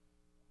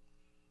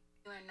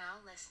now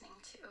listening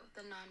to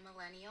the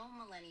Non-Millennial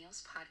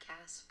Millennials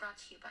podcast brought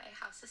to you by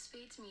House of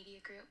Spades Media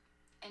Group.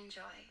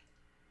 Enjoy.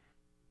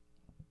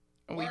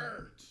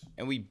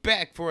 And we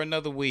back for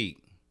another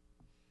week.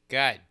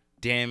 God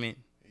damn it.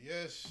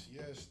 Yes,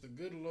 the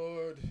good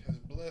Lord has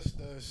blessed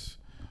us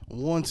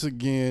once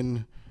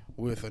again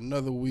with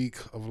another week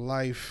of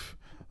life,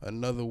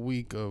 another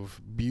week of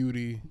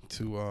beauty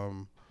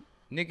to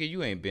Nigga,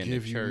 you ain't been to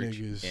give you church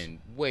niggas. in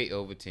way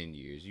over 10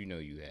 years. You know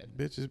you had.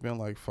 Bitch, it's been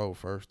like 4,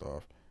 first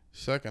off.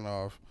 Second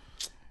off,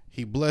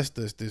 he blessed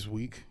us this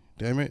week.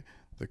 Damn it.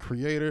 The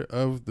creator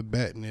of the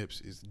Bat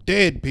Nips is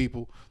dead,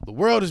 people. The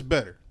world is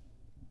better.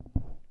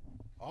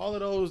 All of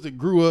those that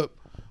grew up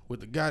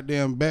with the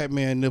goddamn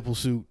Batman nipple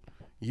suit,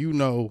 you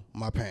know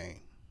my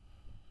pain.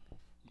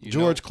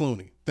 George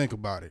Clooney, think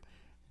about it.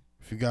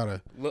 If you got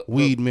a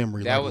weed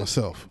memory like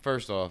myself.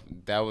 First off,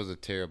 that was a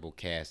terrible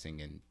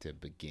casting to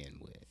begin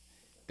with.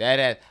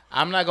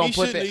 I'm not gonna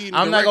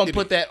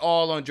put that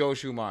all on Joe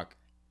Schumacher.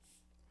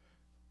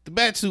 The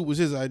bat suit was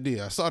his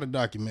idea. I saw the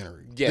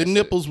documentary. Yes, the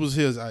nipples was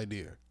his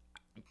idea.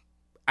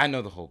 I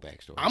know the whole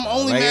backstory. I'm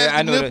only mad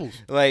at the nipples.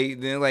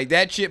 Like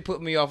that shit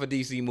put me off of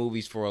DC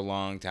movies for a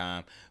long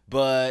time.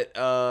 But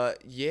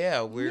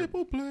yeah, we're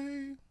nipple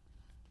play.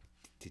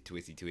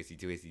 Twisty.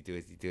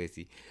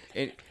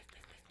 And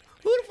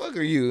who the fuck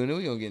are you? And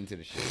we gonna get into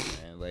the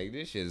shit, man. Like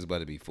this shit is about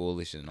to be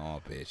foolish and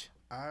all, bitch.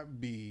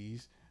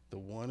 IB's the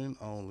one and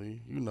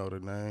only. You know the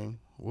name.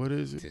 What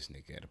is it? This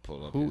nigga had to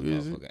pull up Who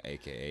his is motherfucking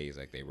AKAs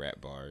like they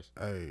rap bars.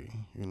 Hey,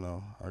 I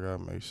gotta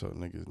make sure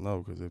niggas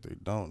know, because if they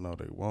don't know,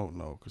 they won't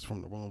know. Because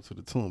from the room to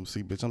the tomb,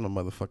 see, bitch, I'm the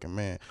motherfucking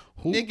man.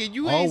 Who nigga,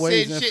 you ain't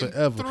always said and shit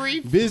forever.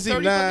 Busy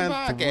 30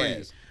 fucking 9-3.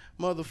 podcasts.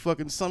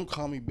 Motherfucking, some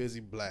call me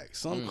Busy Black.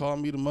 Some call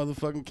me the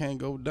motherfucking Can't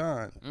Go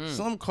Don.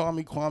 Some call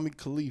me Kwame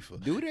Khalifa.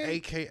 Do they?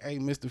 AKA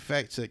Mr.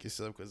 Fact Check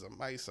Yourself, because I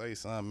might say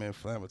something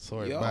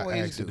inflammatory You by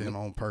always accident do.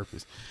 on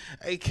purpose.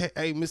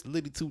 AKA Mr.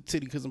 Liddy Two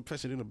Titty, because I'm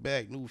pressured in the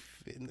bag.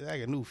 I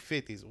got new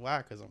 50s. Why?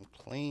 Because I'm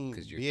clean,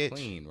 Because you're bitch.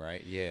 clean,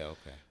 right? Yeah,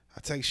 okay.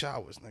 I take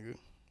showers, nigga.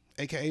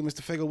 AKA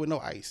Mr. Fago with no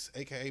ice.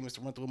 AKA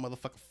Mr. Run Through a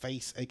Motherfucking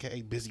Face.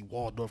 AKA Busy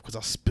Waldorf, because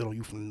I spit on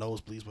you from the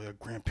nosebleeds while your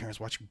grandparents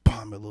watch you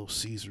bomb at Little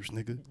Caesars,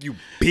 nigga. You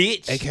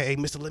bitch. AKA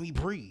Mr. Let Me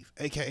Breathe.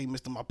 AKA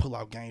Mr. My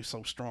Pullout Game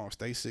So Strong.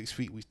 Stay 6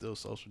 feet. We still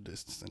social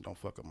distancing. Don't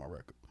fuck up my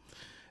record.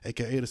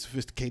 AKA The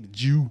Sophisticated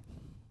Jew.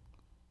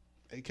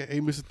 AKA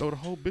Mr. Throw the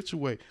Whole Bitch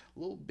Away.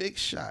 Little Big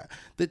Shot.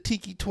 The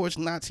Tiki Torch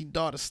Nazi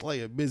Daughter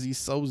Slayer. Busy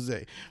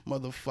Soze.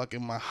 Motherfucking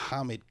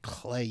Muhammad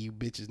Clay. You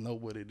bitches know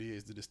what it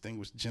is. The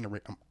distinguished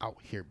generate. I'm out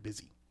here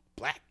busy.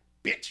 Black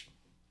bitch.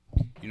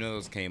 You know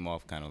those came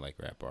off kind of like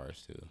rap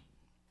bars too.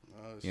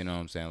 You know what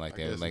I'm saying? Like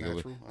I that, guess like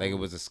natural. it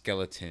was a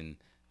skeleton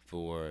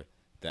for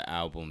the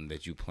album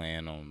that you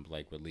plan on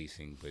like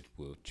releasing, but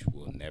which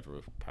will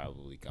never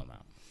probably come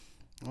out.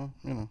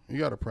 Well, you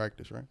gotta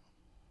practice, right?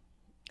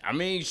 I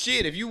mean,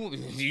 shit, if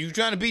you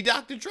trying to be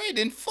Dr. Dre,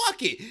 then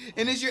fuck it.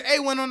 And it's your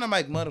A1 on the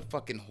mic,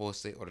 motherfucking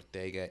Jose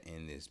Ortega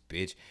in this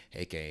bitch,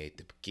 a.k.a.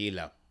 the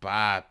Tequila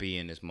Papi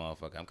in this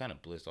motherfucker. I'm kind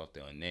of blissed off the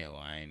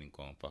Onejo, I ain't even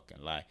gonna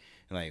fucking lie.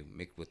 And like,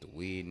 mixed with the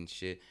weed and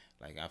shit,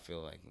 like, I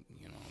feel like,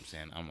 you know what I'm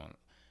saying, I'm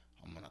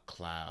on a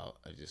cloud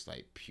of just,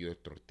 like, pure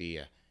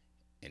tortilla.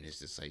 And it's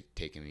just, like,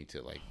 taking me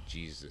to, like,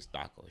 Jesus'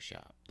 taco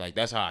shop. Like,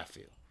 that's how I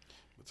feel.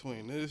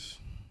 Between this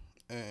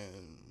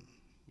and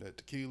that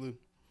tequila,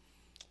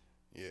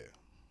 yeah.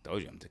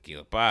 Told you I'm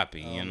Tequila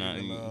Papi,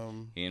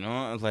 you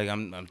know, it's like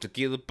I'm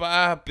Tequila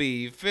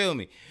Papi, you feel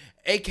me?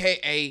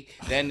 AKA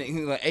that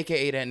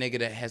nigga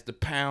that has the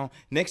pound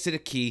next to the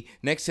key,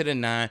 next to the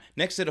 9,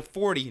 next to the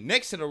 40,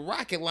 next to the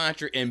rocket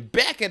launcher, and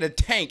back of the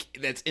tank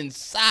that's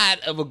inside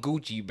of a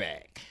Gucci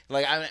bag.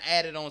 Like, I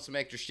added on some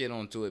extra shit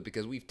onto it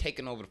because we've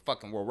taken over the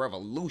fucking world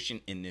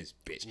revolution in this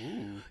bitch.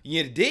 Ooh.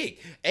 You dig?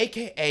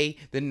 AKA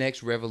the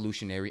next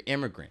revolutionary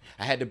immigrant.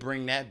 I had to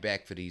bring that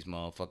back for these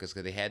motherfuckers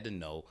because they had to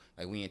know,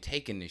 like, we ain't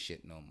taking this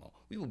shit no more.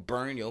 We will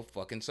burn your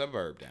fucking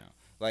suburb down.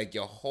 Like,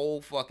 your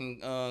whole fucking,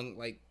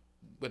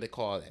 what they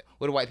call that?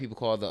 What do white people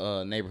call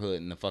the neighborhood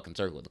in the fucking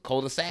circle? The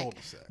cul-de-sac?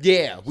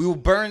 Yeah, we will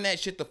burn that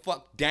shit the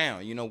fuck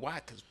down. You know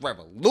why? Because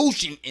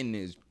revolution in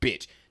this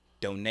bitch.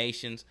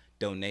 Donations,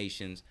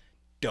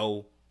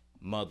 do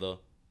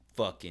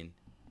motherfucking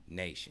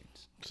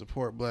nations.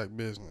 Support black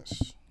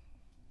business.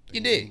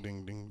 You did.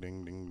 Ding, ding,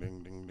 ding, ding,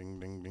 ding, ding, ding,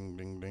 ding, ding,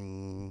 ding,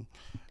 ding.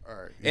 All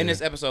right. In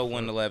this episode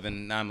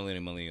 111,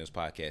 Non-Millennial Millennials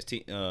podcast.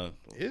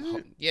 Is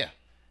it? Yeah.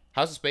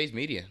 House of Spades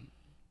Media.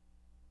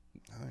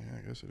 Oh, yeah,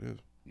 I guess it is.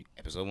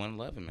 Episode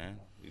 111, man.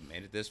 We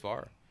made it this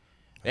far.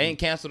 They ain't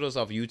canceled us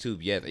off YouTube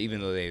yet,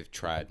 even though they've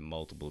tried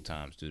multiple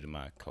times due to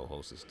my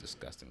co-host's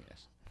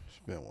disgustingness. It's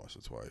been once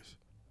or twice.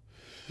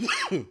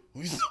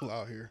 We still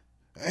out here.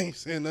 I ain't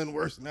saying nothing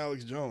worse than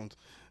Alex Jones.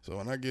 So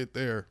when I get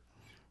there,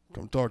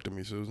 come talk to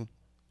me, Susan.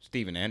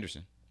 Steven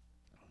Anderson.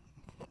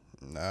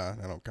 Nah,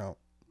 that don't count.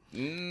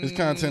 His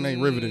content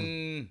ain't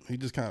riveting. He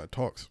just kind of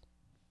talks.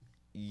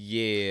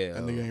 Yeah.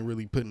 That nigga ain't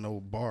really putting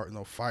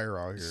no fire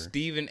out here.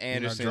 Steven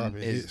Anderson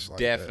is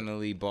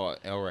definitely bought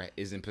or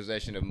is in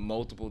possession of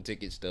multiple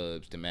ticket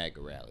stubs to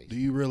MAGA rallies. Do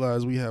you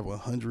realize we have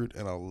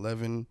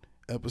 111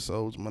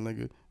 episodes, my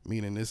nigga?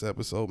 Meaning this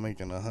episode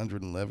making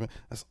 111.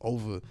 That's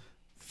over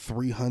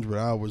 300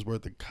 hours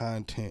worth of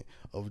content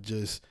of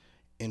just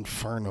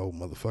inferno,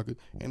 motherfucker.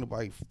 Ain't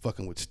nobody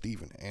fucking with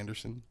Steven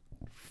Anderson.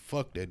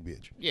 Fuck that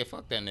bitch. Yeah,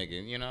 fuck that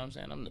nigga. You know what I'm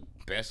saying? I'm the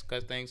best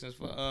cut thing since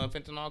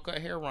fentanyl cut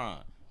hair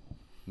Ron.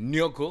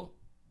 Nickel.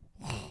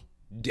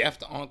 Death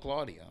to Aunt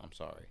Claudia. I'm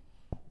sorry.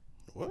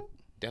 What?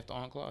 Death to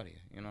Aunt Claudia.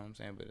 You know what I'm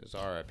saying? But it's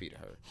R.I.P. to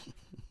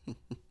her.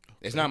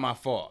 It's not my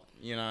fault.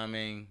 You know what I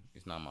mean?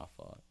 It's not my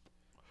fault.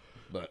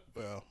 But,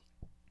 well,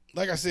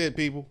 like I said,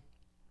 people,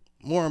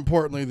 more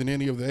importantly than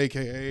any of the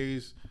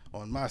AKAs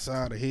on my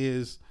side of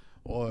his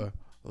or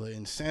the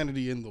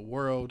insanity in the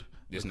world,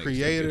 the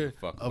creator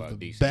of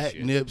the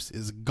Bat Nips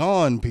is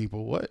gone,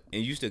 people. What?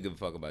 And you still give a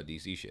fuck about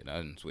DC shit. I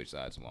didn't switch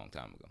sides a long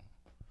time ago.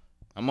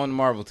 I'm on the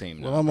Marvel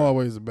team now. Well, I'm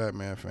always a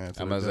Batman fan.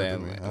 I'm about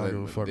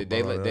to say,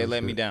 they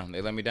let me down.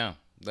 They let me down.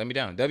 Let me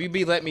down.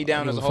 WB let me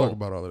down as a whole. Fuck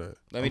about all of that.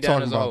 Let me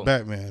down as a whole.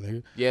 Batman,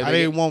 nigga. Yeah, I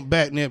didn't want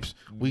Bat Nips.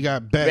 We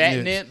got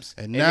Bat Nips.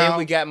 And now then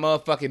we got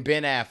motherfucking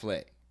Ben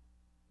Affleck.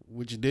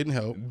 Which didn't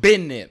help.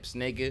 Ben Nips,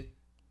 nigga.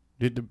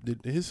 Did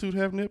his suit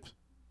have nips?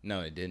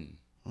 No, it didn't.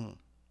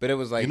 But it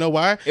was like, you know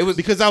why? It was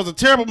because that was a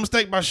terrible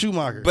mistake by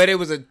Schumacher. But it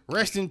was a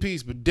rest in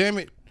peace. But damn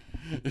it,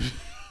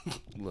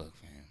 look,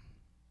 man.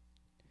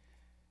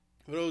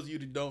 For those of you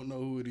that don't know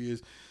who it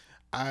is,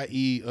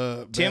 i.e.,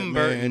 Tim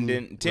Burton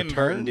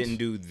didn't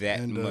do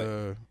that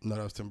much. No,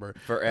 that was Tim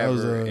Burton.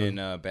 Forever in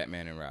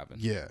Batman and Robin.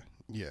 Yeah,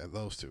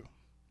 those two,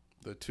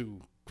 the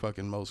two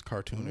fucking most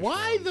cartoonish.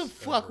 Why the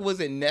fuck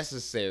was it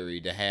necessary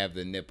to have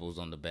the nipples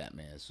on the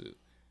Batman suit?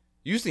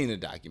 You seen the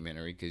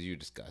documentary because you're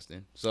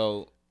disgusting.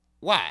 So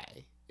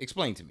why?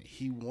 Explain to me.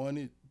 He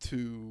wanted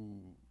to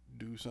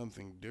do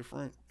something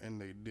different, and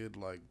they did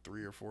like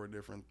 3 or 4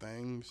 different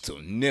things. So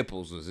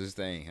nipples was his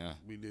thing, huh?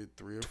 We did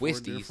 3 or 4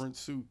 different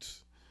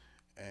suits,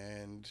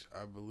 and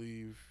I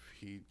believe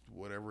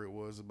whatever it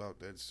was about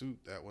that suit,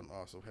 that one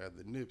also had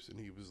the nips, and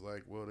he was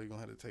like, well, they're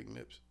gonna have to take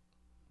nips.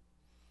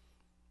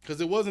 Because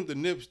it wasn't the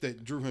nips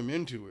that drew him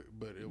into it,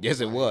 but it was.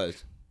 Yes, it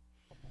was.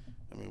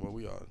 I mean, well,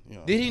 we all, you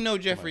know. Did he know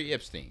Jeffrey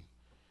Epstein?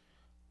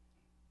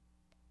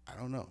 I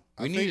don't know.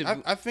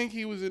 I think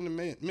he was in the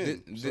men.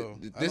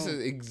 This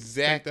is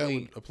exactly. I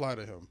think that would apply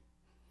to him.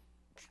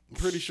 I'm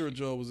pretty sure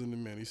Joe was in the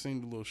men. He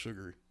seemed a little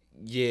sugary.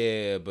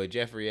 Yeah, but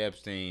Jeffrey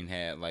Epstein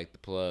had like the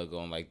plug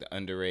on like the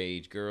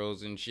underage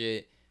girls and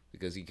shit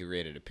because he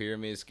created a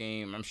pyramid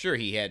scheme. I'm sure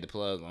he had the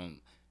plug on.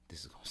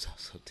 This is gonna sound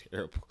so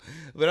terrible,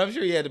 but I'm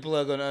sure he had the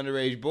plug on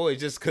underage boys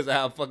just because of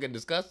how fucking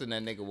disgusting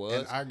that nigga was.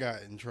 And I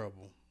got in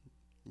trouble.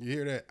 You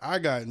hear that? I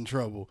got in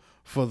trouble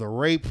for the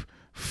rape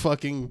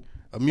fucking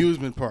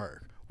amusement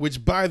park.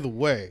 Which, by the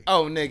way,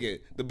 oh nigga,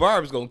 the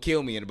barb's gonna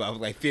kill me in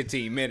about like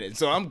 15 minutes,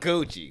 so I'm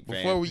Gucci.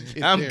 Before we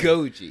get I'm there,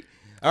 Gucci.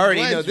 I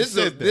already know this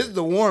is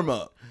the warm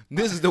up.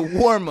 This is the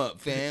warm up,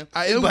 fam.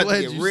 I am about glad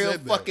to get you real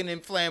said fucking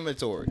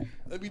inflammatory.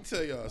 Let me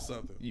tell y'all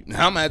something. I'm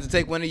gonna have to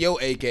take one of your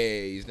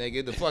AKAs, nigga.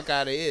 Get the fuck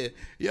out of here.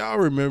 Y'all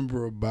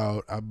remember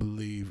about? I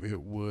believe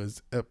it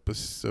was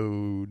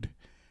episode.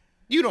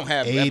 You don't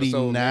have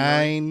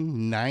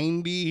 89,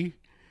 90,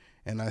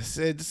 and I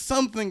said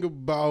something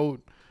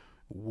about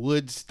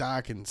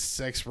Woodstock and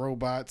sex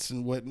robots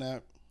and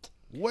whatnot.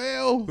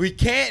 Well, we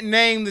can't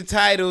name the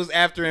titles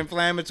after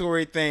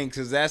inflammatory things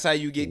because that's how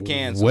you get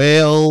canceled.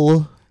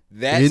 Well,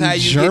 that's how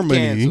you get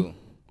canceled.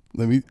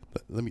 Let me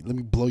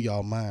blow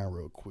y'all mind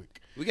real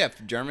quick. We got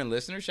German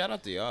listeners. Shout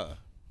out to y'all.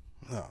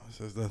 No, this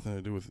has nothing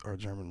to do with our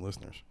German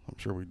listeners. I'm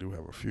sure we do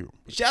have a few.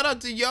 Shout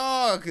out to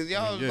y'all because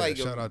y'all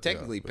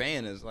technically y'all,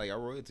 paying us. Like our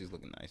royalties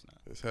looking nice now.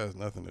 This has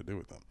nothing to do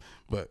with them.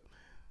 But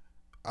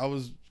I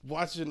was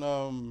watching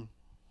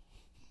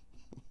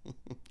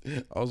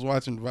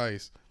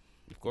Vice.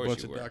 Of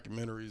course, a bunch of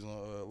documentaries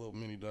on little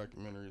mini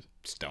documentaries.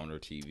 Stoner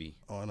TV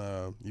on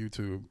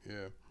YouTube,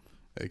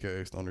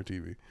 aka Stoner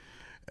TV,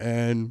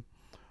 and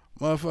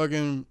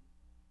motherfucking,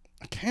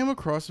 I came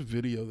across a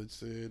video that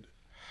said,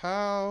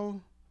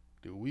 "How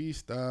do we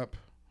stop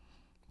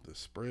the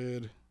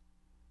spread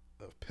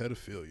of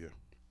pedophilia?"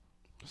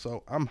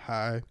 So I'm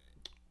high.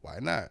 Why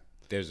not?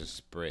 There's a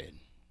spread.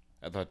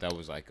 I thought that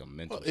was like a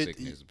mental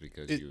sickness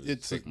because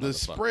it's the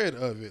spread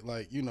of it.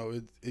 Like, you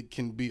know, it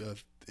can get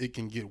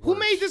worse. Who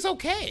made this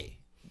okay?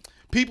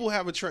 Some people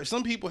have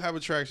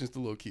attractions to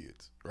little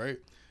kids, right?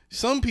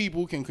 Some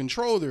people can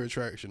control their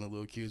attraction to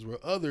little kids, where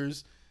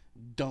others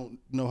don't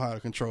know how to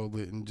control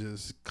it and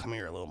just come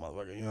here, little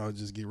motherfucker, you know,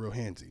 just get real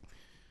handsy.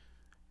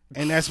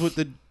 And that's what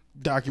the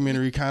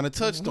documentary kind of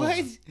touched on.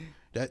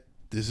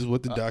 This is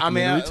what the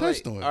documentary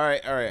touched on. All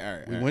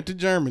right. We went to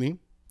Germany.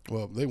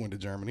 Well, they went to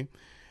Germany.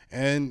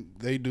 And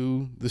they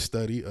do the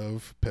study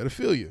of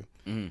pedophilia.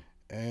 Mm.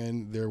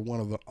 And they're one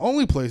of the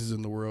only places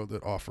in the world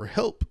that offer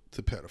help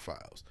to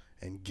pedophiles.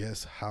 And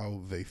guess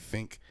how they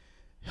think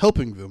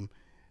helping them,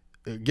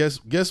 guess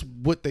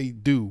what they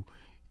do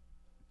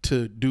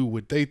to do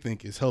what they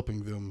think is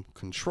helping them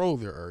control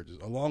their urges,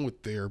 along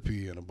with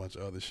therapy and a bunch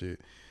of other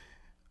shit.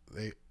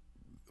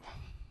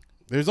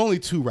 There's only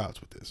 2 routes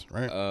with this,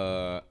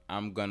 right?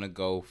 I'm gonna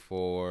go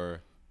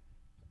for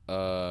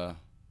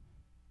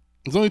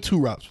there's only 2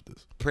 routes with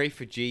this. Pray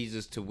for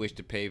Jesus to wish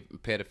the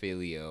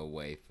pedophilia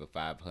away for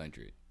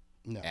 500.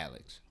 No,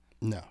 Alex.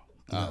 No.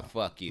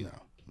 Fuck you.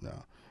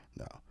 No.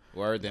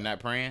 Word, they're not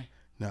praying?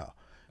 No.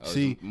 Oh,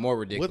 See, more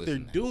ridiculous. What they're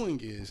doing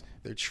is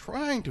they're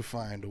trying to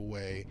find a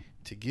way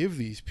to give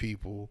these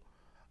people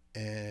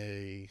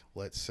a,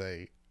 let's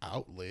say,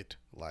 outlet,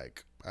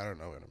 like, I don't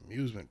know, an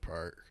amusement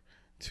park,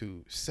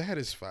 to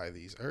satisfy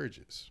these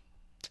urges.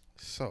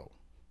 So,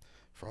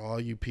 for all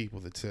you people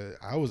that said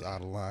I was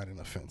out of line and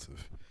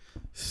offensive,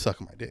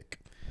 suck my dick.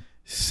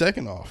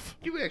 Second off,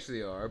 you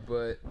actually are,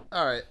 but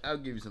all right, I'll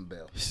give you some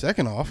bail.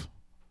 Second off,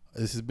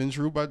 this has been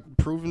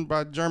proven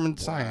by German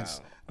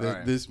science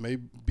that this may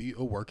be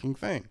a working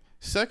thing.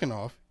 Second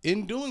off,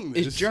 in doing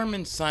this, is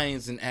German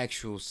science an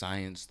actual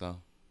science though?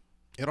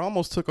 It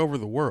almost took over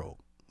the world.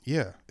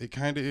 Yeah, it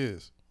kind of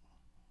is.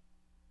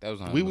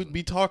 We would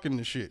be talking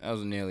the shit. That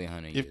was nearly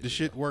 100 years if the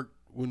shit worked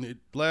when it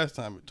last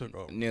time it took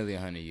over. Nearly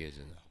 100 years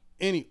ago.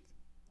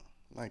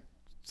 Like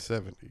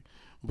 70,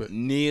 but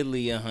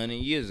nearly 100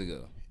 years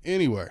ago.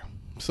 Anyway,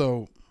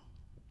 so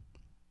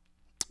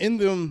in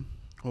them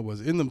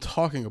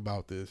talking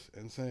about this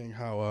and saying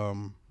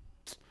how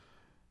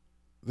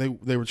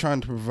they were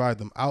trying to provide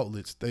them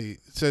outlets. They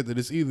said that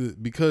it's either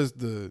because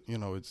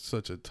it's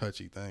such a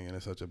touchy thing and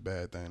it's such a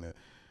bad thing that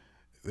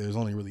there's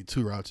only really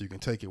 2 routes you can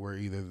take it, where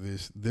either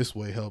this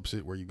way helps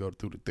it, where you go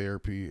through the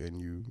therapy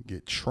and you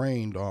get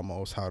trained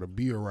almost how to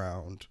be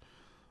around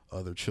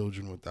other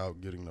children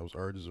without getting those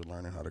urges or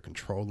learning how to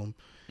control them,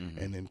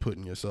 and then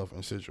putting yourself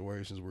in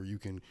situations where you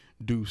can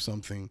do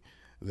something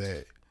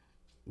that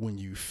when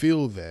you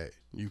feel that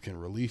you can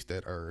release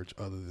that urge,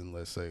 other than,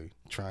 let's say,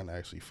 trying to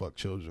actually fuck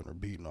children or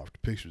beating off the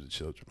pictures of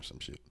children or some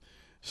shit.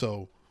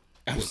 So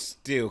I'm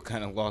still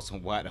kind of lost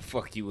on why the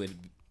fuck you would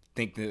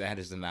think that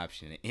is an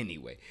option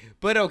anyway.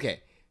 But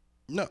okay.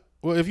 No.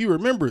 Well, if you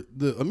remember,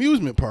 the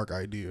amusement park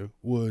idea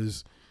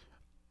was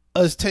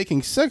us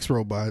taking sex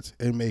robots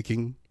and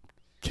making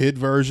kid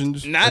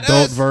versions, not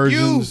adult us,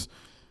 versions.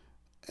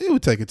 You. It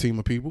would take a team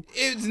of people.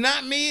 It's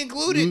not me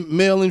included.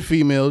 Male and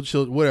female,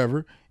 children,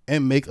 whatever,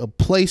 and make a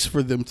place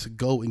for them to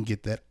go and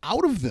get that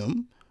out of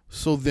them,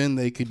 so then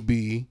they could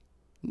be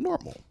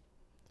normal.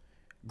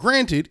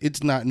 Granted,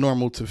 it's not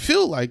normal to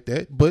feel like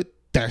that, but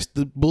that's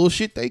the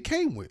bullshit they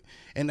came with.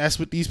 And that's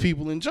what these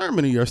people in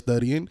Germany are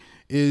studying,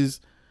 is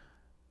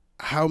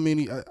how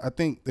many, I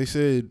think they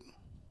said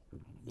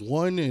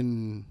 1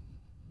 in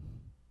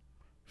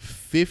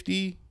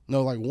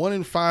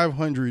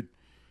 500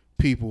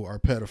 people are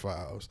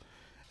pedophiles,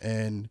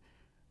 and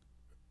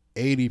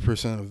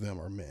 80% of them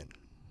are men.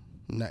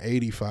 Not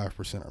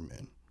 85% are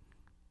men.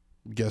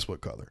 Guess what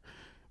color?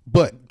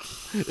 But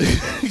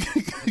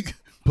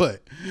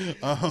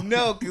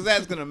no, because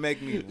that's gonna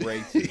make me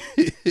racist.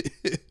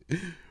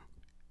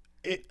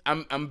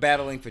 I'm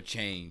battling for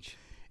change.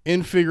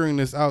 In figuring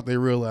this out, they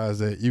realize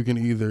that you can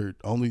either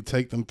only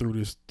take them through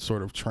this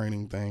sort of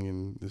training thing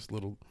and this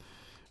little,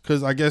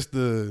 because I guess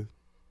the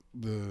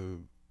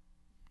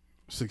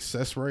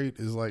success rate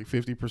is like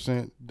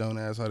 50%. Don't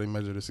ask how they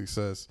measure the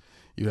success.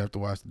 You'd have to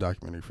watch the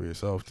documentary for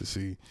yourself to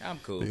see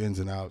the ins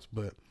and outs.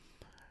 But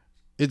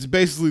it's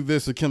basically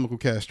a chemical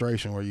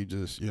castration where you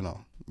just,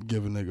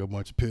 give a nigga a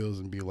bunch of pills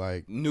and be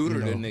like, neuter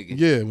the nigga.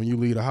 Yeah, when you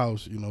leave the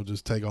house,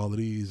 just take all of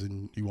these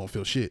and you won't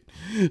feel shit.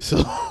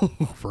 So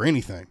for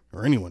anything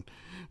or anyone,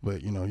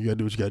 but you gotta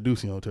do what you gotta do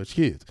so you don't touch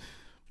kids.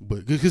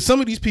 But because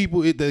some of these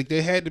people,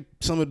 they had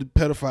some of the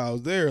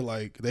pedophiles there,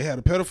 like they had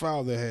a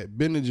pedophile that had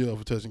been in jail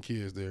for touching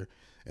kids there,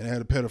 and they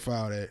had a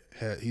pedophile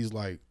that he's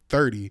like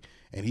 30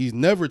 and he's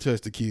never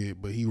touched a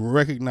kid, but he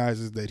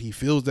recognizes that he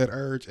feels that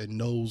urge and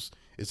knows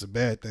it's a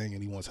bad thing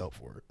and he wants help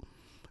for it.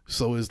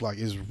 So it's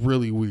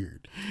really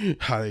weird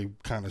how they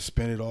kind of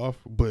spin it off.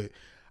 But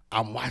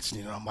I'm watching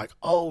it and I'm like,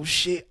 oh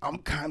shit, I'm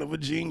kind of a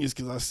genius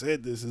because I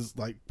said this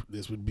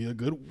would be a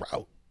good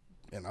route,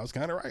 and I was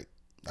kind of right.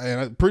 And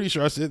I'm pretty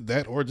sure I said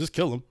that or just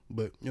kill him,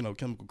 but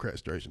chemical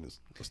castration is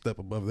a step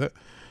above that.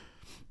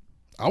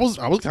 I was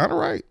kind of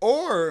right.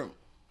 Or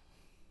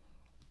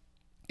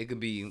it could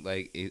be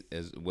like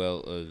as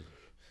well as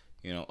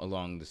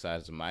along the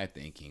sides of my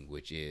thinking,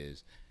 which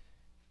is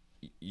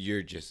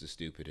you're just as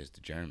stupid as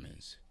the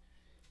Germans.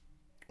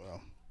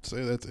 Well,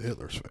 say that to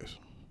Hitler's face.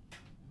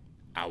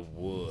 I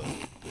would,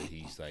 but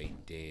he's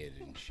like dead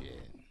and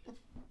shit.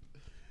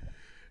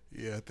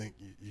 Yeah, I think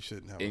you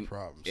shouldn't have a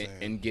problem saying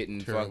and getting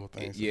terrible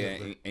things. Yeah,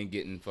 and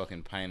getting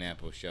fucking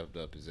pineapple shoved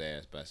up his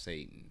ass by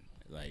Satan.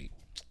 Like,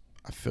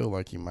 I feel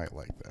like you might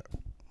like that.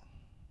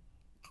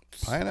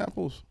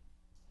 Pineapples?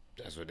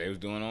 That's what they was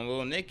doing on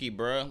Little Nicky,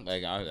 bro.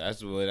 Like,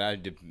 that's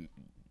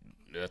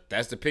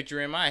the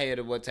picture in my head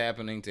of what's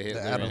happening to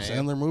Hitler. The Adam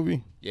Sandler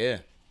movie? Yeah.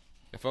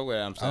 I fuck with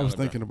Adam Sandler. I was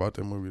thinking about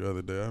that movie the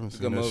other day. I haven't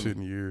seen that shit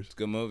in years. It's a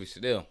good movie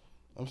still.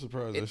 I'm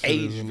surprised it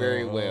aged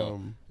very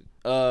well.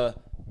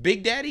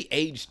 Big Daddy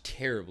aged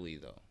terribly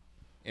though.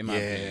 In my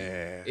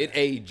opinion, it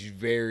aged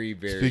very,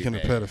 very. Speaking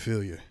bad. of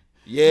pedophilia.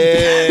 Yeah.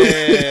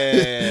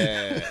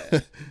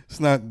 It's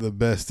not the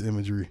best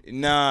imagery.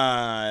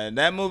 Nah,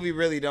 that movie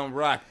really don't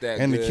rock that.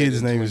 And good the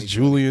kid's name is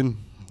Julian.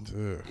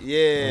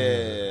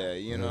 Yeah,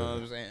 you know what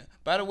I'm saying.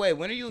 By the way,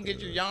 when are you gonna get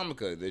your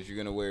yarmulke that you're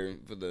gonna wear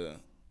for the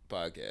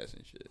podcast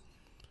and shit?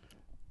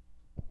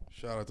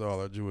 Shout out to all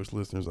our Jewish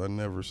listeners. I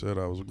never said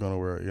I was gonna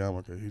wear a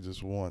yarmulke. He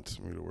just wants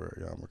me to wear a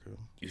yarmulke.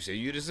 You say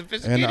you're the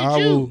sophisticated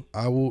and Jew.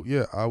 I will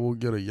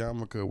get a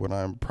yarmulke when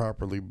I'm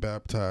properly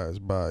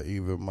baptized by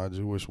either my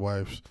Jewish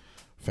wife's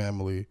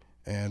family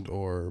and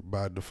or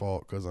by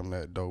default because I'm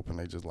that dope and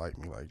they just like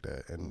me like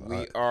that. And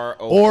we are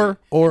open.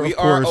 We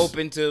are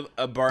open to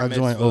a bar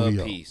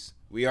mitzvah piece.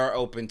 We are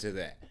open to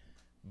that,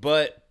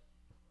 but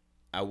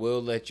I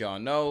will let y'all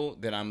know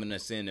that I'm gonna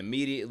send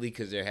immediately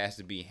because there has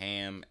to be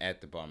ham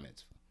at the bar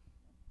mitzvah.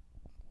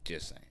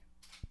 Just saying.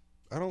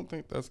 I don't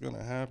think that's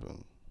gonna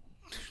happen.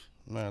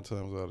 9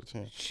 times out of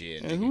 10.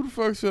 Shit. And who the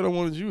fuck said I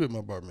wanted you at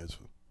my bar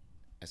mitzvah?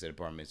 I said a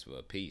bar mitzvah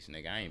a piece,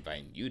 nigga. I ain't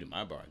inviting you to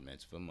my bar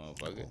mitzvah,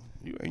 motherfucker.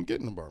 You ain't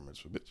getting a bar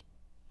mitzvah, bitch.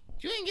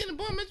 You ain't getting a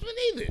bar mitzvah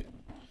neither.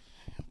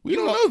 We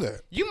don't know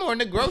that. You more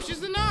negrocious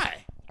than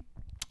I.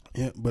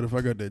 Yeah, but if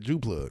I got that Jew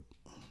plug,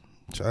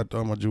 shout out to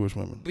all my Jewish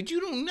women. But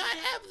you do not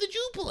have the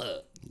Jew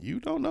plug. You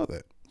don't know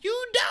that.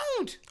 You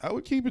don't. I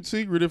would keep it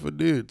secret if I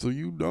did, so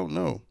you don't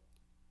know.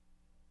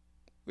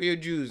 Where your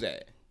Jews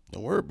at?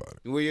 Don't worry about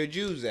it. Where your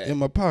Jews at? In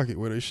my pocket,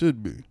 where they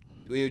should be.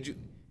 Where your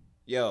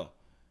Yo,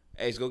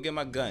 Ace, go get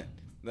my gun.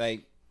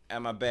 Like,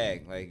 at my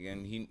bag. Like,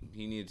 and he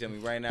need to tell me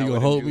right now. He gonna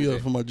hold me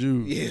up for my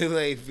Jews. Yeah,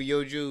 like, for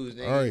your Jews,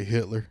 nigga. All right,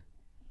 Hitler.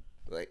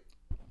 Like,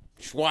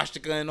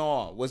 swastika and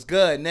all. What's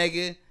good,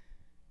 nigga?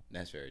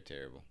 That's very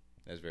terrible.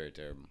 That's very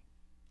terrible.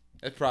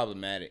 That's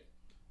problematic.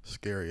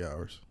 Scary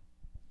hours.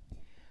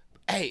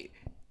 Hey,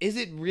 is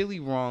it really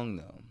wrong,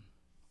 though?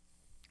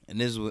 And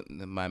this is what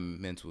my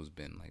mental has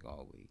been like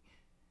all week.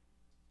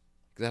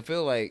 Because I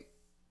feel like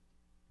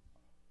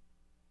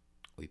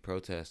we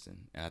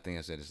protesting, and I think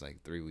I said this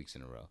like 3 weeks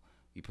in a row.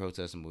 We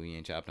protesting, but we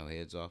ain't chopping no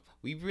heads off.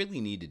 We really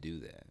need to do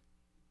that.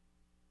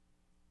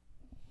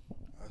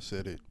 I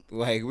said it.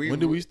 Like when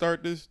did we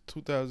start this?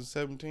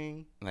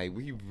 2017. Like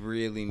we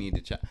really need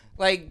to chop.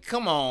 Like,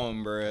 come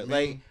on, bro.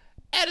 Like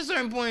at a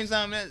certain point in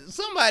time,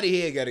 somebody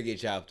here got to get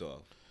chopped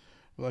off.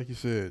 Like you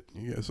said,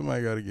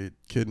 somebody got to get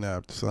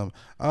kidnapped or something.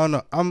 I don't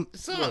know. On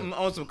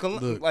some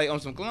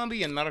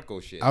Colombian narco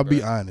shit. I'll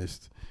be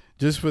honest.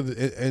 Just for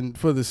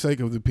the sake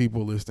of the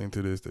people listening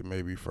to this that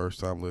may be first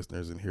time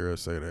listeners and hear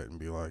us say that and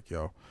be like,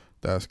 yo,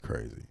 that's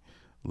crazy.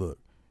 Look,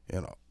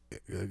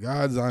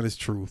 God's honest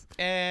truth.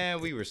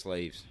 And we were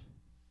slaves.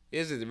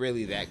 Is it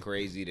really that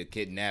crazy to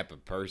kidnap a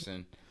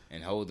person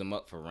and hold them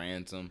up for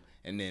ransom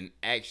and then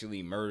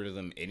actually murder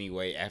them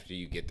anyway after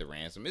you get the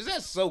ransom? Is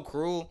that so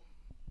cruel?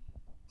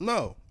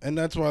 No. And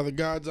that's why the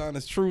God's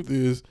honest truth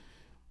is,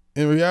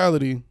 in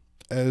reality,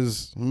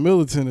 as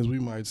militant as we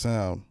might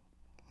sound,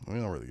 we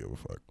don't really give a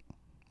fuck.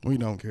 We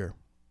don't care.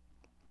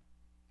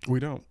 We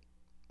don't.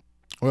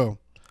 Well,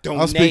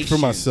 I'll speak for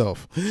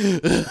myself.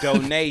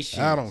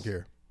 Donations. I don't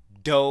care.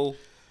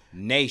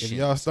 Donations. If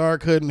y'all start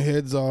cutting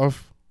heads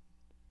off,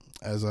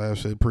 as I have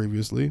said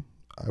previously,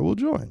 I will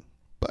join.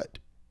 But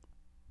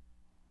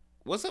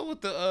what's up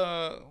with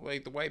the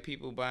white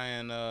people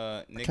buying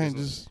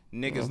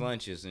niggas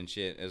lunches and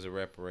shit as a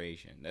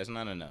reparation? That's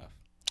not enough.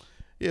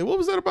 Yeah, what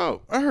was that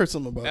about? I heard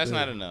something about that. That's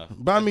not enough.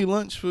 Buy me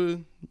lunch because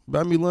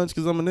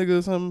I'm a nigga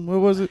or something. What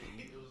was it?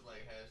 It was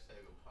like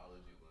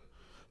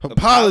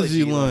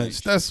Apology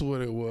lunch. That's what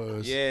it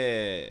was.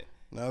 Yeah.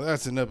 Now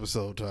that's an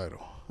episode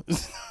title.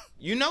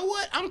 You know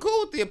what? I'm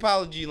cool with the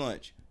apology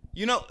lunch.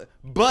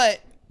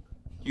 But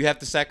you have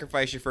to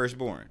sacrifice your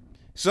firstborn.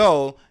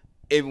 So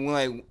if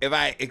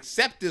I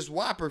accept this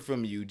Whopper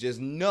from you, just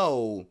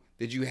know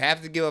that you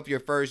have to give up your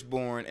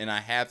firstborn, and I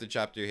have to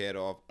chop your head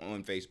off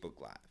on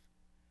Facebook Live.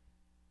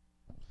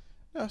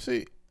 Now,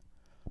 see,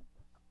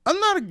 I'm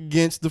not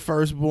against the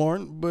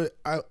firstborn, but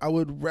I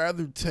would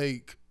rather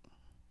take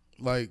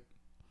like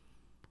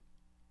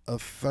a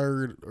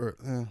third or.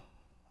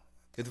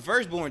 If the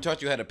firstborn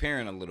taught you how to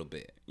parent a little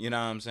bit, you know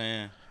what I'm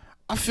saying?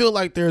 I feel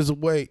like there's a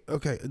way.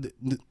 Okay,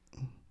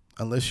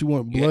 unless you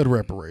want blood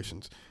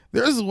reparations,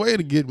 there's a way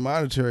to get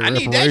monetary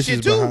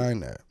reparations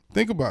behind that.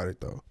 Think about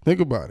it, though. Think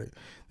about it.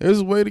 There's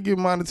a way to get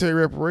monetary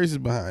reparations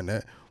behind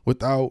that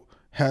without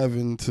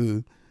having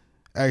to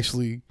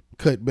actually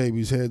cut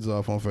babies' heads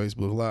off on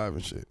Facebook Live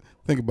and shit.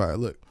 Think about it.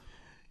 Look,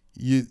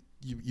 you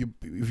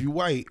if you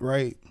white,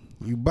 right?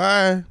 You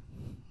buy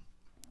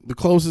the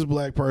closest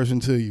black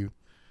person to you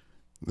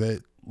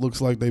that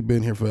looks like they've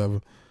been here forever,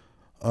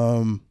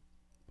 a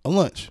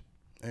lunch,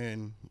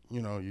 and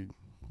you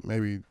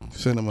maybe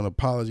send them an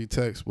apology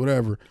text,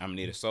 whatever. I'm gonna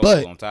need a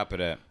social on top of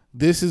that.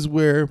 This is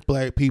where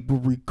black people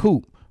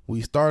recoup.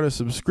 We start a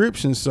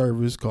subscription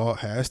service called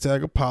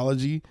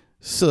 #apology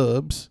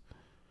subs,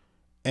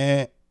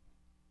 and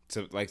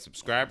like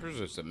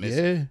subscribers or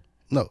submissive? Yeah,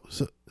 no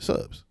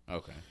subs.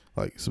 Okay,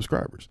 like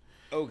subscribers,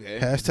 Okay.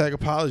 Hashtag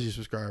apology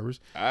subscribers.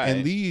 All right.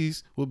 And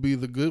these will be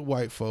the good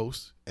white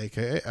folks,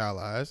 a.k.a.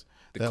 allies.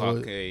 The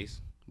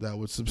Caucasians. That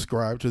would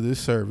subscribe to this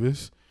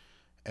service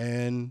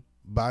and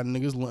buy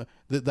niggas lunch.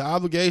 The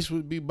obligation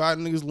would be buy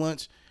niggas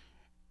lunch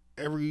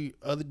every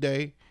other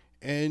day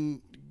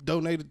and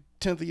donate a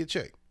tenth of your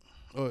check.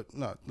 Or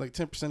no, like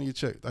 10% of your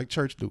check, like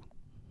church do.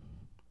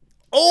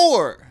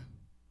 Or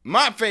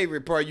my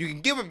favorite part, you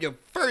can give up your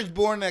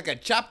firstborn and I can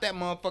chop that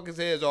motherfucker's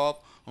heads off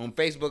on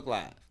Facebook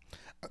Live.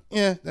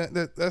 Yeah,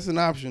 that's an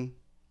option.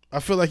 I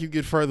feel like you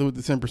get further with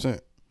the 10%.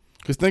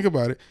 Because think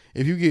about it.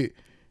 If you get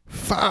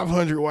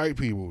 500 white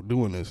people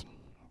doing this,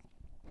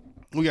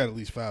 we got at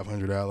least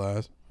 500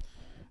 allies.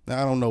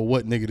 Now, I don't know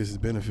what nigga this is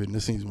benefiting.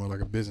 This seems more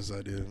like a business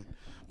idea.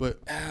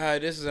 But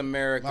this is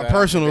America. My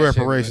personal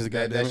reparations,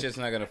 goddamn. That shit's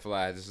not going to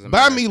fly. This is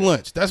Buy America. me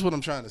lunch. That's what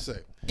I'm trying to say.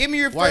 Give me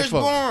your White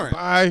firstborn. Folks,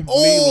 buy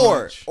me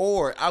lunch.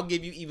 Or I'll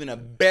give you even a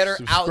better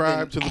Subscribe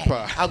out to than the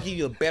pod. I'll give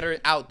you a better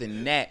out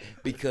than that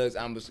because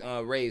I was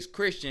raised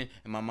Christian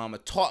and my mama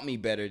taught me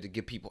better to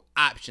give people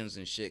options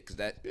and shit. Cause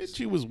that Bitch,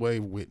 you was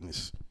wave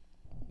witness.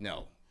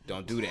 No,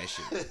 don't do that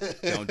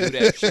shit. Don't do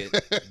that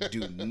shit.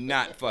 Do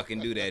not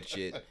fucking do that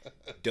shit.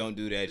 Don't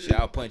do that shit.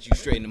 I'll punch you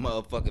straight in the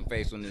motherfucking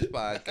face on this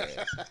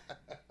podcast.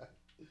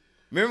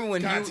 Remember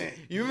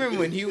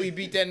when Huey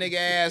beat that nigga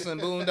ass on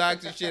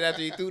Boondocks and shit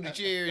after he threw the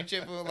chair and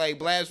shit for like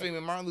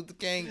blaspheming Martin Luther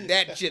King?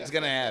 That shit's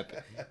gonna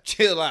happen.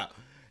 Chill out.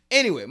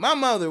 Anyway, my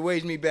mother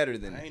raised me better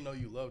than I ain't know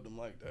you loved him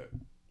like that.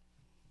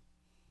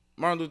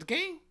 Martin Luther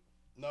King?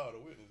 No, the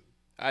witness.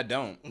 I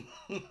don't.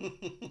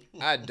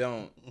 I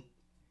don't.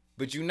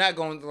 But you're not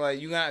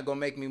gonna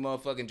make me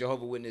motherfucking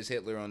Jehovah's Witness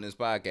Hitler on this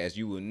podcast.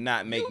 You will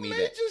not make me that.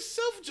 You made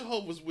yourself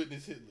Jehovah's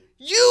Witness Hitler.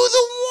 You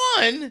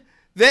the one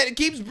that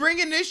keeps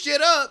bringing this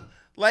shit up.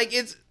 Like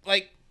it's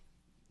like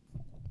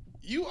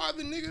you are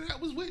the nigga that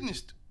was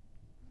witnessed.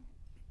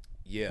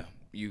 Yeah,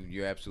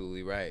 you're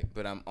absolutely right.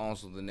 But I'm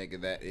also the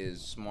nigga that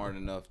is smart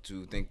enough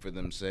to think for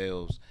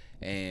themselves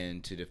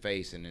and to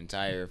deface an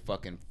entire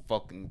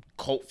fucking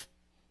cult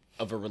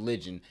of a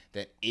religion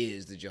that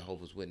is the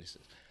Jehovah's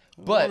Witnesses.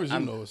 But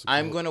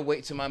I'm gonna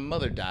wait till my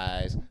mother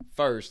dies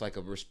first, like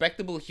a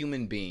respectable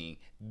human being.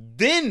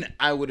 Then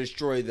I would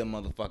destroy them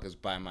motherfuckers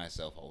by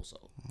myself also.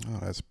 Oh,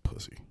 that's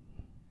pussy.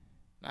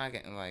 I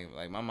can't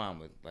like my mom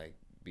would like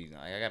be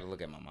like I gotta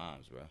look at my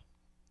mom's, bro.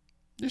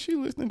 Is she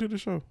listening to the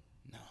show?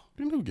 No.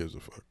 Then who gives a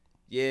fuck?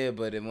 Yeah,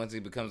 but then once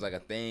it becomes like a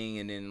thing,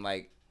 and then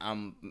like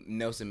I'm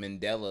Nelson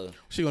Mandela.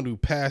 She gonna do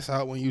pass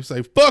out when you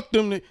say fuck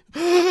them.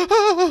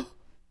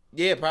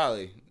 Yeah,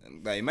 probably.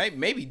 Like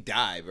maybe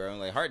die, bro.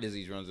 Like heart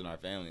disease runs in our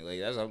family.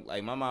 Like that's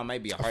like my mom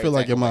might be a heart attack. I feel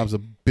like your away. mom's a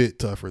bit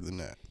tougher than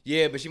that.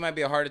 Yeah, but she might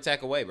be a heart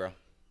attack away, bro.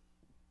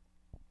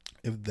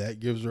 If that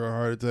gives her a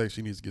heart attack,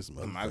 she needs to get some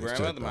other My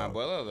grandmother, my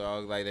abuela, they're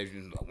all like,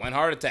 one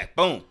heart attack,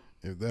 boom.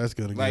 If that's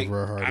gonna like, give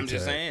her a heart attack, I'm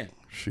just saying.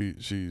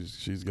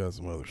 She's got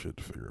some other shit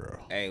to figure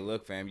out. Hey,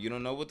 look, fam, you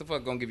don't know what the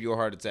fuck gonna give you a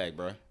heart attack,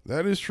 bro.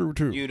 That is true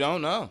too. You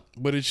don't know,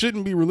 but it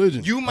shouldn't be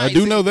religion. I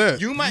do know that.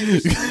 You might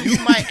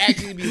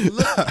actually be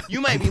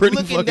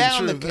looking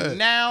down the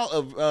canal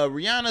of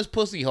Rihanna's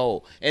pussy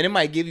hole, and it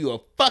might give you a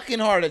fucking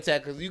heart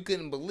attack because you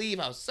couldn't believe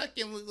how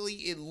succulently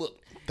it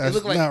looked. That's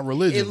it looked not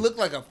religion. It looked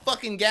like a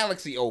fucking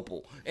galaxy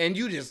opal, and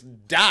you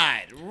just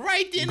died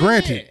right then.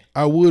 Granted,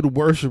 I would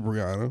worship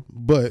Rihanna,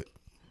 but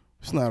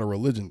it's not a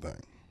religion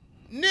thing.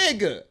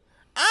 Nigga,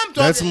 I'm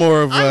talking. That's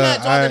more of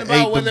I ate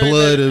the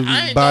blood of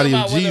the body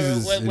of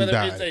Jesus and whether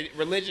died. it's a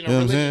religion or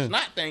religion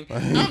not thing.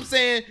 I'm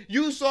saying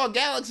you saw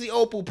galaxy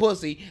opal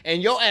pussy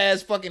and your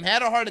ass fucking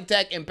had a heart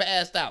attack and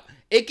passed out.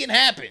 It can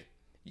happen.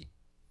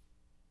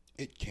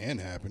 It can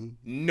happen.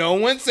 No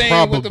one's saying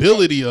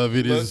probability of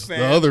it is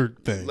the other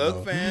thing.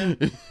 Look, fam.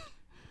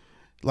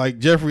 Like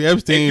Jeffrey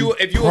Epstein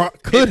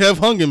could have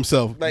hung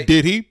himself. Like,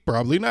 did he?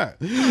 Probably not.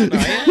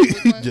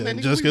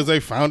 Just because they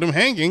found him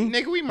hanging,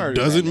 nigga, we murdered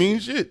doesn't mean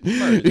shit. We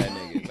murdered that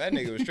nigga. That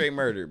nigga was straight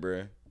murdered,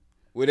 bro.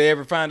 Would they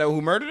ever find out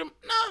who murdered him?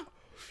 No.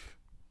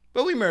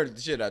 But we murdered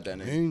the shit out that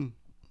nigga.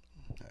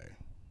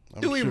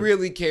 Do we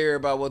really care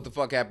about what the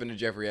fuck happened to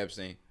Jeffrey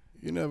Epstein?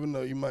 You never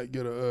know. You might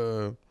get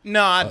a.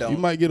 No, I don't. You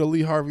might get a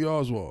Lee Harvey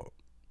Oswald,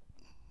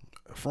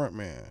 a front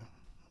man.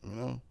 You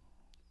know.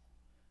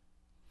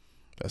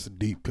 That's a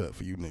deep cut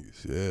for you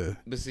niggas. Yeah.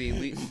 But see,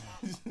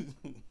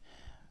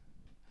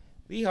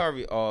 Lee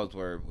Harvey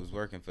Oswald was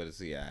working for the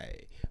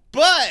CIA,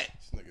 but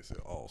this nigga said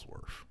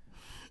Allsworth.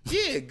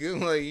 Yeah,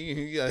 good. Like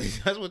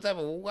that's what type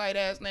of white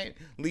ass name?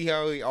 Lee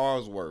Harvey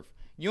Oswald.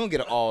 You don't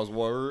get an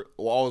Oswald,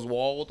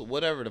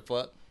 whatever the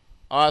fuck.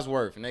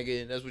 Osworth,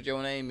 nigga. That's what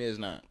your name is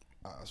now.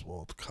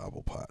 Oswald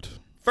Cobblepot.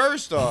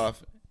 First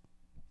off,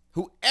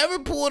 whoever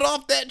pulled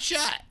off that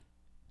shot,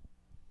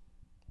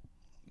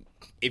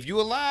 if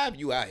you alive,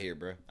 you out here,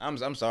 bro.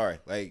 I'm sorry.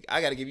 Like, I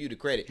got to give you the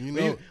credit.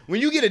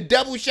 When you get a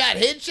double shot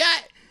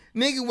headshot,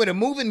 nigga, with a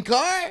moving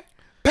car,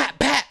 pap,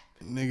 pap.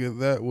 Nigga,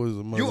 that was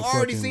a motherfucking... You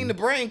already seen the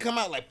brain come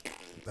out like...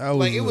 That was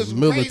like, it was a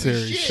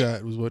military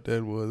shot was what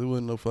that was. It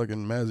wasn't no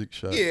fucking magic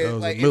shot. Yeah, that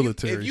was like a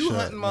military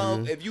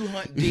shot. If you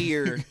hunt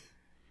deer...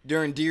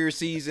 during deer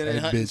season and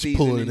that hunting bitch season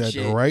pulled and it at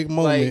shit. the right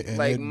moment, and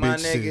like that my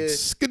bitch nigga, said,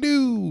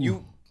 skidoo.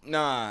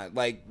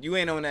 You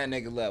ain't on that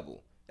nigga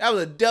level. That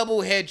was a double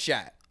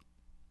headshot.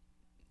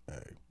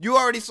 Hey. You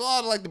already saw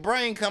like the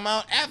brain come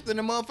out after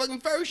the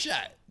motherfucking first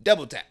shot.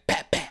 Double tap,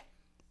 pat, pat.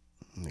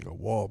 Nigga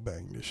wall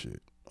banged this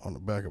shit on the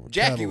back of a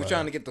Jackie Cadillac. was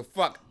trying to get the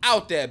fuck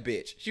out that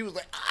bitch. She was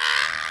like,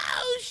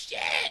 "Oh shit!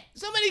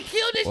 Somebody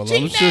killed this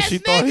cheating I'm sure ass she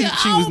nigga! thought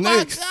she was Oh my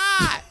next.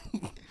 god!"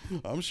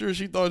 I'm sure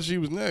she thought she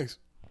was next.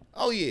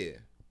 Oh yeah.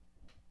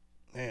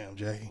 Damn,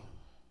 Jackie.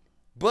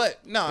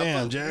 But no,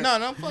 Damn,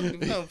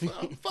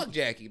 fuck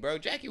Jackie, bro.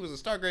 Jackie was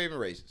a Stargraven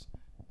racist.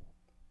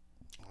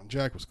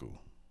 Jack was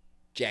cool.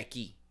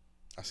 Jackie.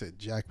 I said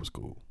Jack was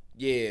cool.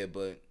 Yeah,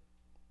 but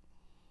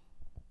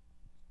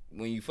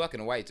when you fucking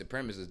a white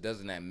supremacist,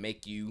 doesn't that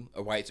make you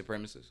a white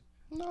supremacist?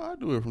 No, I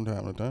do it from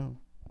time to time.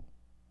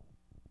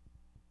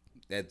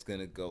 That's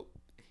gonna go.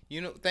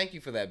 Thank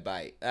you for that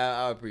bite.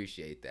 I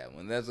appreciate that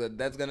one.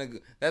 That's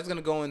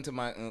gonna go into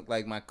my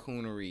my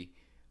coonery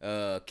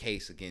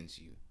case against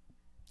you.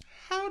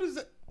 How does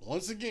that?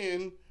 Once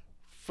again,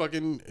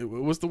 fucking.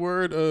 What's the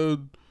word?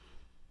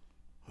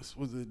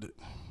 Was it?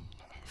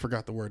 I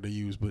forgot the word they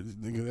used, but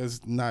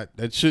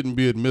that shouldn't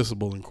be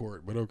admissible in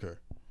court. But okay.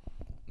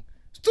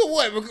 So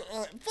what?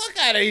 Fuck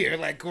out of here!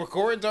 Like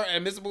recordings aren't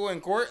admissible in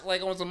court,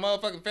 like on some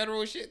motherfucking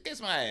federal shit. Kiss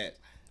my ass.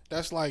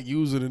 That's like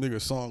using a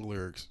nigga's song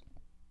lyrics.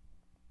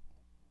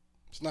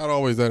 It's not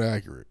always that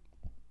accurate.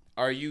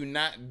 Are you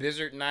not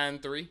Blizzard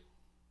 9-3?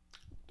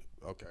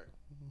 Okay.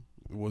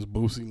 Was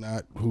Boosie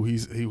not who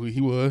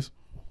he was?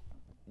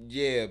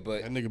 Yeah,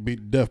 but that nigga beat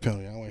the death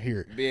penalty. I want to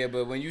hear it. Yeah,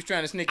 but when you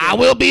trying to sneak, I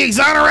will be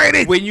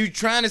exonerated. When you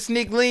trying to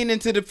sneak lean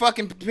into the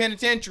fucking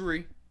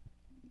penitentiary,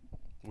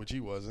 which he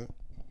wasn't.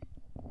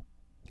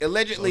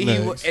 Allegedly, he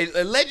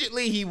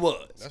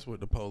was. That's what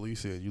the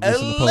police said. You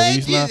listen to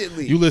police now?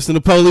 You listen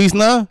to police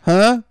now?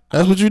 Huh?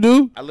 That's what you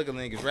do? I look at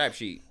the nigga's rap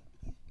sheet,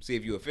 see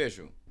if you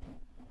official.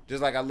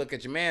 Just like I look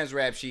at your man's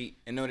rap sheet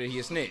and know that he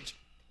a snitch.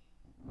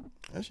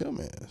 That's your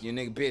man. Your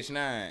nigga Bitch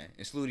 9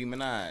 and Slutty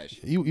Minaj.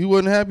 You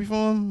wasn't happy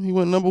for him? He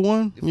wasn't number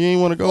one? You ain't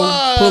want to go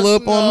pull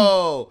up on him?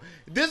 No.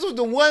 This was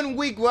the 1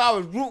 week where I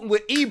was rooting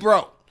with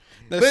Ebro.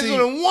 This was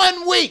the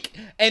 1 week.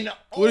 And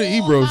what did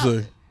Ebro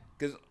say?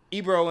 Because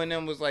Ebro and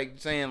them was like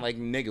saying like,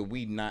 nigga,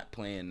 we not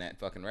playing that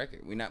fucking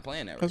record. We not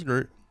playing that record. That's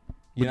great.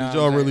 But did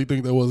y'all really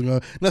think that wasn't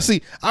gonna? Now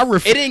see,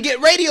 it didn't get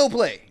radio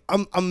play.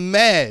 I'm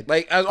mad.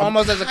 Like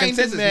almost as a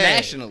consensus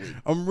nationally.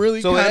 I'm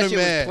really kind of mad. So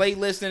that shit was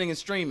playlisting and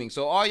streaming.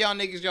 So all y'all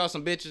niggas, y'all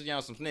some bitches,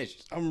 y'all some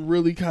snitches. I'm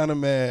really kind of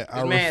mad.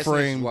 I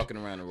walking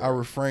around the world. I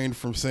refrained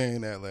from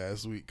saying that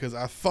last week because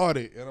I thought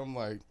it, and I'm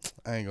like,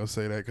 I ain't gonna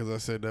say that because I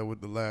said that with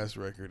the last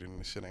record and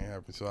the shit ain't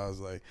happened. So I was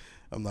like,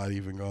 I'm not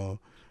even gonna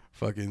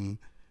fucking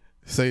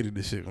say that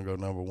this shit gonna go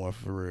number one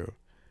for real.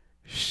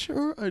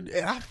 Sure, I knew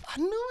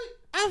it.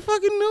 I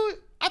fucking knew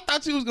it. I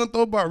thought you was gonna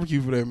throw a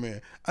barbecue for that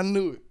man. I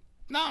knew it.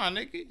 Nah,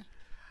 nigga.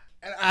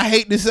 And I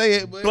hate to say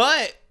it,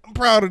 but I'm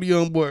proud of the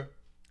young boy.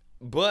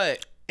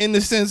 But in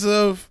the sense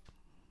of,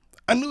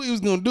 I knew he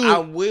was gonna do it. I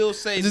will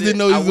say I just didn't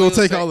know he was gonna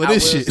take all of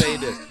this shit. I will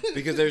say this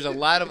because there's a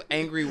lot of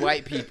angry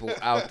white people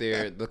out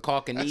there. The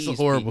Caucanese. That's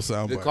a horrible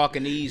soundbite. The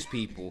Caucanese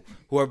people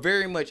who are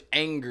very much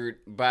angered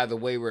by the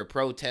way we're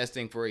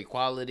protesting for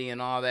equality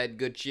and all that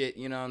good shit.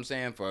 You know what I'm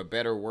saying? For a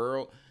better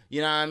world. You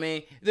know what I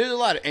mean? There's a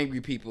lot of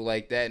angry people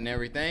like that and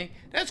everything.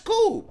 That's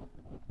cool.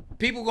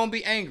 People gonna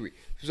be angry.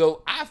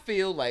 So I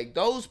feel like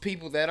those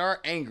people that are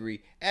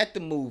angry at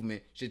the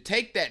movement should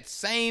take that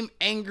same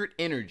angered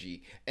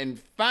energy and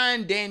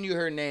find Daniel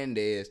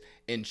Hernandez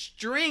and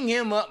string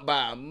him up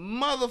by a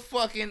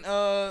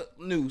motherfucking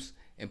noose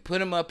and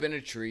put him up in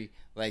a tree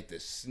like the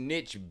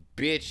snitch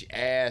bitch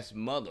ass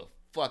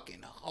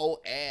motherfucking hoe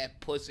ass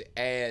pussy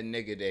ass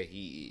nigga that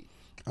he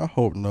is. I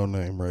hope No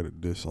Name wrote a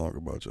diss song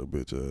about your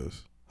bitch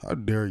ass. How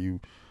dare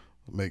you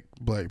make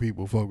black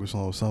people focus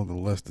on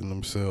something less than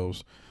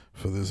themselves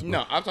for this?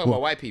 No, I'm talking about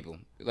white people.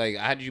 Like,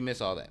 how did you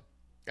miss all that?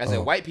 I said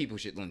white people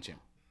should lynch him,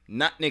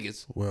 not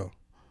niggas. Well,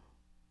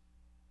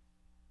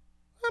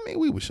 I mean,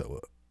 we would show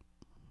up.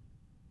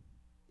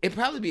 It'd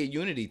probably be a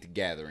unity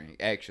gathering,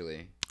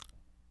 actually.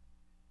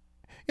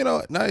 You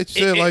know, now that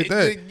you said like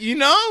that. You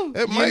know?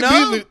 It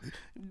might be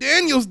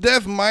Daniel's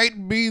death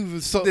might be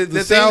the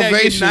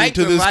salvation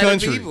to this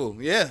country.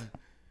 People. Yeah.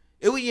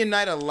 It would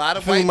unite a lot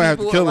of white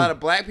people, a lot of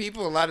black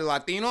people, a lot of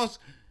Latinos.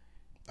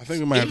 I think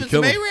we might have to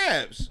kill him. Even some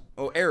Arabs.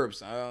 Oh,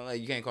 Arabs.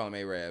 You can't call them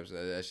Arabs.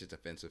 That shit's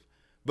offensive.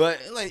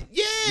 But, like,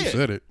 yeah. You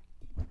said it.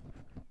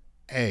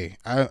 Hey,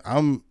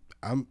 I'm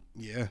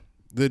yeah.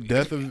 The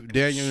death of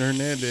Daniel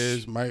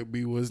Hernandez might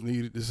be what's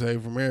needed to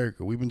save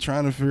America. We've been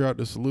trying to figure out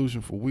the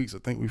solution for weeks. I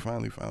think we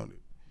finally found it.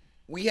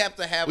 We have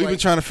to have. We've been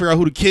trying to figure out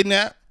who to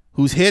kidnap,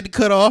 whose head to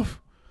cut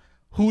off,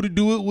 who to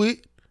do it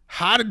with,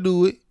 how to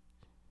do it.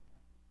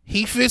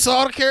 He fits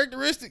all the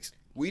characteristics.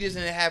 We just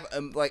didn't have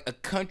a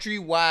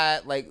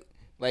countrywide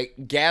like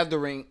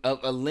gathering of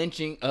a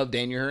lynching of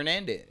Daniel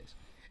Hernandez,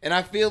 and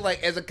I feel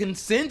like as a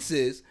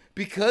consensus,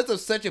 because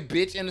of such a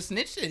bitch and a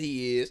snitch that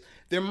he is,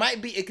 there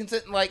might be a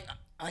consensus. Like,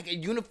 like a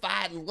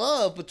unified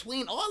love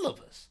between all of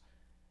us.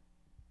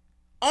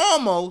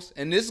 Almost,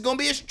 and this is gonna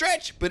be a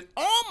stretch, but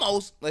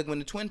almost like when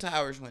the Twin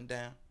Towers went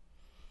down.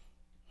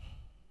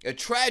 A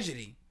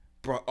tragedy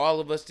brought all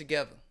of us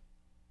together.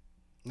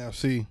 Now,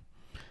 see,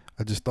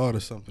 I just thought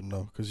of something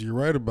though, because you're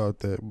right about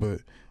that,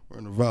 but we're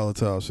in a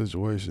volatile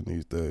situation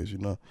these days, you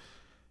know.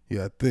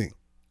 Yeah, I think.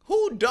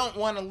 Who don't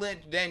want to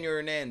lynch Daniel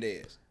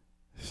Hernandez?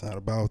 It's not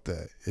about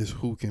that. It's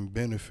who can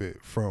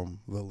benefit from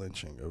the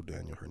lynching of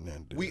Daniel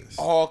Hernandez. We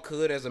all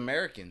could as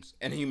Americans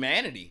and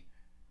humanity.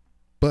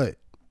 But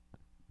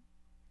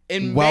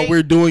while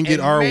we're doing it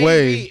our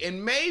way.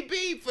 And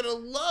maybe for the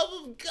love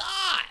of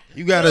God.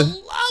 You gotta. For the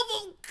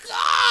love of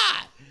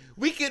God.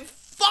 We could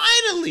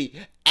finally,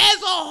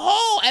 as a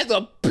whole, as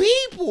a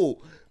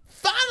people,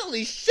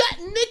 finally shut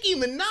Nicki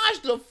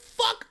Minaj the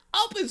fuck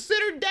up and sit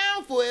her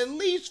down for at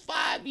least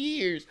 5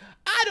 years.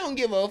 I don't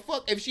give a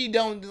fuck if she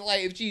don't,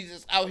 like, if she's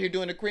just out here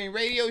doing the Queen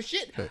radio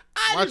shit. Hey,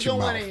 I just don't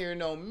want to hear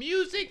no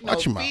music, no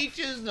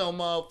features, no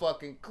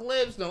motherfucking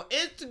clips, no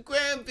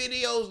Instagram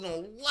videos,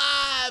 no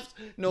lives,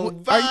 no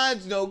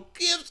vines, no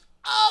gifts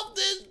of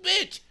this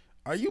bitch.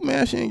 Are you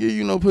mad she ain't give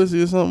you no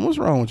pussy or something? What's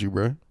wrong with you,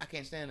 bro? I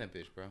can't stand that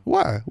bitch, bro.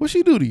 Why? What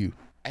she do to you?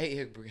 I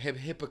hate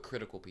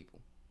hypocritical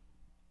people.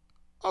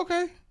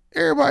 Okay.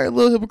 Everybody a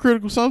little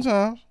hypocritical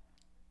sometimes.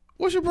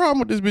 What's your problem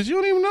with this bitch? You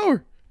don't even know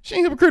her. She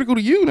ain't hypocritical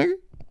to you, nigga.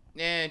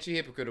 Yeah, and she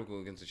hypocritical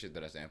against the shit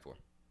that I stand for.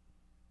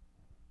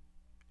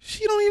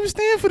 She don't even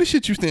stand for the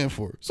shit you stand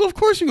for. So of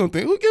course you gonna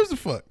think, who gives a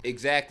fuck?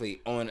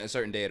 Exactly, on a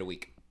certain day of the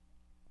week.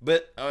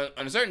 But on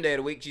a certain day of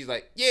the week, she's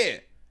like, yeah,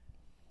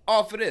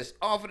 all for this,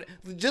 all for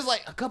that. Just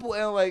like a couple of,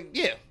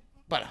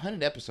 about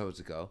 100 episodes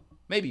ago,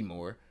 maybe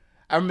more,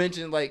 I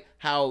mentioned like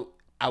how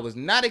I was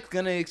not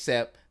going to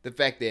accept the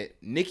fact that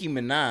Nicki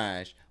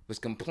Minaj was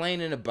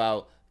complaining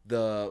about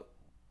the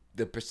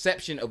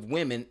perception of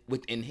women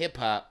within hip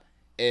hop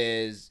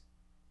as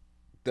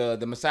the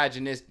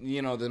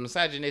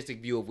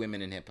misogynistic view of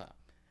women in hip hop.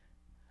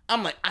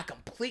 I'm like, I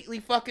completely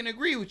fucking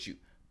agree with you.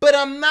 But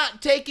I'm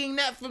not taking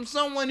that from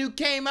someone who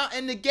came out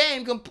in the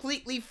game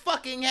completely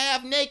fucking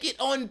half naked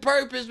on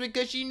purpose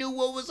because she knew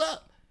what was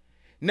up.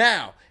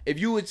 Now, if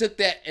you would took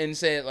that and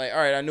said like, all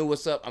right, I knew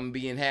what's up, I'm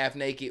being half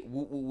naked,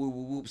 whoop, whoop,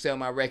 whoop, whoop, sell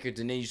my records,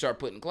 and then you start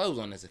putting clothes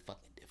on, that's a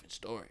fucking different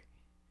story.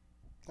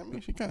 I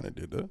mean, she kind of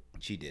did that.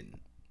 She didn't.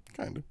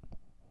 Kind of.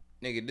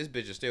 Nigga, this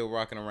bitch is still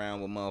rocking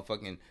around with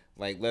motherfucking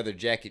like leather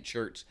jacket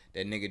shirts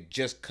that nigga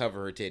just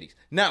cover her titties.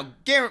 Now,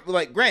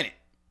 granted,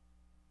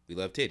 we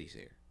love titties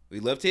here. We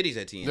love titties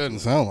at TNT. Doesn't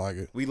sound like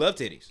it. We love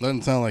titties.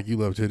 Doesn't sound like you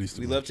love titties.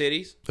 We love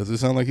titties. Does it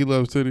sound like he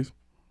loves titties?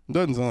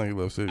 Doesn't sound like he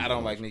loves titties. I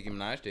don't like Nicki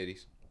Minaj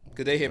titties.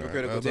 Because they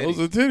hypocritical titties. Those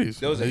are titties.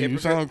 Those are you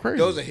sound crazy.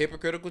 Those are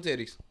hypocritical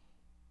titties.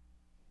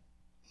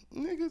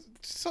 Niggas,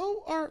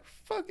 so are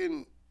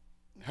fucking...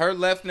 Her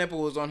left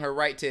nipple was on her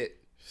right tit.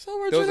 So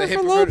are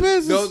Jennifer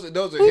Lopez.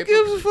 Who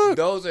gives a fuck?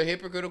 Those are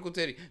hypocritical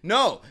titties.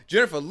 No,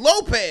 Jennifer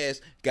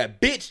Lopez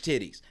got bitch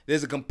titties.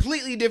 There's a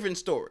completely different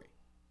story.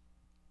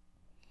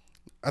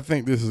 I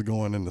think this is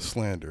going into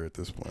slander at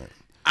this point.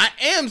 I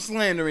am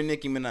slandering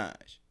Nicki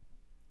Minaj.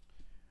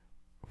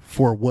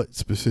 For what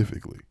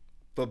specifically?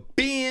 For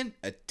being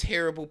a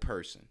terrible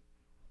person.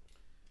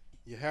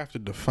 You have to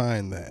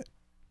define that.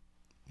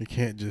 You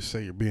can't just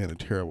say you're being a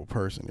terrible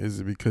person. Is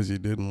it because you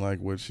didn't like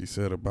what she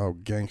said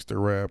about gangster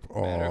rap?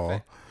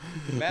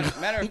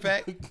 Matter of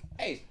fact,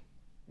 hey,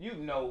 you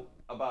know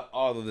about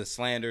all of the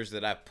slanders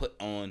that I put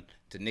on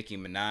to Nicki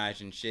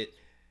Minaj and shit.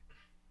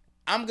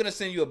 I'm going to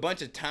send you a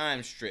bunch of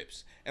time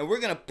strips, and we're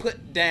going to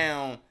put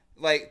down,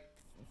 like,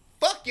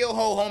 fuck your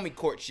whole homie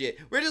court shit.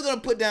 We're just going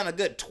to put down a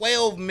good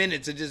 12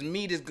 minutes of just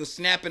me just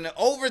snapping it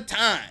over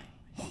time.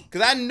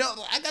 Because I know,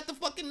 I got the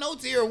fucking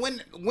notes here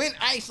when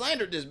I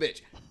slandered this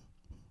bitch.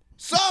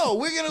 So,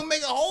 we're going to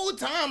make a whole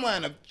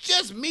timeline of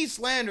just me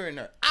slandering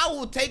her. I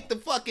will take the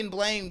fucking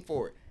blame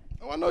for it.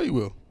 Oh, I know you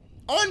will.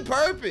 On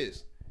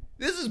purpose.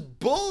 This is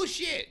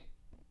bullshit.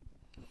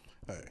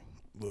 Hey,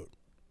 look.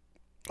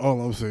 All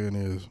I'm saying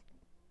is,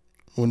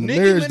 when the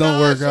marriage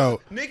don't work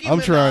out, I'm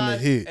trying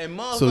to hit.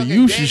 So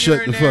you should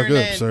shut the fuck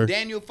up, sir.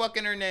 Daniel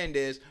fucking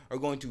Hernandez are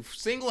going to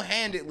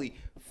single-handedly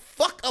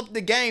fuck up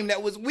the game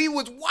that we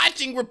was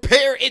watching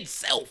repair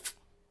itself.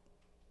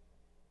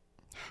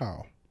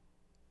 How?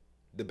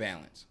 The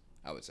balance,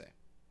 I would say.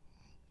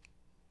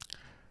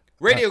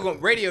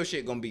 Radio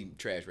shit gonna be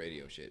trash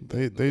radio shit.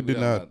 They did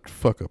not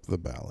fuck up the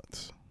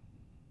balance.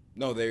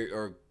 No, they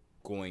are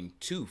going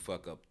to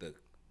fuck up the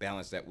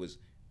balance that was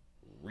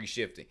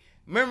reshifting.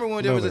 Remember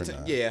when there was a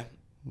time? Yeah.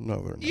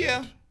 No, they're not.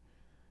 Yeah.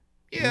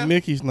 Yeah.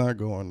 Nicki's not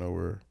going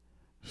nowhere.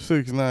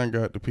 6ix9ine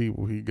got the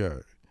people he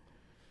got.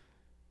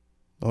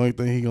 The only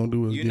thing he gonna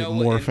do is get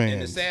more fans.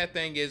 And the sad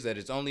thing is that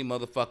it's only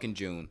motherfucking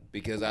June,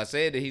 because I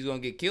said that he's gonna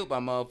get killed by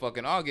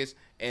motherfucking August,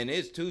 and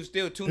it's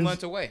still 2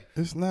 months away.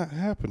 It's not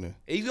happening.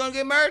 He's gonna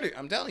get murdered.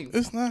 I'm telling you.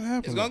 It's not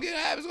happening. It's gonna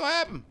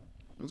happen.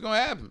 It's gonna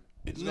happen.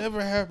 It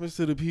never happens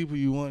to the people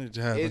you want it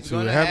to happen to. It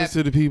happen. happens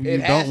to the people you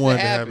don't want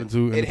it to happen to,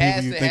 and the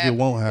people you think it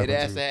won't happen to. It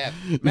has to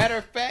happen. Matter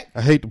of fact,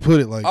 I hate to put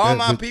it like all that,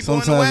 my but people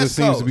on sometimes the West it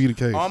seems Coast, to be the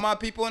case. all my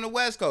people on the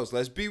West Coast,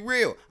 let's be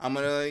real. I'm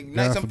going to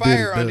ignite God some forbid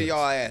fire it under does.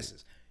 y'all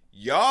asses.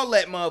 Y'all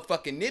let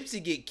motherfucking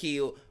Nipsey get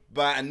killed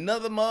by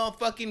another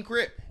motherfucking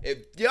Crip. If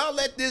y'all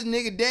let this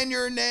nigga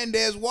Daniel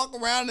Hernandez walk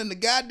around in the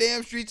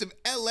goddamn streets of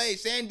LA,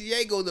 San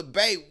Diego, the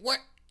Bay,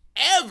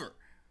 wherever,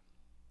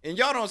 and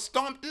y'all don't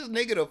stomp this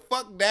nigga the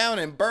fuck down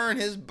and burn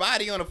his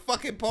body on a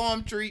fucking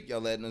palm tree,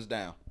 y'all letting us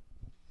down.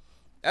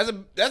 That's a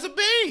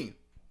bean.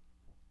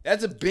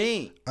 That's a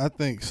bean. I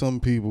think some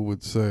people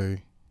would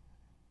say,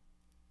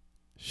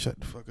 shut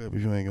the fuck up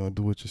if you ain't gonna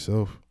do it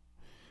yourself.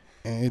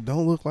 And it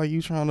don't look like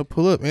you trying to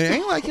pull up. And it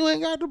ain't like you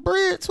ain't got the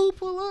bread to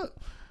pull up.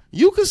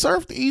 You could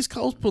surf the East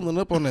Coast pulling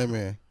up on that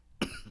man.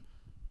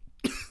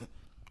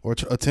 Or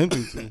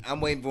attempting to.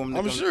 I'm waiting for him to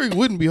I'm come. sure it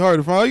wouldn't be hard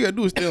to find. All you gotta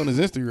do is stay on his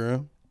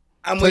Instagram.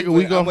 I'm Take a waiting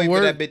week for off of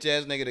work. that bitch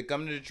ass nigga to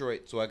come to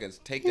Detroit so I can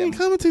take He ain't that.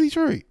 coming to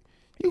Detroit.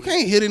 You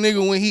can't hit a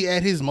nigga when he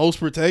at his most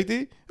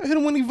protected. I hit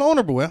him when he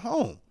vulnerable at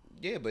home.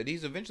 Yeah, but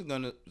he's eventually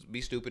gonna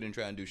be stupid and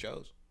try and do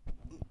shows.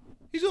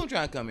 He's gonna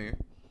try and come here,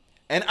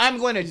 and I'm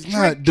going to. He's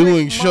not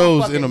doing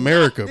shows in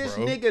America, this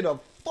bro. This nigga the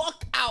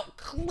fuck out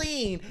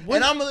clean,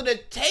 and I'm gonna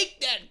take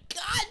that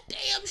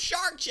goddamn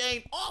shark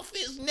chain off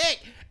his neck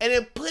and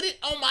then put it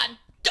on my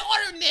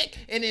daughter's neck,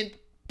 and then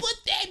put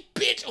that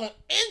bitch on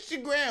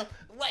Instagram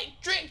like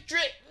trick,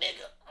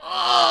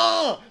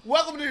 nigga.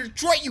 Welcome to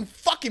Detroit, you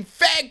fucking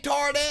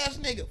fag-tard ass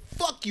nigga.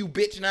 Fuck you,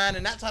 bitch 9,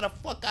 and that's how the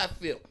fuck I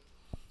feel.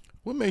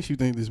 What makes you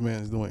think this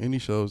man is doing any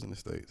shows in the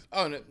States?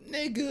 Oh, no,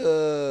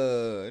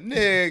 nigga.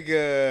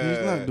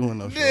 He's not doing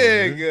no shows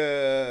Nigga.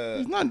 here.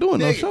 He's not doing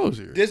no shows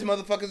here. This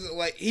motherfucker's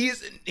like,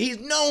 he's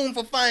known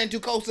for flying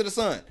too close to the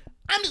sun.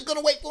 I'm just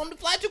gonna wait for him to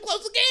fly too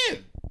close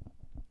again.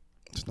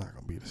 It's not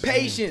gonna be the same.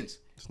 Patience.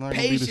 It's not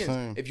gonna be the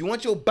same. If you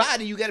want your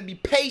body, you gotta be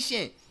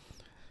patient.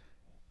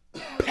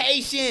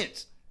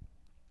 Patience.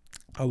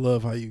 I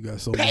love how you got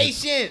so much.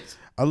 Patience.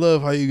 I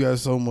love how you got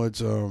so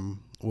much.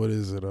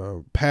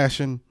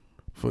 Passion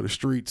for the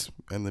streets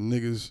and the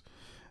niggas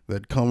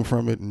that come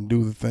from it and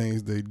do the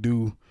things they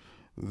do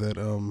that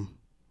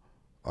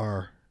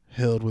are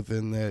held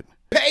within that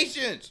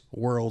Patience.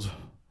 world.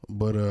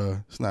 But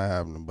it's not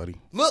happening, buddy.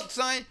 Look,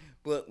 son.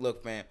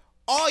 Look, fam.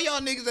 All y'all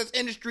niggas that's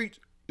in the streets,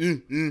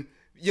 you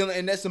know,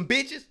 and that's some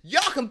bitches.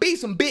 Y'all can be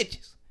some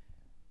bitches.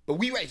 But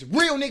we raise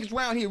real niggas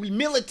around here. We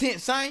militant,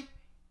 son.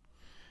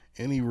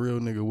 Any real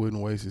nigga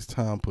wouldn't waste his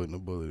time putting a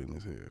bullet in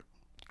his head.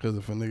 Because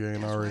if a nigga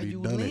ain't already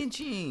done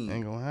lynching. it,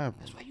 ain't gonna happen.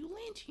 That's why you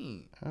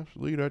lynching.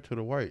 Absolutely, that to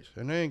the whites.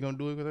 And they ain't gonna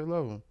do it because they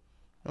love him.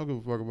 I don't give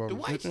a fuck about The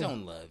him. whites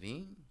don't love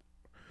him.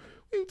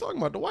 What are you talking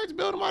about? The whites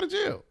bailed him out of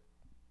jail.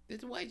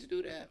 Did the whites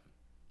do that?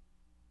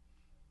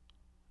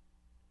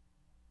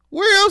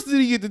 Where else did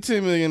he get the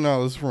 $10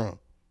 million from?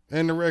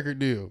 And the record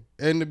deal.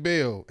 And the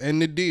bail. And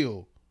the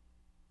deal.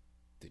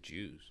 The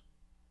Jews.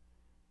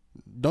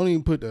 Don't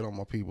even put that on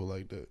my people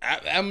like that.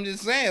 I'm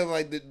just saying,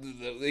 like,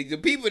 the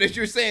people that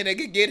you're saying that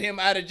could get him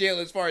out of jail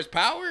as far as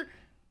power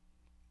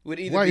would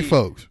either White be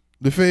folks.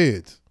 The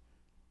feds.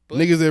 But-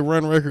 Niggas that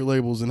run record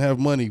labels and have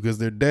money because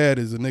their dad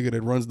is a nigga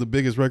that runs the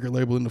biggest record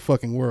label in the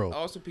fucking world.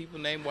 Also, people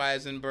named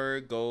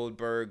Weisenberg,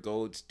 Goldberg,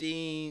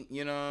 Goldstein,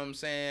 you know what I'm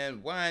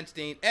saying?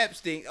 Weinstein,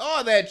 Epstein,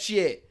 all that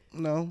shit.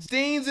 No.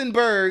 Steens and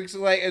Bergs,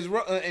 like,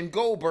 and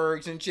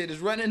Goldbergs and shit is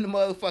running the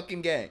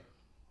motherfucking game.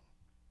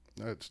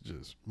 That's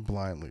just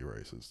blindly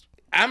racist.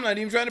 I'm not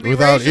even trying to be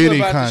Without racial any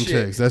about context,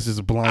 the shit. that's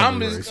just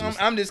blindly racist.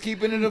 I'm just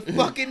keeping it a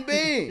fucking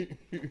bean.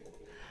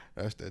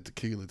 That's that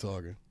tequila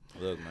talking.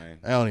 Look, man.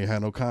 I don't even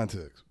have no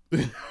context.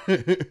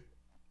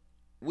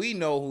 We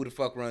know who the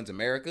fuck runs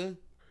America.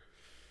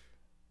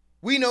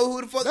 We know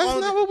who the fuck That's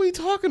owns not what we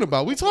talking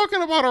about. We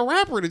talking about a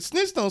rapper that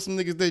snitched on some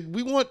niggas that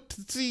we want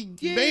to see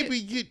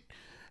maybe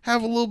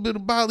have a little bit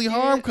of bodily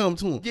harm come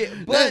to him. Yeah,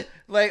 but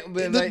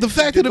the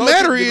fact of the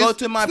matter is,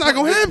 it's not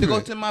gonna happen. To go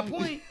to my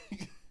point,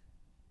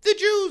 the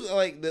Jews,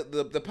 like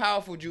the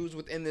powerful Jews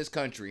within this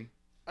country,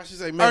 I should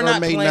say, may or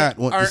may not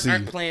want to see.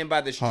 Aren't playing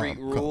by the street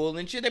harm rule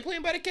and shit. They're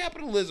playing by the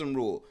capitalism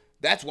rule.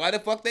 That's why the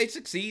fuck they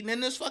succeeding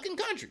in this fucking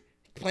country,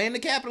 playing the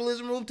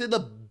capitalism rule to the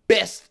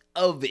best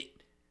of it.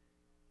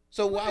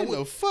 So why would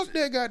the fuck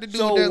that got to do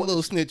so with that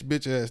little snitch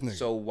bitch ass nigga?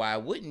 So why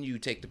wouldn't you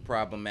take the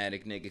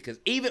problematic nigga? Because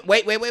even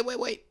wait.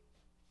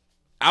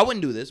 I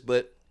wouldn't do this,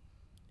 but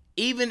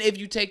even if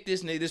you take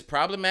this nigga, this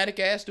problematic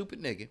ass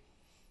stupid nigga,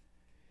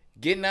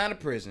 getting out of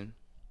prison,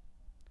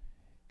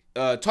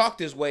 talked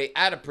his way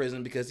out of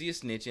prison because he a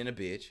snitch and a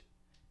bitch,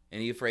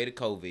 and he afraid of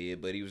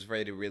COVID, but he was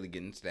afraid of really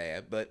getting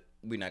stabbed. But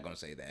we're not gonna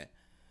say that.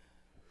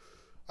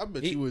 I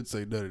bet you wouldn't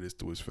say none of this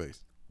to his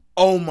face.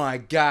 Oh my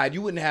God,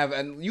 you wouldn't have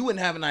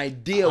an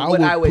idea I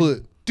what I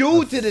would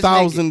do to this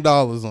nigga.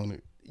 $1,000 on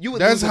it.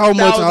 That's how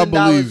much I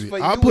believe $1,000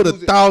 it. I put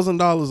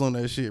 $1,000 on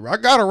that shit, bro. I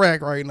got a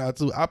rack right now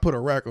too. I put a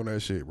rack on that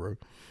shit, bro.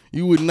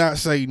 You would not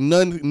say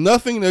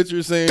nothing that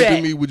you're saying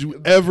to me would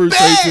you ever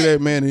say to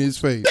that man in his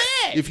face.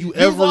 If you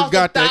ever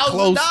got that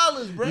close,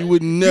 bro. You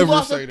would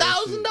never say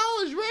that shit.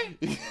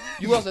 $1,000,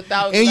 You lost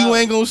 $1,000. And you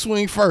ain't gonna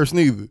swing first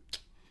neither.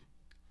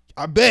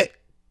 I bet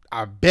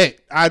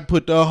I'd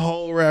put the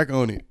whole rack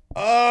on it.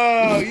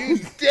 Oh, you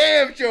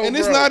damn sure. And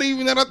it's not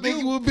even that I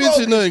think you a bitch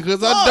or nothing,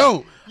 because I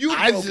don't.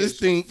 I just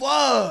think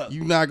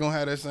you not gonna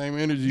have that same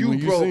energy when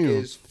you see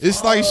him.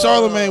 It's like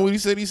Charlamagne when he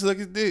said he sucked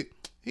his dick.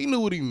 He knew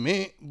what he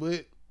meant,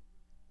 but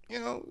you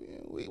know,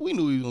 we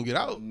knew he was gonna get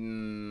out.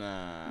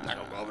 Nah, not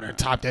gonna go over there and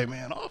top that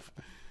man off.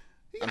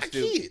 He got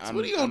kids.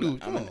 What are you gonna do?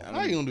 Come on,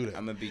 how you gonna do that?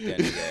 I'm gonna beat that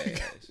nigga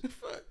ass.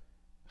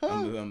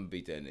 I'm gonna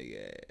beat that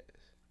nigga ass.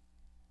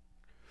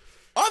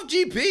 Off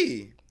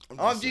GP.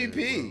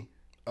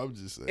 I'm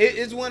just saying.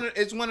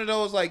 It's one of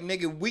those like,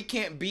 nigga, we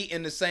can't be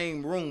in the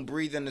same room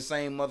breathing the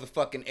same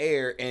motherfucking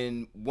air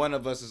and one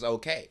of us is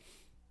okay.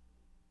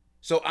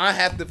 So I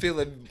have to feel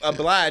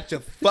obliged to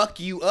fuck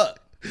you up.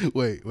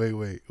 Wait.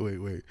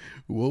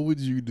 What would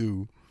you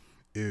do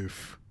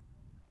if,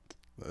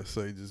 let's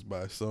say, just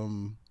by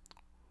some,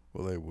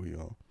 what label he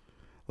on?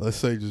 Let's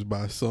say just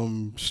by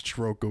some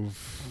stroke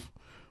of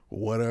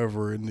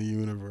whatever in the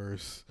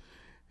universe,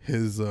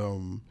 his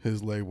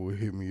label would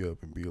hit me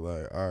up and be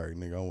like, all right,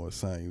 nigga, I want to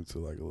sign you to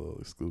like a little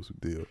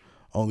exclusive deal.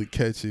 Only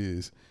catch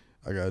is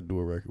I gotta do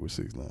a record with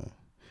 6ix9ine.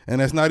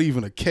 And that's not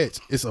even a catch,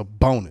 it's a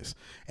bonus.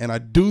 And I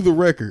do the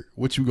record,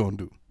 what you gonna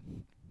do?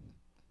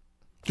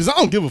 Because I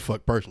don't give a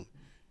fuck personally.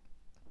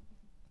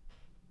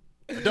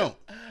 I don't.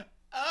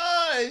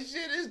 Oh,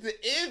 shit, it's the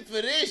end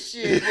for this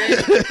shit,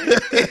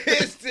 nigga.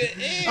 It's the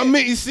end. I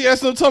mean, you see,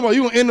 that's what I'm talking about.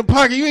 You in the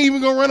pocket, you ain't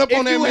even gonna run up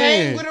on that man. If you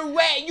hang with a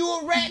rat, you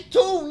a rat too,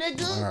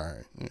 nigga. All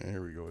right, yeah,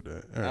 here we go with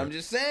that. All right. I'm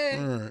just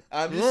saying. All right.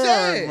 I'm just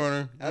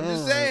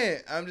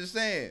saying.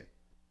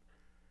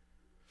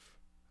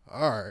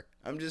 All right.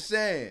 I'm just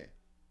saying.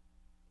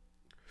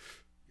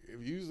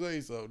 If you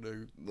say so,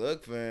 nigga.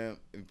 Look, fam,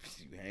 if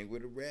you hang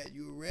with a rat,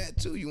 you a rat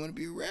too. You want to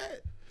be a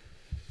rat?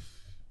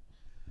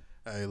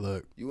 Hey,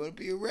 look. You want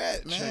to be a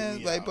rat,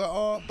 man? Like by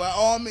all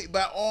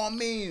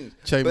means.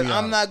 Check but me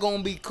I'm out. not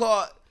gonna be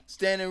caught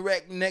standing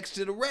right next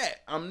to the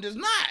rat. I'm just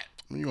not.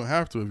 You're gonna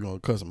have to if you're gonna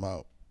cuss him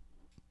out.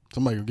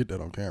 Somebody gonna get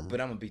that on camera.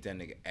 But I'm gonna beat that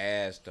nigga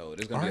ass though.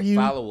 There's gonna be a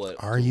follow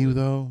up. Are you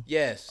though?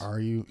 Yes. Are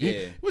you?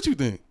 Yeah. What you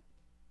think?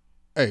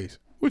 Ace,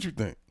 what you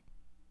think?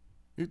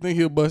 You think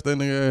he'll bust that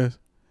nigga ass?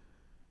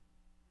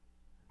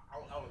 I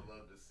would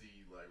love to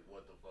see like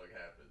what the fuck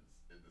happens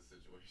in this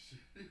situation.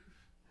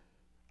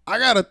 I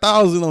got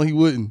 1,000 on he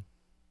wouldn't.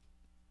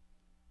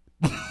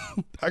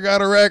 I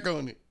got a rack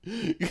on it.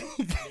 You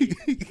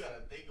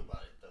gotta think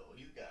about it though.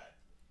 He's got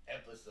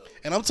episodes.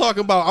 And I'm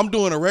talking about, I'm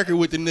doing a record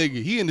with the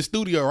nigga. He in the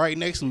studio right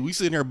next to me. We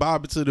sitting here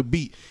bobbing to the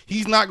beat.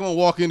 He's not gonna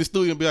walk in the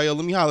studio and be like, yo,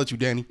 let me holler at you,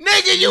 Danny.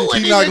 Nigga, you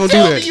wouldn't not even gonna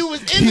tell do me that. you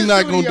was in He the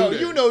not studio. gonna do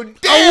that. You know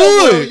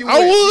damn I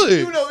would.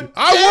 You know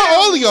I damn want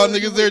all of y'all well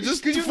niggas there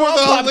just you for know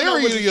the I'm popping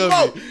up with hilarity the of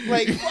smoke. it.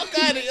 Like, fuck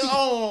out of here.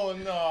 Oh,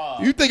 no.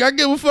 You think I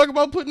give a fuck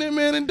about putting that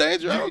man in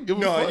danger? I don't give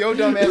a fuck. No, your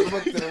dumb ass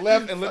look to the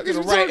left and look to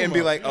the Fuck is right you and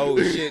be talking like, oh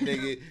shit,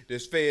 nigga,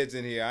 there's feds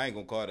in here. I ain't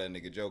gonna call that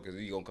nigga Joe because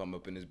he gonna come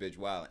up in this bitch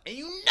wildin'. And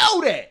you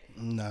know that.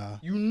 Nah.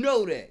 You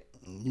know that.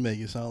 You make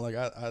it sound like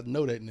I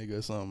know that nigga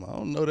or something. I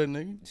don't know that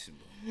nigga.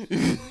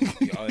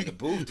 Y'all in the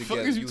booth together.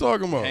 Fuck is you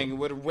talking about? Hanging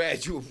with a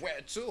rat. You a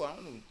rat too. I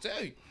don't know what to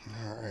tell you.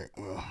 All right,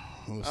 well,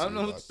 we'll I don't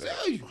know see what to about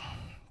tell that. you.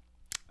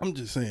 I'm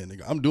just saying,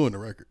 nigga, I'm doing the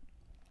record.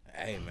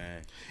 Hey,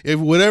 man. If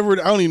whatever,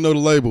 I don't even know the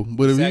label,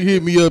 but if you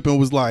hit me up and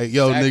was like,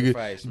 yo,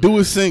 Sacrifice, nigga, do man.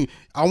 a sing.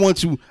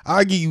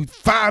 I'll give you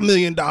 $5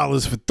 million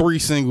for 3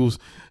 singles.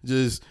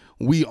 Just,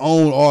 we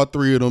own all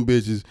 3 of them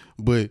bitches,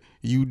 but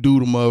you do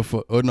the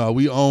motherfucker, or no,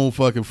 we own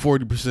fucking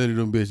 40% of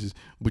them bitches,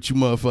 but you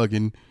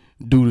motherfucking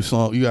do the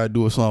song. You gotta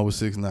do a song with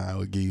 6ix9ine.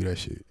 I'll give you that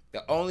shit.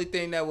 The only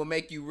thing that will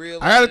make you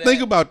realize I gotta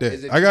think about that.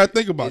 is if I gotta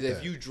think about is that.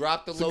 If you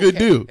drop the It's a good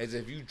deal. As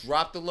if you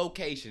drop the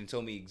location and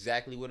told me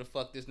exactly where the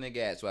fuck this nigga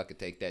at so I could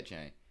take that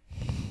chain.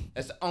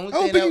 That's the only I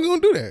don't thing think he's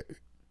gonna do that.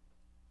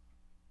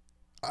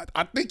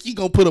 I think he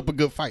gonna put up a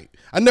good fight.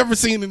 I never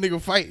seen the nigga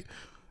fight.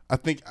 I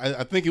think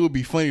it would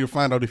be funny to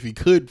find out if he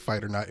could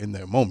fight or not in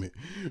that moment,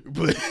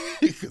 but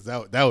because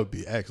that would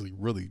be actually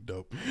really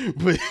dope.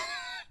 But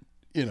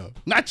you know,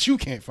 not you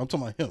can't fight. I'm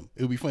talking about him.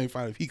 It would be funny to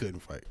find out if he couldn't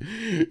fight.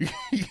 He does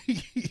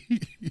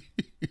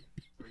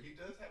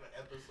have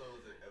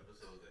episodes that he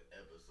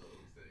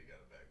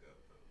gotta back up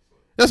though. So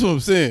That's what I'm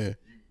saying.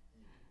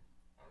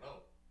 I don't know.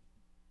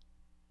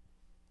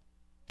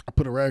 I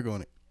put a rag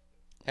on it.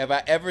 Have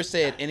I ever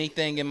said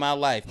anything in my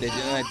life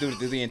that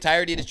through the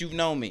entirety that you've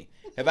known me?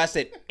 Have I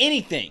said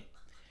anything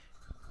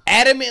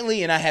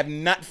adamantly and I have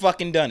not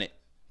fucking done it?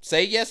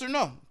 Say yes or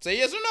no. Say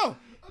yes or no.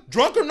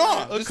 Drunk or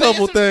not. A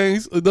couple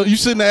things. You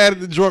shouldn't have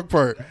added the drunk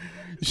part.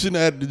 You shouldn't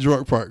have added the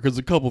drunk part because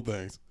a couple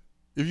things.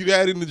 If you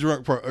add in the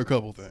drunk part, a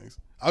couple things.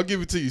 I'll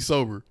give it to you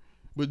sober,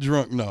 but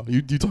drunk, no.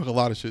 You talk a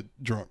lot of shit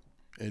drunk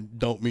and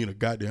don't mean a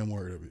goddamn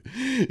word of it.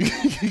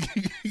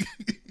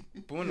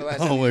 But when the last I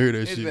don't time wanna hear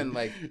that it's shit. been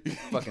like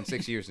fucking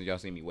 6 years since y'all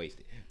seen me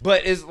wasted.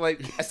 But it's like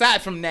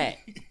aside from that,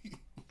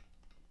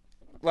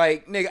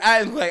 like nigga,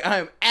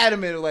 I'm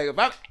adamant. Like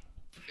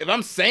if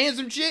I'm saying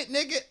some shit,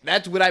 nigga,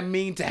 that's what I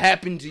mean to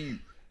happen to you.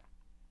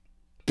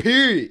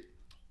 Period.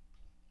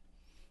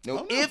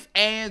 No ifs,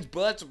 ands,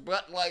 buts,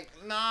 but like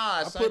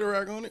nah. I put a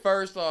rack on it.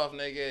 First off,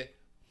 nigga.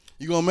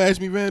 You gonna match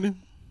me, Vandy?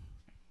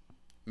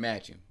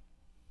 Match him.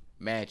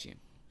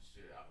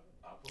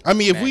 I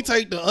mean, if we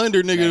take the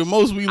under, nigga, the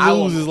most we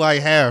lose is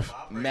like half.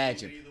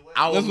 Match him.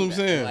 That's what I'm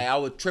saying. Like I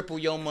would triple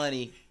your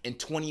money in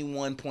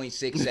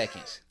 21.6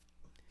 seconds.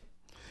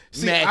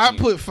 See, I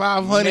put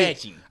 500.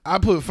 Matching. I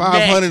put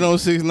 500 on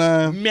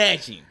 6ix9ine.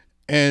 Matching.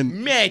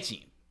 And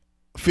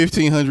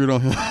 1,500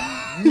 on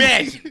him.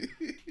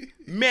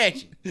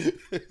 Matching.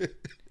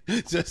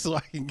 Just so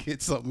I can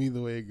get something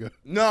either way it go.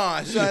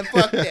 Nah, son,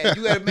 fuck that.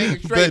 You gotta make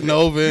it straight. Betting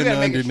over you and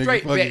gotta under, make it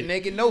straight nigga.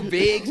 bet, nigga. No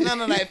bigs,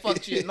 none of that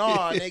fuck shit.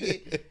 Nah,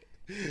 nigga.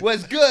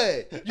 What's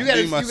good? You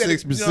gotta my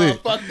 6%. No,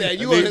 fuck that.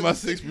 You I need my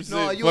 6%.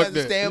 No, you Fuck have to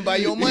that. stand by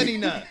your money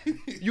now.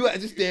 You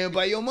have to stand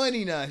by your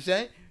money now,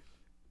 son.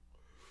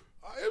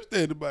 I am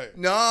standing by it.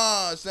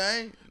 Nah,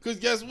 son. Because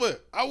guess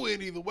what? I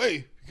win either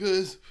way.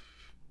 Because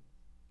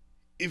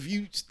if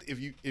you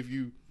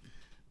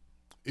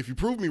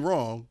prove me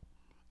wrong,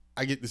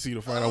 I get to see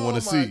the fight I want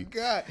to see.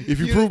 God. If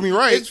you prove me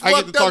right, I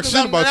get to talk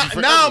shit about you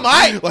forever. Now I'm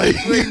hyped. Like,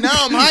 now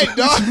I'm hyped,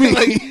 dog.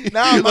 Like,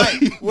 now I'm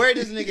hyped. Where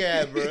this nigga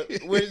at, bro?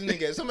 Where this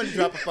nigga at? Somebody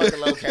drop a fucking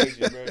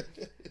location, bro.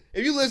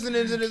 If you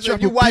listening to this,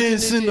 if you watching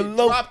this shit,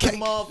 drop the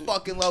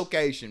motherfucking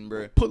location,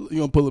 bro. You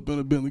gonna pull up in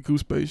a Bentley Coupe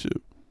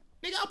spaceship?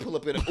 Nigga, I'll pull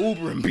up in an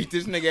Uber and beat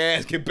this nigga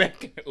ass, get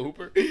back in the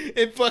Uber,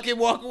 and fucking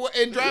walk away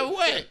and drive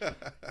away.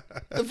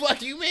 The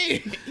fuck you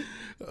mean?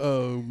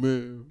 Oh,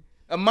 man.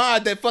 A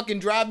mod that fucking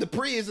drive the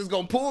Prius is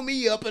gonna pull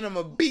me up and I'm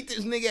gonna beat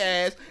this nigga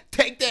ass,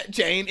 take that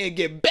chain, and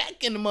get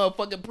back in the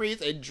motherfucking Prius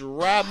and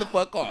drive the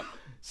fuck off.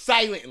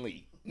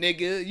 Silently,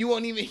 nigga. You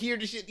won't even hear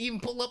the shit, even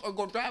pull up or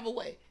go drive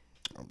away.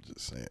 I'm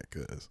just saying,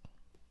 cuz.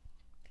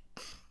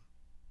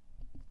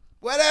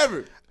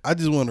 Whatever. I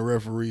just want to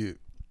referee it.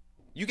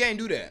 You can't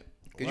do that.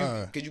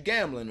 Why? Cause you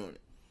gambling on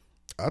it.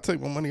 I'll take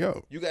my money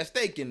out. You got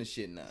stake in the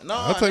shit now. No,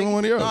 I'll take my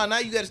money out. No, now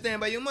you gotta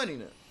stand by your money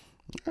now.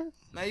 Okay.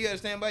 Now you gotta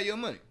stand by your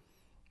money.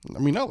 I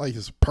mean, not like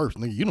it's a purse,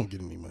 nigga. You don't get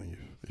any money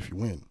if you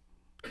win.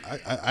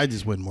 I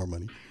just win more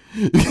money.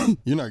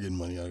 You're not getting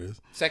money out of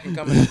this. Second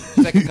coming to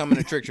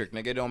trick,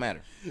 nigga. It don't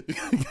matter.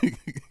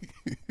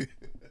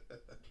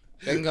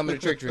 Second coming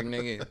to trick,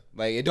 nigga.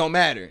 Like, it don't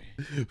matter.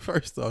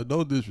 First off,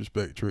 don't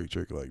disrespect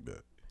Trick like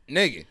that.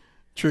 Nigga.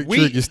 Trick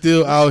is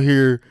still out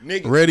here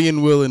nigga, ready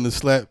and willing to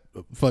slap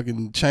a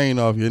fucking chain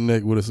off your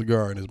neck with a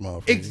cigar in his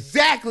mouth.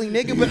 Exactly,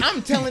 nigga. But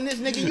I'm telling this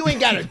nigga, you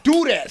ain't gotta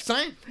do that,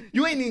 son.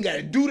 You ain't even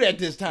gotta do that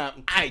this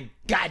time. I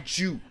got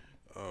you.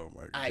 Oh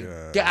my god.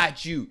 I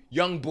got you.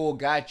 Young bull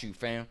got you,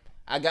 fam.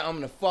 I'm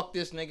gonna fuck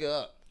this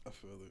nigga up. I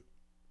feel it.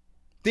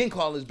 Then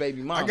call his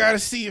baby mama. I gotta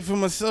see it for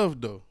myself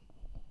though.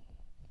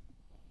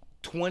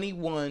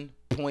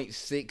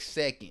 21.6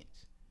 seconds.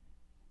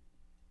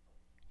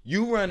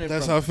 You running.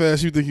 That's how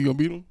fast you think you gonna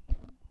beat him?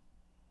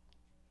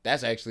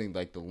 That's actually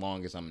like the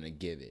longest I'm gonna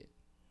give it.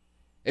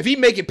 If he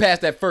make it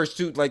past that first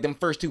two, like them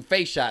first two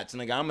face shots,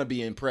 nigga, I'm gonna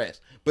be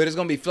impressed. But it's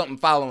gonna be something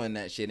following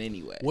that shit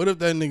anyway. What if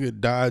that nigga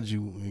dodge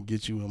you and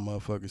get you in a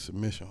motherfucking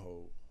submission hold?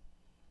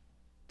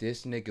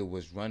 This nigga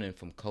was running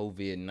from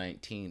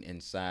COVID-19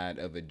 inside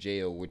of a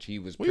jail, which he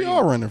was. We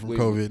all running from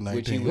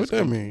COVID-19. What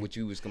that mean? Which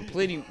he was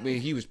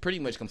he was pretty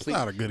much complete.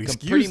 Not a good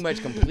excuse. Pretty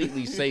much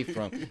completely safe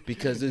from,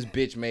 because this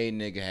bitch made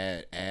nigga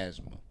had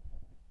asthma.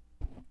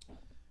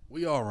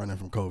 We all running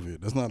from COVID.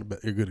 That's not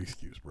a good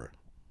excuse, bro.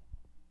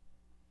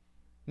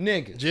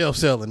 Nigga, jail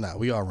cell or not,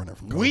 we all running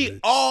from COVID. We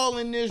all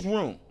in this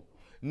room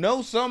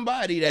know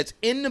somebody that's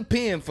in the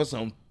pen for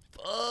some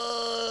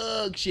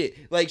fuck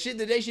shit. Like shit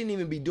that they shouldn't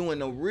even be doing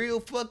no real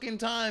fucking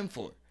time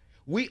for.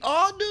 We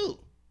all do.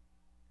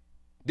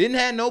 Didn't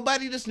have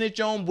nobody to snitch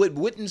on.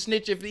 Wouldn't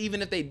snitch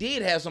even if they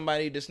did have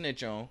somebody to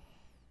snitch on.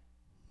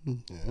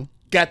 Yeah.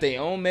 Got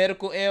their own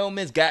medical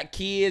ailments, got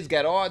kids,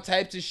 got all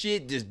types of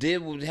shit. Just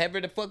did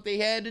whatever the fuck they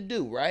had to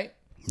do, right?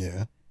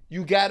 Yeah.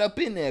 You got up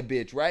in that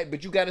bitch, right?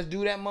 But you got to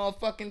do that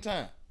motherfucking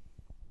time.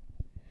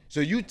 So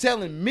you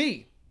telling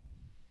me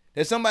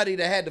that somebody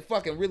that had to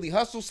fucking really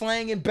hustle,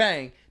 slang, and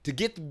bang to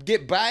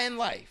get by in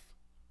life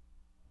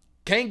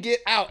can't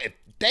get out if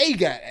they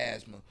got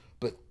asthma.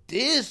 But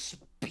this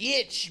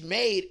bitch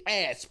made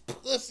ass,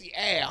 pussy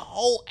ass,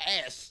 hoe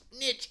ass,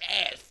 snitch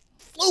ass,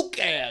 fluke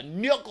ass,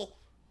 nickel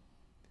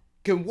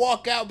can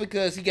walk out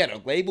because he got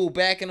a label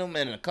backing him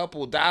and a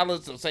couple of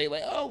dollars to say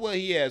like, oh, well,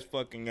 he has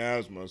fucking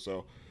asthma,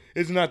 so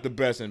it's not the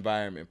best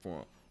environment for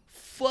him.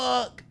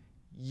 Fuck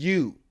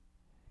you.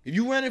 If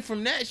you running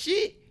from that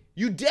shit,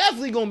 you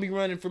definitely gonna be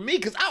running from me,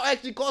 because I'll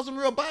actually cause some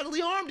real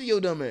bodily harm to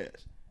your dumb ass.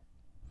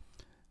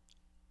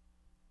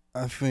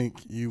 I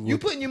think you would. You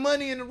putting your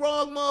money in the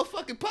wrong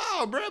motherfucking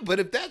pile, bro. But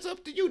if that's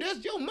up to you,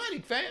 that's your money,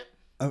 fam.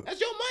 That's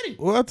your money.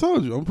 Well, I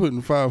told you, I'm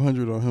putting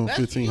 500 on him,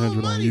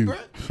 1,500 on you. Bro.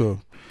 So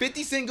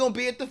 50 Cent gonna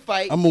be at the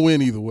fight. I'm gonna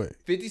win either way.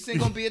 50 Cent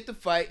gonna be at the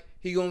fight.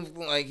 He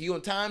gonna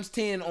times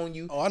 10 on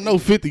you. Oh, I know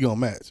 50 gonna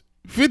match.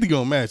 50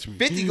 gonna match me.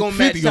 50 gonna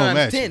match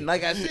times 10,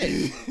 like I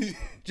said.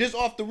 Just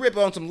off the rip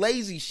on some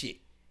lazy shit.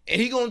 And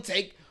he gonna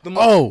take the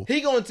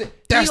he gonna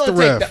take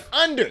the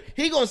under.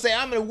 He gonna say,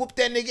 I'm gonna whoop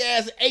that nigga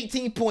ass at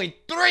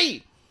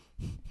 18.3.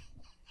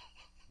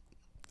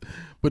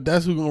 But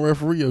that's who gonna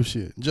referee your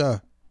shit. Ja.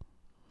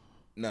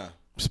 No.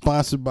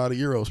 Sponsored by the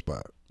Euro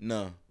spot.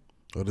 No.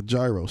 Or the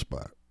gyro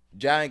spot.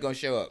 Ja ain't gonna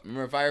show up.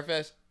 Remember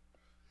Firefest?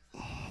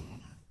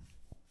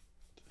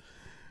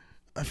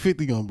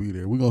 50 gonna be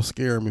there. We gonna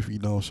scare him if he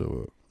don't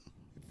show up.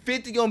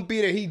 50 gonna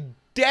be there. He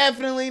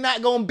definitely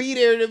not gonna be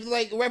there to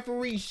like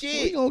referee We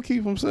shit. gonna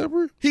keep him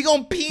separate. He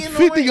gonna pee in the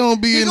 50 ring.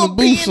 gonna be He in gonna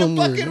the pee booth in the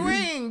somewhere, fucking nigga.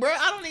 ring, bro.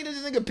 I don't need this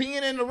nigga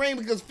peeing in the ring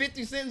because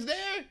 50 Cent's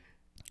there.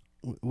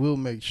 We'll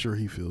make sure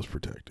he feels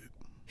protected.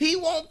 He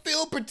won't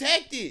feel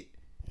protected.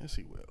 Yes,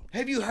 he will.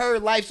 Have you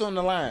heard Life's on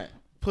the Line?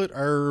 Put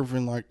Irv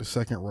in like the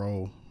second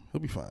row.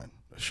 He'll be fine.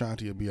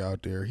 Ashanti will be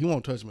out there. He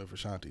won't touch him if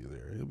Ashanti's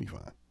there. He'll be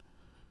fine.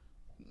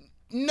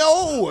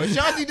 No,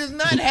 Ashanti does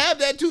not have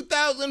that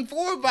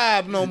 2004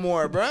 vibe no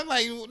more, bro.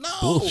 Like, no,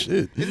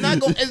 Bullshit.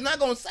 It's not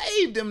gonna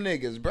save them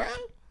niggas, bro.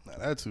 Now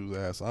that's whose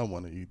ass I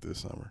want to eat this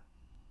summer.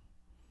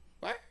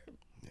 What?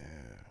 Yeah.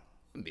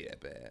 Wouldn't be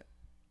that bad.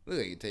 Look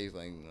like it tastes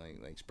like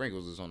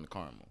sprinkles is on the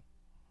caramel.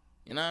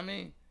 You know what I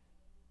mean?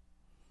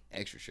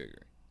 Extra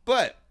sugar.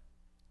 But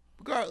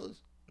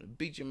regardless,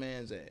 beat your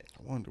man's ass.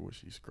 I wonder what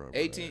she scrubbed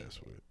 18 her ass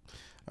with.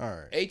 All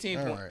right.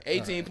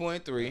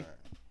 18.3.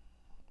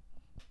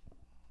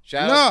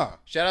 All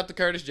Shout out to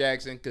Curtis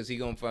Jackson because he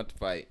gonna front the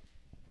fight.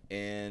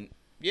 And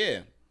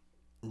yeah.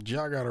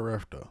 Ja got a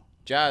ref though.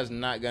 Ja is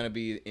not gonna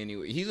be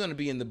anywhere. He's gonna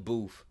be in the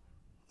booth.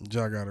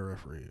 Ja got a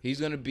referee.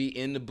 He's gonna be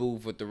in the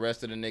booth with the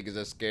rest of the niggas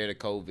that's scared of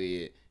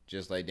COVID,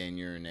 just like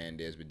Daniel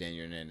Hernandez. But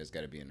Daniel Hernandez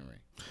got to be in the ring.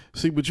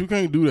 See, but you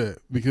can't do that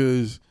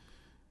because.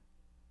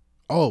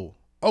 Oh,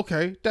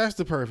 okay, that's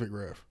the perfect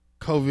ref.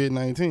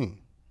 COVID-19.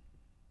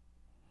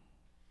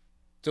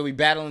 So we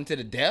battling to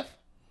the death?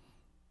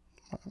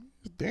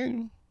 It's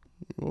Daniel.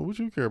 Well, what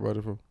you care about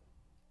it for?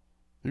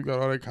 You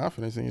got all that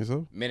confidence in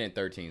yourself. Minute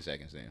 13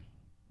 seconds in.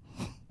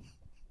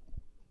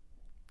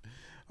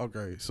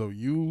 Okay, so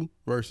you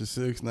versus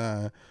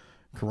 6ix9ine.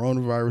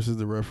 Coronavirus is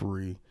the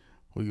referee.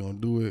 We're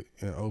going to do it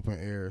in open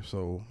air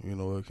so,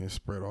 it can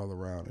spread all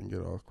around and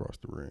get all across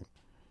the ring.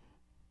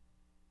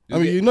 I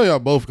mean, y'all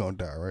both going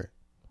to die, right?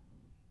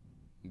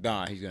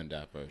 Nah, he's going to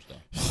die first,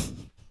 though.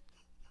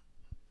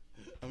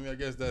 I mean, I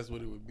guess that's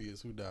what it would be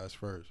is who dies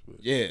first. But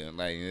yeah,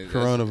 like.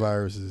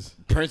 Coronavirus is.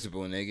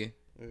 Principle, nigga.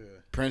 Yeah.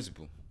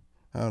 Principle.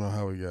 I don't know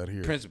how we got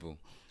here. Principle.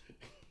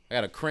 I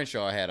got a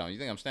Crenshaw hat on. You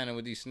think I'm standing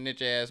with these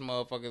snitch ass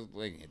motherfuckers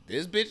like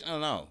this bitch? Oh,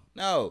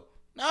 no.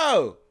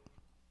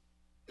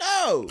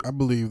 I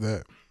believe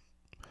that,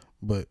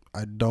 but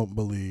I don't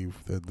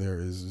believe that there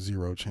is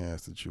zero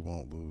chance that you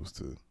won't lose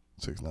to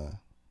 6ix9ine.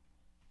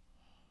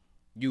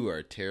 You are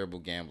a terrible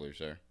gambler,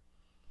 sir.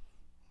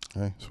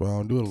 Hey, that's why I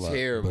don't do it a lot.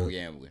 Terrible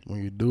gambler.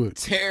 When you do it.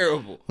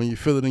 Terrible. When you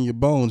feel it in your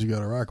bones, you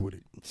got to rock with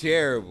it.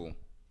 Terrible.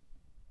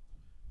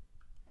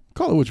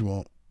 Call it what you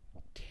want.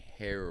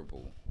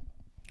 Terrible.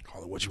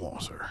 Call it what you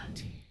want, sir.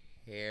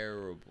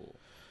 Terrible.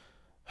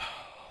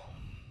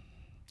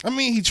 I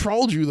mean, he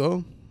trolled you,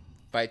 though.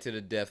 Fight to the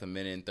death, 1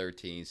 minute and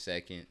 13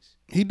 seconds.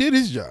 He did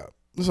his job.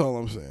 That's all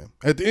I'm saying.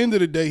 At the end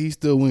of the day, he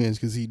still wins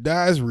because he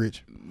dies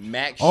rich.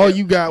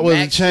 You got was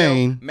a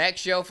chain.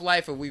 Max shelf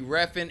life, are we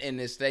reffing? And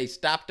they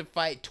stopped the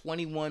fight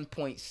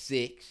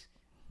 21.6.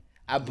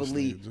 I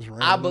believe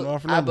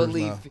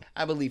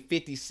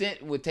 50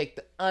 Cent would take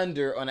the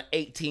under on an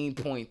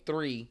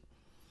 18.3.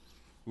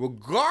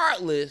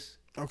 Regardless.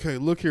 Okay,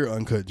 look here,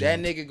 Uncut Gems. That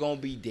nigga gonna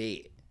be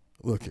dead.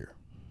 Look here.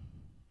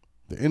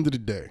 The end of the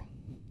day,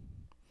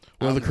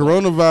 whether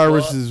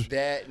coronavirus is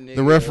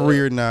the referee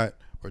or not,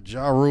 or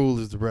Ja Rule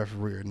is the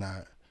referee or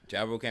not.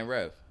 Ja Rule can't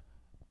ref.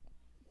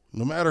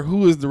 No matter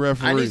who is the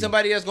referee. I need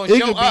somebody that's gonna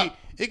show up.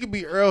 It could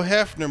be Earl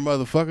Hefner,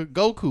 motherfucker.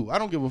 Goku. I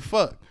don't give a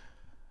fuck.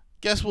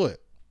 Guess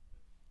what?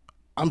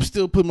 I'm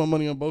still putting my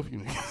money on both of you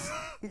niggas.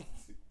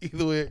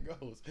 Either way it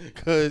goes.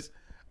 Because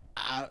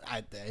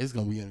it's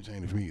going to be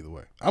entertaining for me either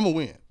way. I'm going to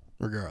win,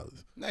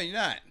 regardless. No, you're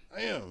not.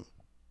 I am.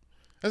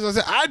 As I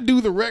said, I'd do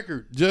the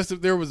record just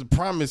if there was a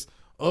promise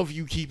of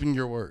you keeping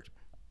your word.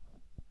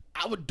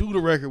 I would do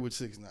the record with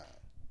 6ix9ine.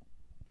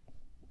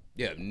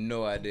 You have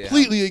no idea.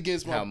 Completely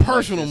against my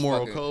personal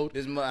moral code.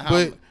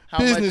 But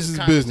business is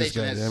business,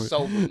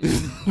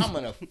 goddammit. I'm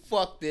going to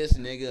fuck this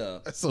nigga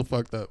up. That's so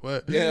fucked up.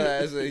 What?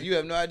 Yeah, you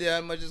have no idea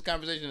how much this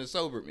conversation has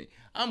sobered me.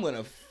 I'm going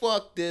to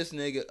fuck this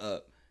nigga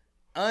up.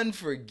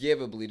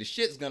 Unforgivably. The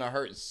shit's going to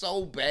hurt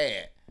so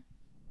bad.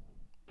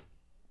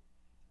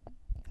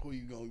 Who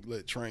you going to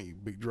let train you,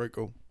 Big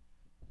Draco?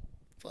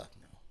 Fuck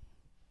no.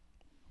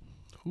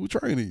 Who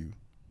training you?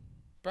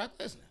 Brock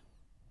Lesnar.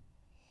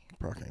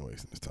 Brock ain't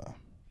wasting his time.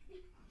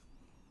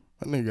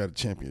 That nigga got a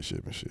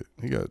championship and shit.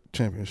 He got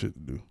championship to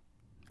do.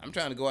 I'm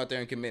trying to go out there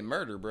and commit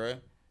murder, bro.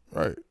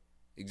 Right.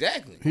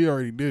 Exactly. He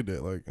already did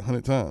that like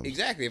 100 times.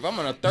 Exactly. If I'm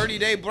on a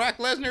 30-day Brock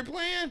Lesnar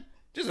plan,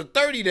 just a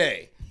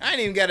 30-day. I ain't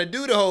even got to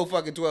do the whole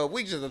fucking 12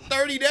 weeks. Just a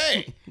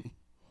 30-day.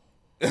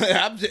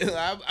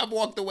 I've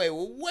walked away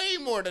with way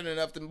more than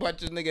enough to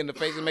punch this nigga in the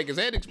face and make his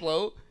head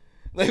explode.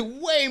 Like,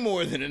 way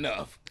more than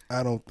enough.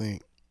 I don't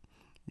think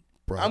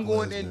I'm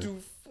going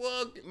into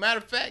fuck? Matter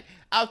of fact,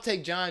 I'll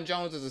take John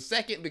Jones as a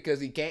second because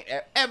he can't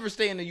ever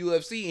stay in the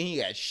UFC and he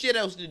got shit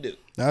else to do.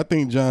 Now, I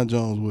think John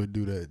Jones would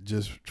do that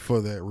just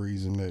for that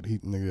reason that he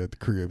nigga at the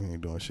crib, he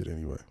ain't doing shit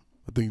anyway.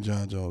 I think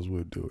John Jones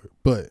would do it.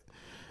 But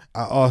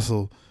I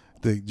also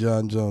think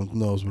John Jones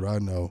knows what I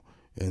know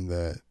and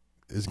that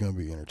it's going to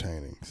be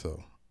entertaining.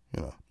 So,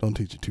 don't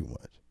teach it too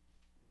much.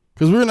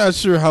 Because we're not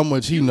sure how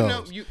much he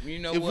knows. You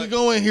know if what? we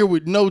go in here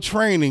with no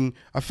training,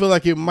 I feel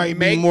like it might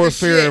be more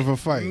fair of a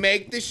fight.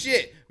 Make the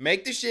shit,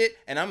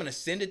 and I'm going to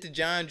send it to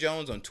John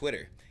Jones on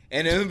Twitter.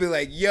 And it'll be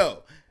like,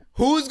 yo,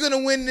 who's going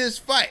to win this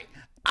fight?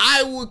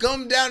 I will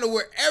come down to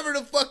wherever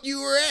the fuck you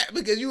were at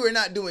because you are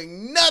not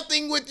doing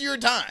nothing with your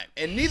time.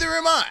 And neither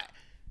am I.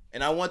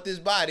 And I want this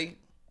body.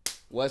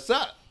 What's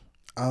up?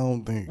 I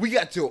don't think. We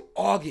got till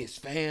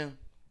August, fam.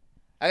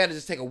 I got to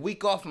just take a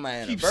week off of my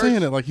anniversary. Keep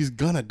saying it like he's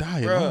going to die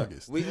in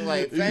August. We can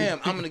like,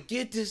 fam, I'm going to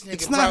get this nigga,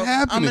 It's not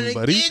happening, I'm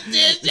buddy. get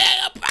this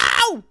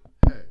nigga,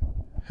 bro.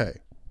 Hey.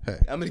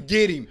 I'm going to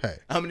get him. Hey.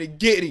 I'm going to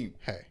get him.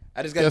 Hey.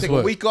 I just got to take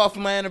a week off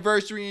of my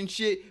anniversary and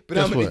shit, but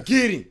I'm going to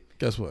get him.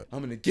 Guess what? I'm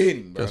going to get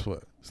him, bro. Guess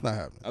what? It's not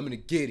happening. I'm going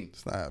to get him.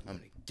 It's not happening. I'm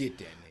going to get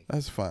that nigga.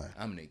 That's fine.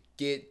 I'm going to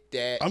get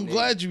that I'm nigga.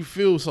 glad you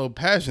feel so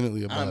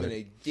passionately about I'm it.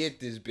 going to get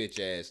this bitch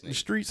ass The nigga.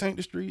 streets ain't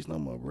the streets no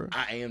more, bro.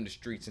 I am the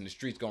streets, and the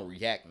streets going to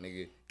react,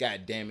 nigga.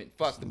 God damn it.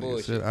 Fuck the Nigga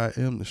bullshit. said, I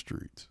am the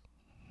streets.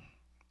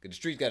 Cause the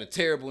streets got a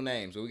terrible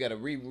name, so we gotta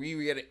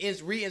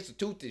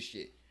reinstitute this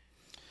shit.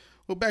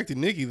 Well, back to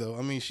Nicki though.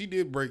 I mean, she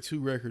did break 2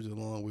 records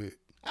along with.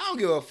 I don't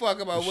give a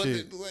fuck about what.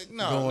 Shit,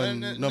 No,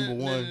 going number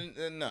one.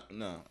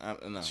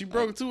 No. She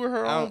broke 2 of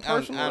her own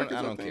personal records.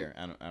 I don't care.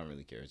 I don't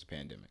really care. It's a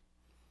pandemic.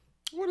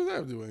 What does that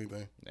have to do with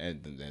anything?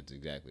 That's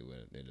exactly what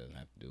it doesn't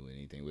have to do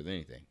with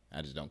anything.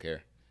 I just don't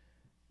care.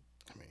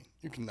 I mean,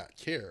 you cannot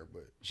care,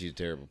 but She's a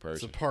terrible it's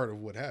person. a part of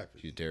what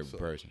happened. She's a terrible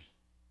person.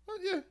 Well,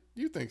 yeah,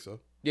 you think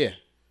so? Yeah.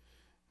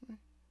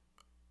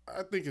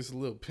 I think it's a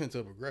little pent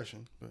up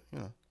aggression, but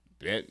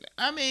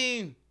I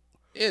mean,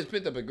 it's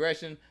pent up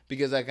aggression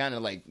because I kind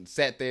of like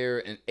sat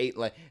there and ate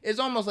like it's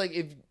almost like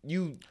if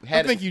you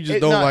had. I think you just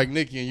don't like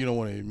Nicki and you don't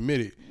want to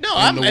admit it. No,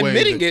 I'm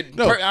admitting it.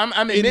 No, I'm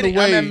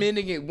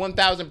admitting it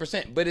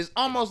 1,000%. But it's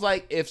almost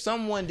like if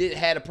someone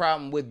had a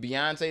problem with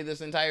Beyonce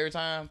this entire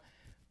time,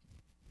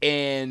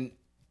 and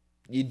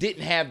you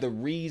didn't have the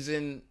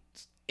reason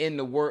in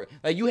the world,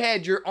 like you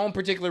had your own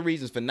particular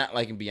reasons for not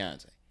liking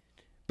Beyonce.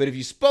 But if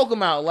you spoke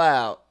them out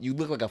loud, you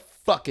look like a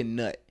fucking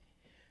nut.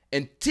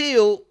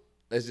 Until,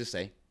 let's just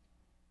say,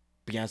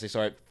 Beyonce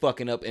started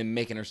fucking up and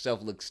making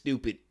herself look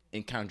stupid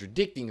and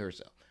contradicting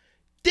herself.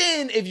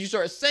 Then, if you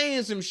start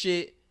saying some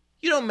shit,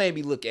 you don't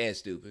maybe look as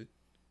stupid.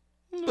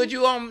 Mm-hmm. But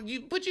you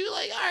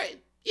like, all right,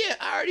 yeah,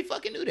 I already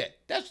fucking knew that.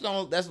 That's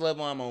the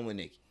level I'm on with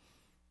Nicki.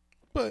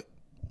 But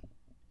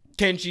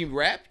can she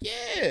rap?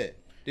 Yeah.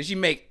 Did she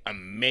make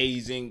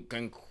amazing,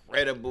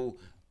 incredible,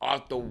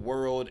 off the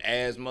world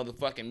ass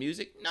motherfucking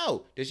music?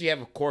 No. Does she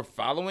have a core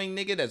following,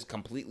 nigga, that's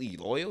completely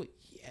loyal?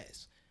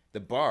 Yes. The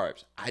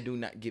barbs, I do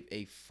not give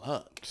a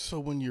fuck. So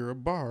when you're a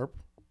barb,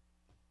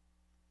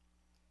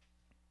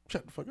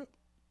 shut the fuck up.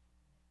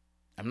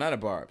 I'm not a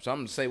barb, so I'm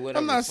gonna say whatever.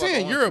 I'm not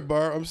saying you're a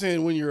barb. I'm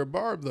saying when you're a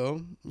barb,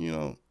 though,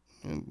 and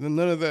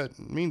none of that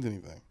means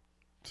anything.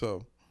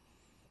 So,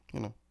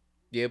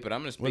 Yeah, but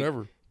I'm gonna speak.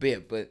 Whatever.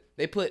 But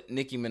they put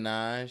Nicki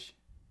Minaj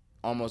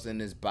almost in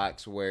this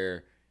box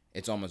where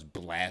it's almost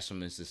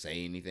blasphemous to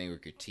say anything or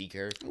critique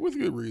her. With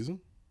good reason.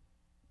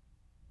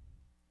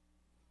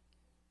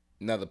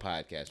 Another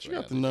podcast. She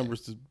got the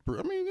numbers to.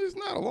 I mean, it's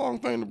not a long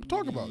thing to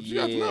talk about. She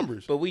got the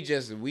numbers. But we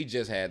just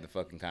had the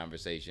fucking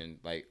conversation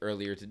like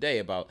earlier today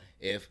about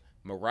if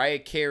Mariah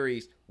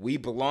Carey's "We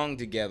Belong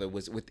Together"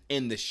 was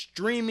within the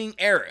streaming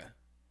era.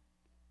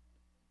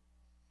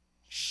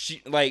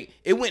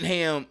 It went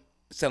ham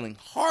selling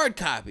hard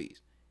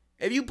copies.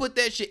 If you put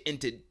that shit in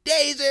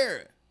today's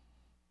era,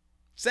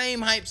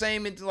 same hype,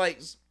 same into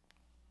like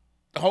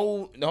the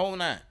whole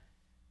nine.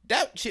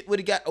 That shit would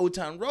have got Old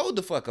Town Road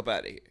the fuck up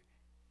out of here.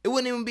 It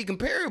wouldn't even be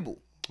comparable.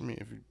 I mean,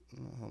 I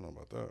don't know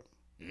about that.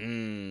 I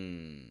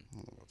don't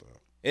know about that.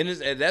 And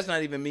that's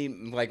not even me,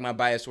 like my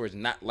bias towards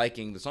not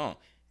liking the song.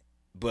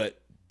 But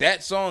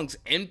that song's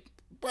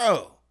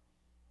bro.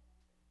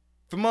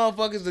 For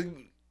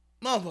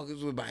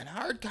motherfuckers were buying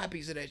hard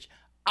copies of that shit.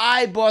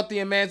 I bought the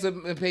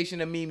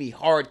Emancipation of Mimi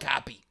hard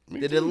copy.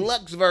 The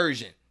deluxe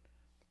version.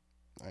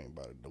 I ain't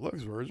bought a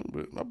deluxe version,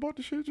 but I bought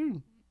the shit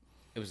too.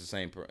 It was the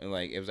same,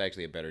 it was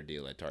actually a better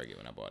deal at Target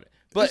when I bought it.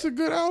 But it's a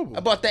good album.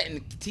 I bought that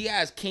in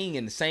T.I.'s King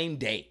in the same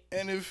day.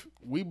 And if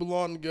We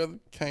Belong Together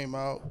came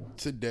out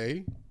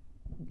today,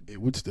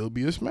 it would still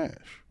be a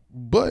smash.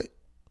 But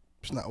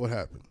it's not what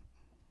happened.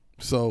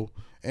 So,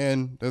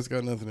 and that's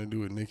got nothing to do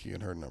with Nicki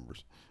and her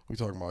numbers. We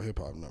talking about hip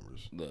hop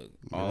numbers. Look,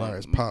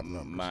 Mariah's pop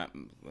numbers.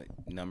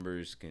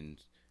 Numbers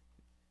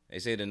they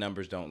say the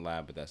numbers don't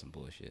lie, but that's some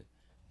bullshit.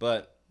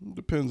 But it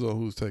depends on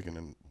who's taking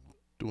and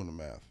doing the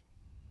math.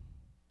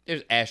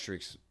 There's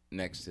asterisks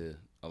next to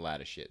a lot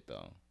of shit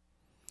though.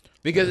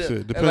 Because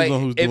it depends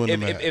on who's doing the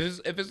math.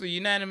 If it's a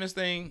unanimous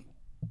thing,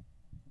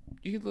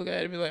 you can look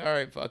at it and be like, all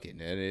right, fuck it.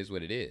 That is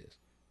what it is.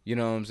 You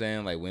know what I'm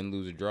saying? Like win,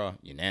 lose, or draw,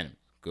 unanimous.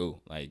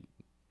 Cool. Like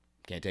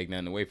can't take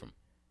nothing away from it.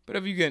 But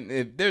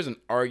if there's an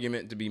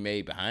argument to be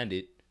made behind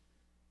it,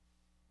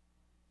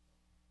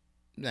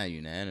 not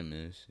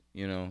unanimous.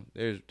 You know,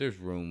 there's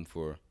room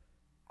for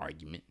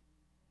argument,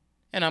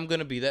 and I'm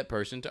gonna be that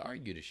person to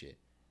argue the shit.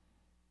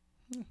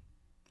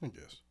 I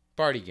guess.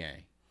 Party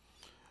gang.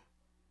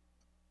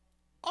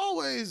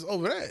 Always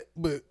over that,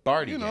 but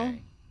Barty you know,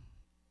 gang.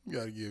 you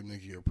gotta give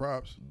Nicki her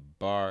props.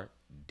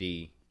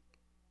 Barty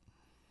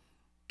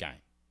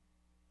gang.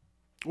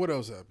 What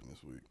else happened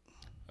this week?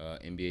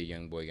 NBA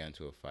YoungBoy got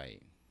into a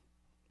fight.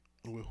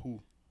 With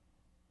who?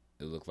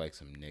 It looked like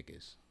some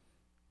niggas.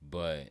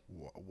 But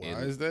why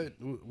is that?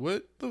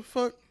 What the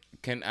fuck?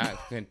 Can I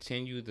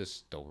continue the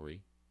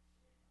story?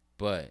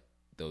 But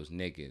those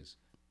niggas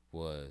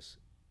was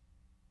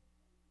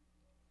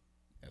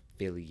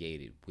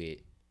affiliated with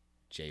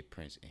Jay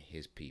Prince and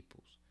his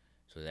peoples.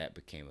 So that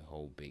became a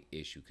whole big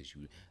issue because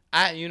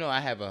I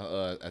have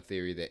a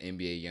theory that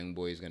NBA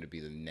YoungBoy is going to be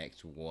the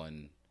next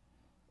one.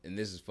 And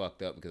this is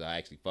fucked up because I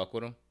actually fuck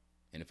with him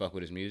and fuck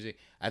with his music.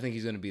 I think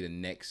he's going to be the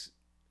next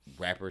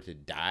rapper to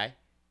die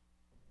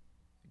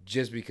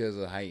just because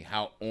of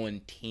how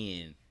on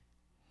 10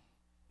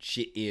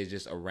 shit is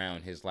just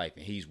around his life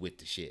and he's with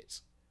the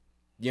shits.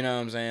 You know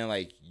what I'm saying?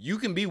 Like, you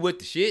can be with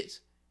the shits,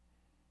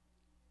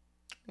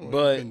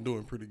 but he's been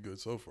doing pretty good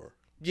so far.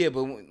 Yeah,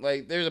 but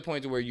like, there's a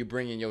point to where you're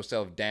bringing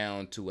yourself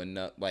down to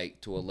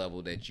to a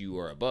level that you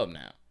are above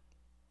now.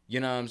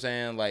 You know what I'm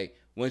saying? Like,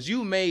 once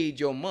you made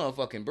your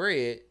motherfucking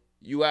bread,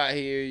 you out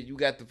here, you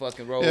got the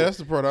fucking road. Yeah, that's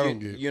the part I don't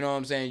get. You know what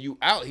I'm saying? You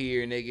out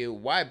here, nigga.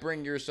 Why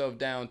bring yourself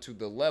down to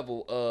the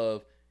level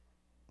of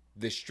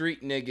the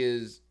street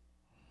niggas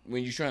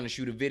when you're trying to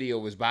shoot a video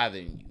was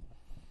bothering you?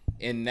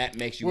 And that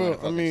makes you want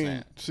to fucking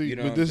snap. See, you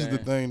know but this is the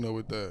thing, though,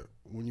 with that.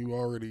 When you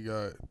already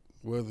got,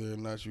 whether or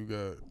not you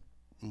got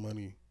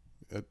money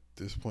at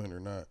this point or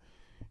not,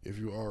 if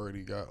you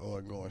already got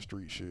ongoing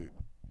street shit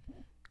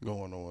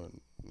going on,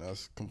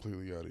 that's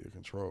completely out of your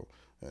control.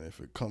 And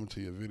if it comes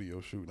to your video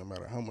shoot, no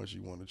matter how much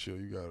you want to chill,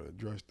 you got to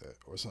address that,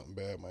 or something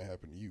bad might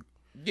happen to you.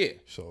 Yeah.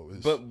 So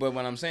it's, but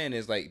what I'm saying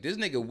is, like, this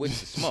nigga with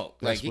the smoke.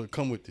 That's like what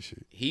come with the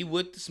shit. He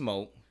with the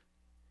smoke.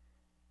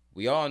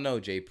 We all know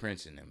Jay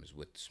Prince and them is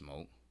with the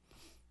smoke.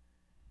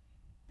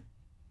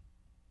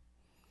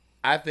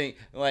 I think,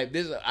 like,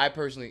 this, I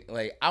personally,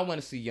 like, I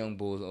want to see Young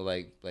Bulls,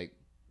 like,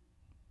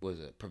 what is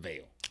it,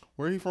 prevail.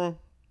 Where he from?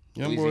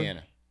 Young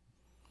Louisiana.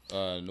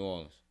 New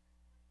Orleans.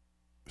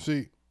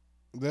 See,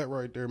 that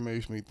right there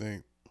makes me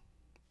think,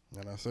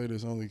 and I say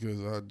this only because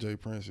of how Jay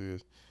Prince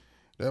is,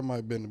 that might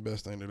have been the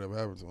best thing that ever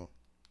happened to him.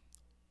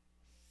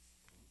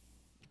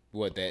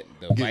 What, that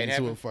the Getting fight into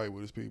happened? a fight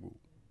with his people.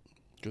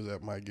 Because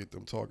that might get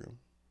them talking.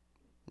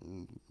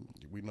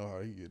 We know how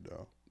he get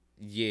down.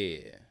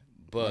 Yeah,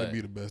 but Might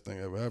be the best thing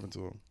ever happened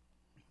to him.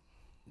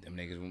 them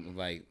niggas,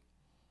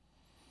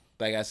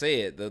 like I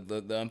said,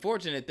 the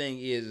unfortunate thing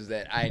is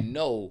that I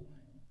know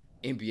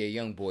NBA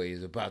YoungBoy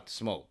is about to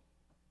smoke.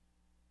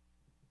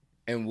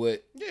 And with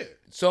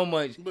so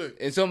much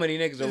and so many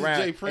niggas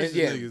around, Jay Prince's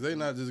niggas, they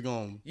not just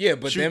going. Yeah,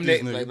 but them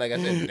niggas, like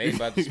I said, they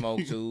about to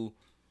smoke too.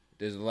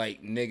 There's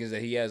like niggas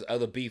that he has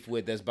other beef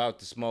with that's about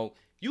to smoke.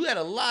 You got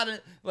a lot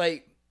of,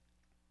 like,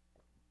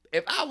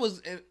 if I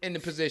was in the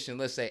position,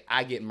 let's say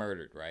I get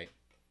murdered, right?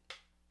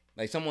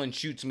 Like, someone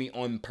shoots me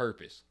on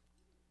purpose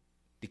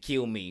to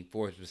kill me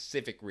for a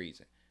specific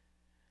reason.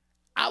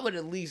 I would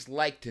at least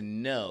like to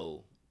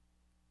know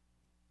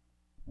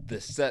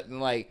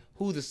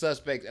who the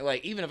suspect,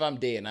 like, even if I'm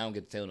dead and I don't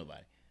get to tell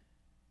nobody,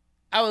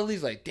 I would at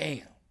least like, damn,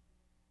 it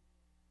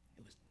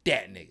was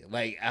that nigga.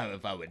 Like,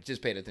 if I would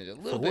just pay attention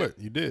a little bit. For what?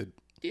 You did.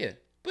 Yeah,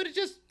 but it's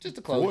just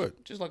a closure. For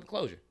what? Just like a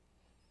closure.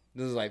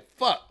 This is like,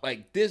 fuck,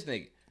 like this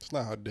nigga. It's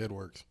not how dead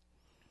works.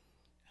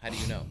 How do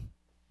you know?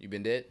 You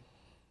been dead?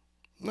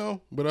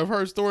 No, but I've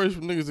heard stories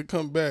from niggas that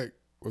come back,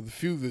 or the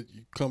few that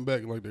you come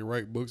back, like they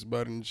write books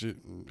about it and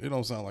shit. And it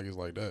don't sound like it's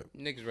like that.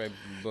 Niggas write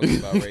books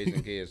about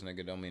raising kids,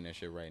 nigga. Don't mean that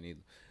shit right neither.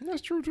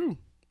 That's true too.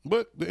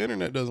 But the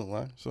internet doesn't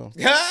lie, so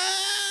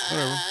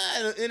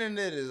The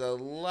internet is a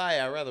lie.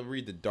 I'd rather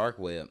read the dark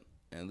web.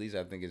 At least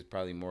I think it's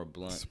probably more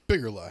blunt. It's a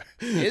bigger lie.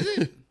 Is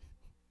it?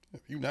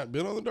 Have you not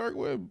been on the dark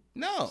web?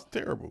 No. It's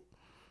terrible.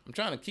 I'm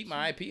trying to keep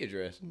my IP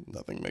address.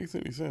 Nothing makes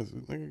any sense.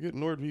 Nigga, get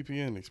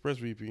NordVPN,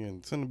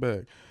 ExpressVPN, send it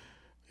back.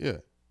 Yeah.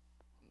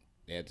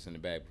 They had to send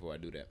it back before I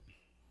do that.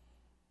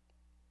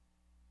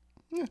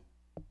 Yeah.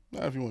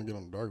 Not if you want to get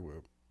on the dark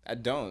web. I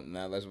don't.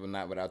 Not unless we're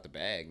not without the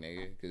bag,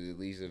 nigga. Because at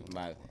least if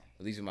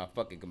my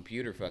fucking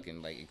computer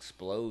fucking like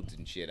explodes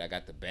and shit, I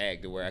got the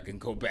bag to where I can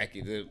go back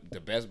to the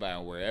Best Buy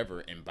or wherever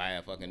and buy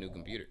a fucking new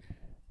computer.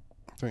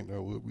 I think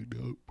that would be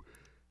dope.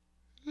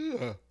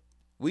 Yeah.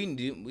 We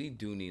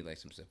do need like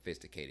some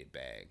sophisticated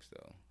bags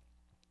though.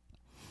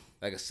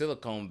 Like a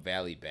Silicon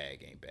Valley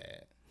bag ain't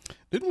bad.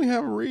 Didn't we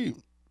have a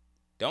read?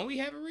 Don't we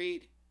have a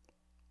read?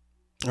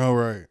 Oh,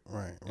 right.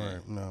 Yeah.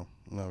 No,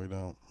 we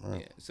don't.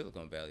 Right. Yeah,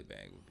 Silicon Valley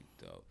bag would be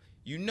dope.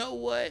 You know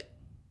what?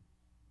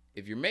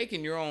 If you're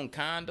making your own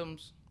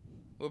condoms,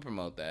 we'll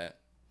promote that.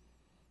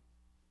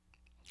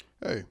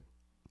 hey,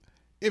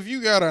 if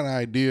you got an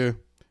idea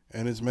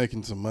and it's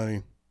making some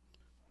money,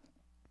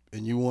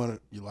 and you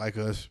like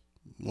us,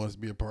 want us to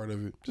be a part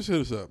of it, just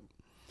hit us up.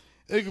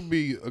 It could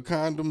be a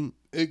condom,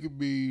 it could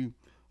be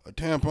a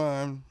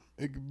tampon,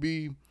 it could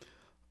be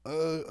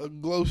a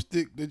glow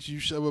stick that you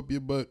shove up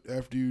your butt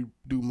after you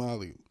do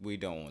Molly. We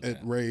don't want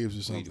at that. raves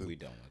or something. We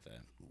don't want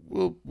that.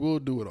 We'll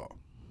do it all.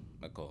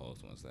 My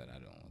co-host wants that. I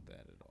don't want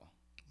that at all.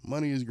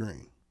 Money is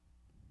green.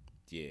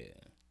 Yeah.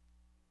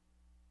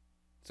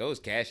 So is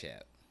Cash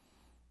App.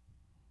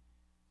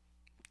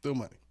 Still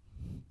money.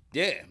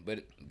 Yeah,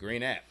 but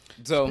green app.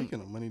 So speaking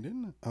of money,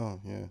 didn't it? Oh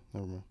yeah,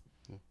 never mind.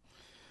 Yeah.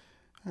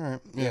 All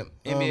right. Yeah.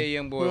 NBA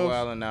young boy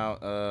wilding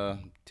out.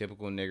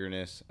 Typical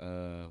niggerness.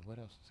 What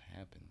else has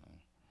happened?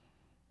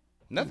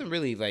 Nothing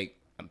really like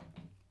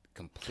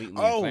completely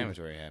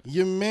inflammatory happened.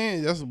 Your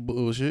man, that's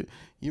bullshit.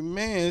 Your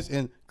man's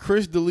and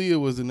Chris D'Elia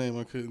was the name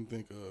I couldn't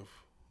think of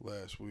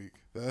last week.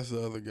 That's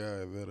the other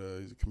guy that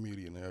he's a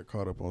comedian that got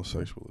caught up on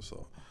sexual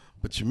assault.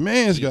 But your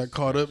man's got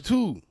caught up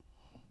too.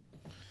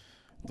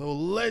 The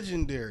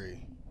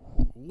legendary,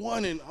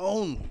 one and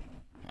only.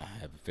 I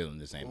have a feeling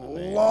this ain't my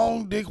man.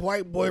 Long dick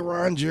white boy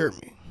Ron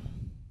Jeremy.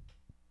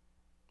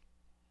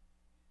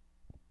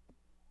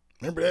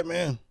 Remember that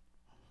man?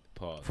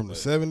 Pause. From the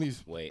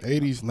 70s,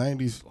 80s,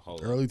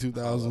 90s, early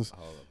 2000s. This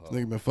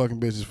nigga been fucking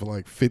bitches for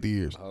like 50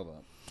 years. Hold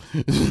up.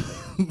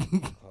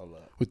 Hold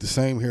up. With the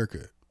same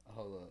haircut.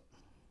 Hold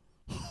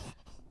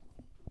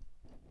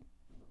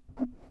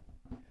up.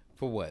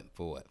 For what?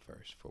 For what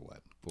first? For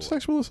what? For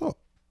sexual assault.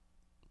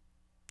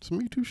 Some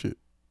Me Too shit.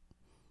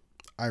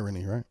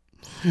 Irony, right?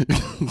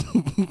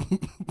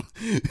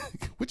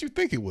 What you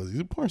think it was? He's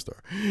a porn star.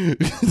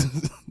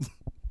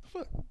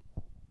 Fuck.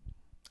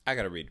 I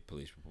gotta read the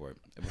police report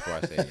before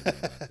I say anything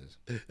about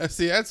this.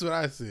 See, that's what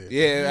I said.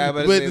 Yeah,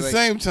 but at the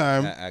same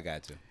time, I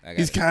got to.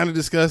 He's kind of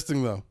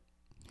disgusting though.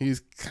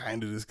 He's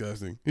kind of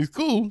disgusting. He's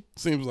cool,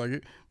 seems like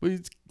it, but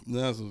he's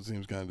also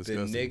seems kind of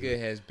disgusting. The nigga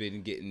has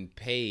been getting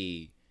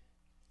paid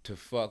to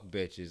fuck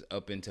bitches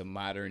up into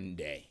modern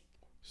day.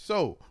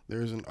 So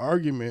there's an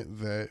argument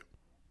that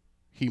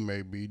he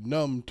may be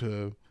numb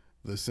to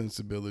the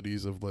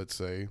sensibilities of, let's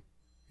say,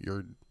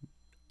 your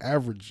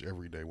average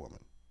everyday woman.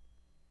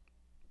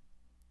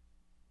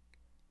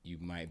 You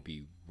might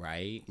be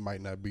right.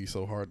 Might not be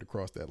so hard to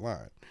cross that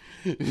line.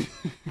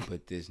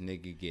 But this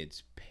nigga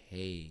gets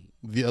paid.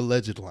 The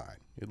alleged line,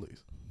 at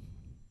least.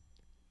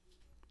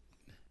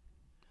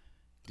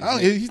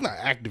 He's not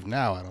active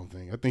now, I don't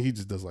think. I think he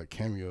just does like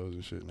cameos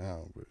and shit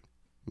now, but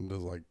he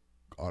does like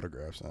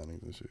autograph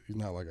signings and shit. He's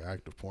not like an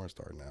active porn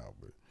star now,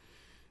 but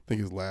I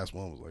think his last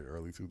one was like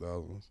early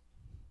 2000s.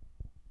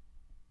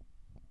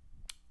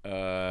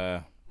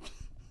 I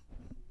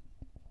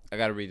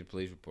gotta read the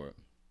police report.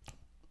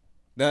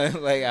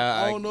 Like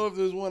I don't know if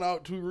there's one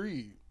out to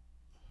read.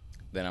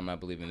 Then I'm not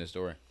believing this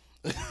story.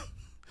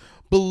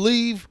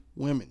 Believe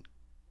women.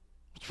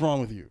 What's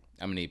wrong with you?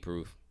 I'm gonna need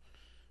proof.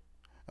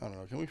 I don't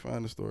know. Can we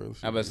find the story?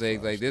 I'm about to say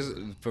like this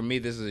for me.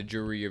 This is a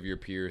jury of your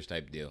peers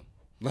type deal.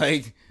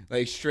 Like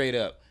straight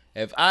up.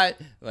 If I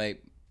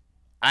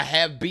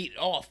have beat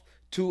off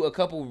to a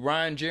couple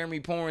Ron Jeremy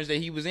porns that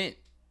he was in.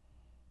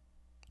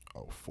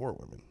 Oh, 4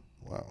 women.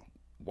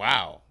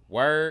 Wow.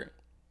 Word.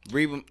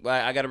 Read.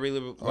 I gotta read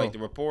the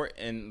report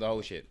and the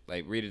whole shit.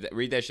 Like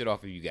read that shit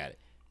off if you got it.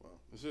 Well,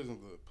 this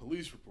isn't the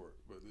police report,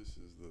 but this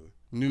is the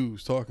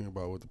news talking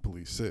about what the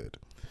police said.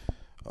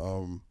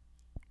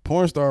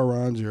 Porn star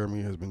Ron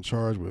Jeremy has been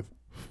charged with,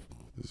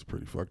 this is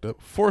pretty fucked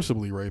up,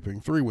 forcibly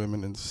raping 3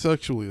 women and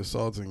sexually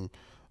assaulting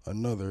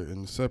another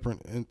in separate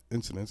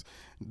incidents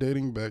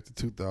dating back to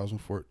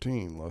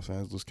 2014. Los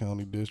Angeles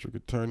County District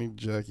Attorney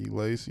Jackie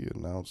Lacey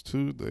announced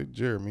Tuesday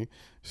Jeremy,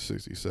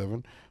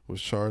 67,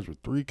 was charged with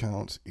 3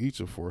 counts, each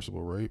of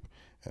forcible rape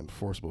and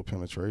forcible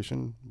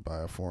penetration by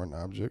a foreign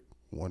object,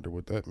 wonder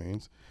what that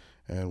means,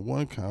 and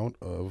 1 count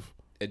of...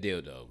 A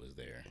dildo was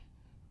there.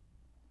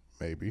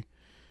 Maybe.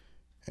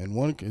 And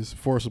 1 is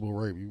forcible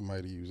rape. You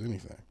might use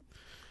anything.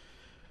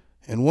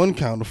 And 1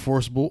 count of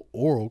forcible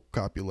oral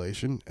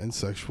copulation and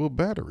sexual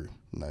battery.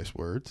 Nice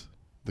words.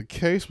 The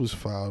case was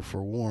filed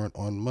for warrant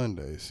on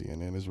Monday.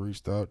 CNN has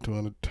reached out to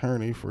an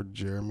attorney for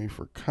Jeremy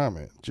for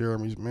comment.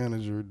 Jeremy's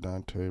manager,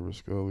 Dante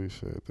Rascoli,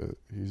 said that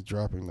he's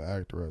dropping the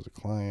actor as a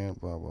client,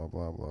 blah, blah,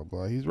 blah, blah,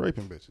 blah. He's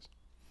raping bitches.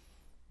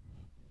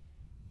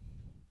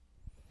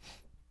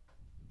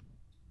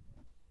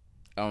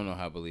 I don't know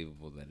how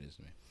believable that is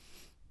to me.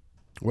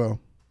 Well,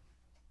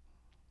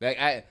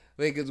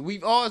 because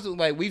we've also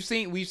we've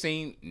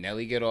seen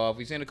Nelly get off.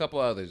 We've seen a couple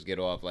others get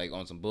off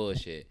on some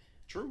bullshit.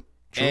 True.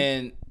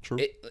 And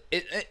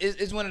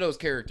it's one of those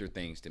character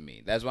things to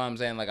me. That's why I'm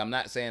saying I'm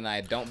not saying I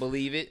don't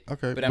believe it.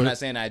 Okay, but I'm not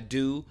saying I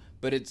do.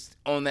 But it's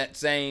on that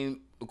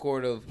same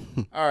accord of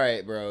all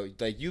right, bro.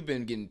 You've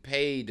been getting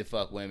paid to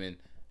fuck women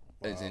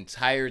this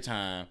entire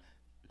time.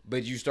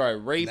 But you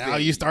start raping. Now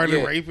you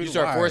started raping. You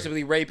start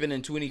forcibly raping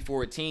in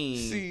 2014.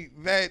 See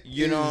that?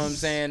 You know what I'm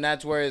saying?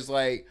 That's where it's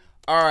like,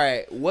 all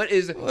right,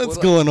 what's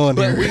going on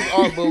here?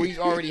 But we've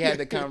already had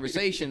the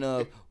conversation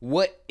of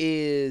what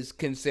is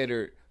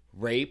considered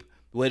rape.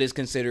 what is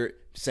considered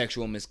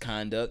sexual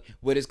misconduct,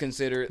 what is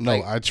considered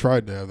No, I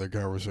tried to have that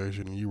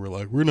conversation, and you were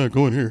like, "We're not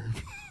going here.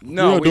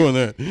 No, we're not doing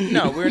that."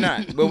 No, we're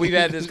not. But we've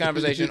had this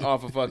conversation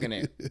off of fucking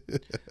air.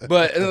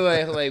 But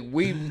the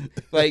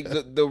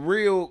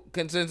real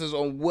consensus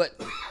on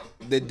what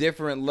the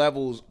different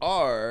levels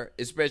are,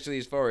 especially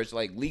as far as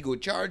like legal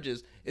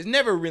charges, is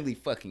never really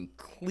fucking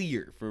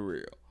clear for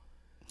real.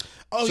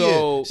 Oh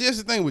yeah. See, that's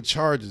the thing with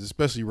charges,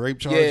 especially rape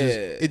charges.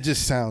 Yeah. It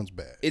just sounds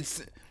bad.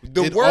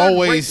 It word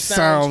always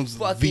sounds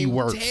fucking the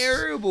worst.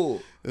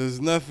 Terrible. There's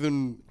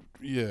nothing.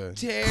 Yeah.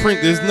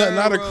 Terrible. There's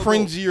not a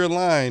cringier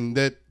line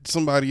that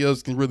somebody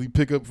else can really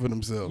pick up for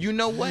themselves. You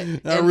know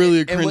what? Not really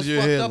a cringier and what's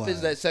fucked headline. up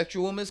is that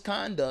sexual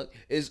misconduct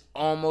is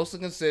almost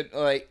considered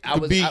like I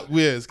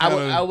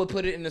would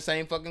put it in the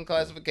same fucking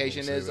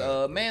classification as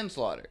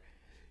manslaughter.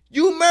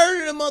 You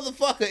murdered a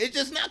motherfucker. It's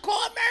just not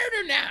called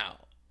murder now.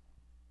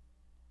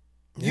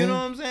 You know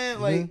what I'm saying?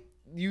 Like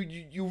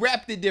you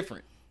wrapped it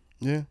different.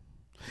 Yeah.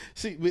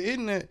 See, but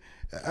isn't that?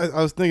 I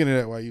was thinking of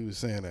that while you was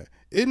saying that.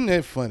 Isn't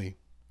that funny?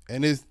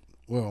 And it's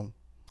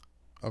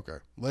okay.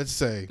 Let's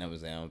say I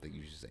don't think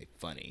you should say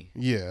funny.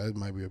 Yeah, it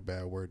might be a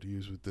bad word to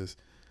use with this.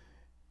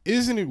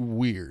 Isn't it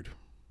weird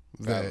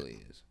that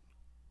Probably is.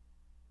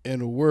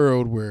 In a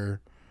world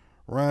where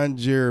Ron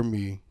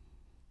Jeremy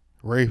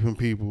raping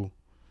people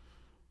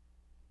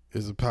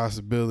is a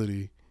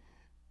possibility,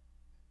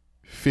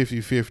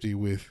 50-50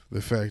 with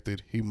the fact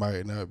that he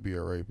might not be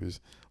a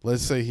rapist.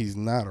 Let's say he's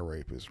not a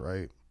rapist,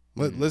 right?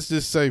 Let's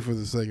just say for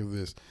the sake of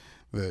this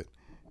that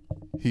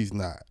he's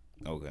not.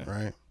 Okay.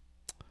 Right?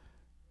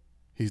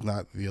 He's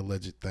not the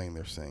alleged thing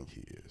they're saying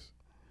he is.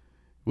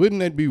 Wouldn't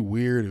that be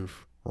weird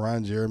if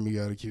Ron Jeremy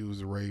got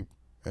accused of rape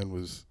and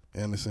was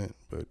innocent,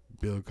 but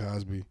Bill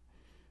Cosby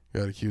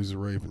got accused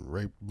of rape and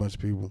raped a bunch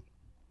of people?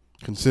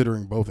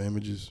 Considering both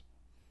images.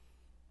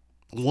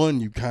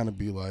 One, you kind of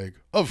be like,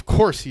 of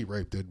course he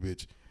raped that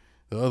bitch.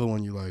 The other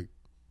one, you like,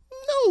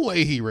 no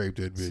way he raped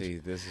that bitch. See,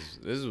 this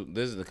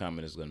is the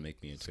comment that's gonna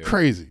make me a terrible.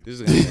 Crazy. This is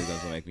the comment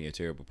that's gonna make me a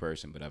terrible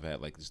person. But I've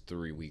had like this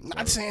 3 week.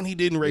 Not saying he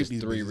didn't rape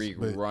these 3 week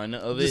run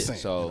of it, saying,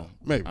 so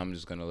maybe. I'm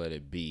just gonna let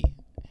it be.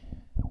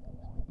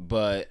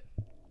 But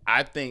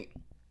I think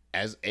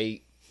as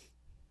a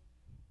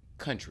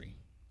country,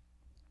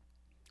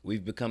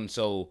 we've become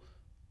so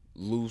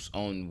loose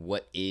on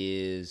what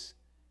is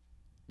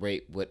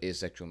rape, what is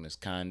sexual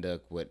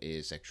misconduct, what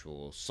is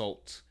sexual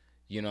assault,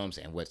 you know what I'm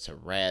saying, what's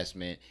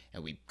harassment,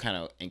 and we kind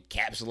of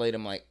encapsulate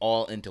them like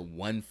all into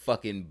one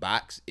fucking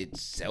box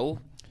itself.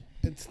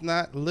 It's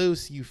not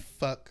loose, you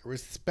fuck.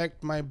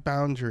 Respect my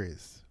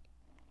boundaries.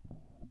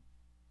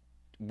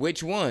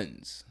 Which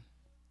ones?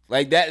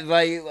 Like that,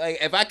 like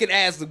if I could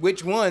ask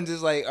which ones,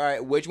 it's like, all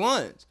right, which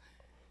ones?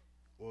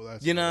 Well,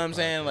 that's you know what I'm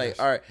saying?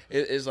 Like, all right,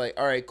 it's like,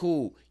 all right,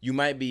 cool. You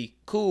might be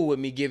cool with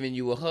me giving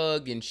you a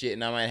hug and shit,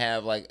 and I might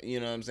have like, you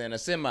know what I'm saying, a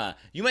semi.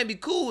 You might be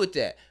cool with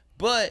that.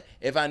 But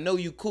if I know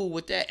you cool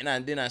with that,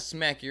 and then I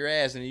smack your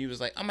ass, and you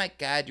was like, oh my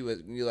God,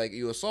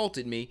 you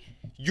assaulted me.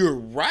 You're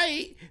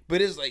right,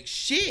 but it's like,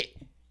 shit.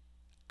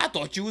 I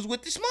thought you was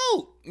with the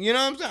smoke. You know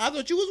what I'm saying? I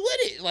thought you was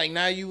with it. Like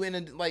now you in a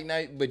like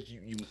now, but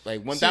you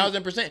like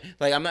 1,000%.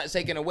 Like I'm not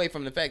taking away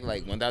from the fact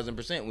like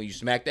 1,000% when you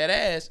smack that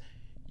ass,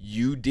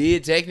 you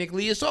did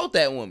technically assault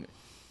that woman.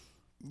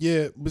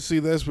 Yeah, but see,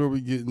 that's where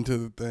we get into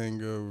the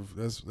thing of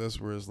that's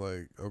where it's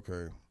like,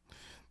 okay,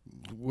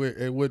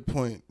 at what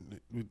point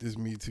with this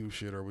Me Too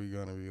shit are we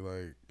gonna be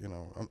like, you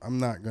know,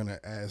 I'm not gonna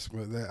ask,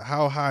 but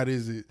how hot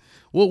is it?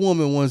 What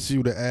woman wants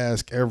you to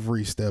ask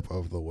every step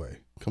of the way?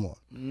 Come on,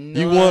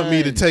 you want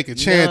me to take a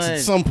chance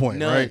at some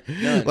point, right?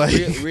 Like,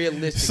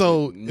 realistically.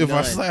 So if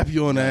I slap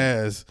you on the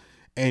ass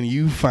and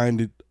you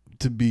find it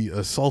to be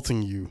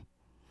assaulting you,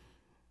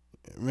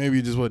 maybe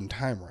it just wasn't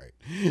time right.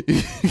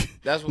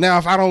 That's now,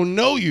 if I don't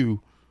know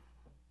you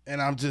and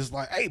I'm just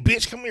like, hey,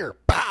 bitch, come here,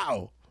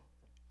 pow.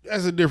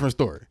 That's a different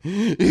story.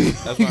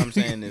 That's what I'm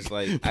saying. Is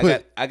like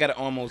I got to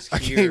almost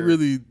hear. I can't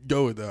really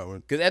go with that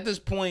one because at this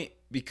point,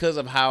 because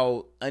of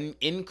how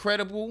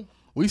incredible.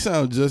 We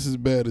sound just as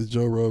bad as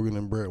Joe Rogan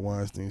and Brett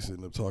Weinstein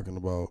sitting up talking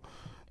about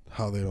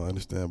how they don't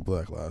understand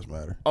Black Lives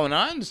Matter. Oh, and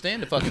I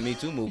understand the fucking Me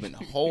Too movement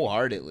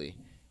wholeheartedly.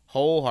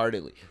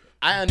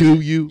 Do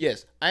you?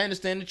 Yes, I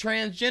understand the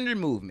transgender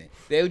movement,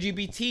 the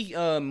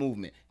LGBT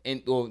movement,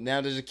 and well,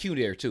 now there's a Q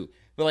there too.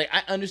 But like,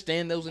 I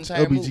understand those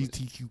entire movements.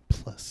 LGBTQ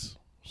plus,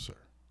 sir.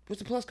 Where's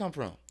the plus come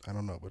from? I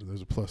don't know, but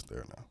there's a plus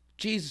there now.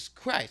 Jesus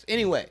Christ.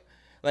 Anyway.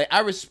 Like,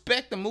 I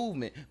respect the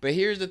movement, but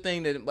here's the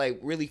thing that, like,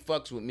 really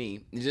fucks with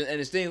me. And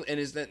it's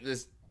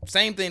the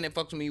same thing that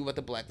fucks with me with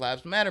the Black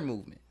Lives Matter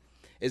movement.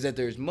 Is that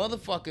there's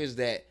motherfuckers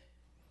that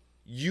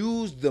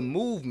use the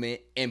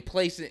movement and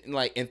place it,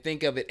 like, and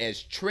think of it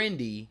as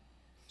trendy,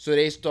 so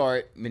they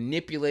start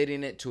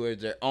manipulating it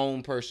towards their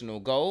own personal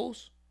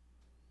goals.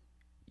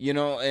 You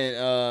know,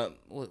 and,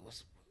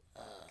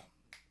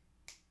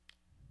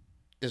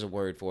 there's a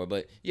word for it,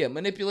 but, yeah,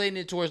 manipulating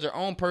it towards their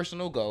own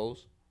personal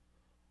goals.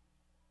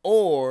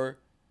 Or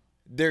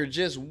they're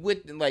just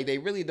with, like, they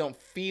really don't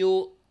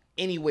feel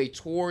any way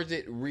towards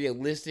it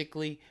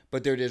realistically,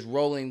 but they're just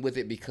rolling with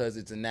it because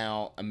it's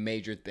now a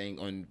major thing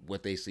on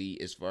what they see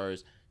as far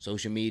as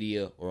social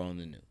media or on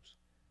the news.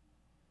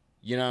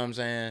 You know what I'm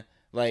saying?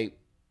 Like,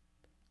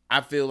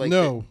 I feel like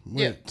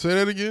say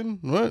that again.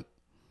 What?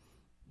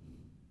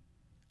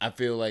 I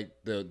feel like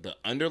the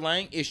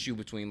underlying issue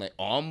between like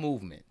all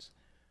movements,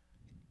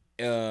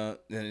 and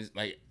it's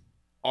like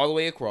all the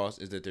way across,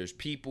 is that there's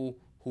people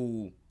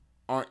who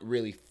aren't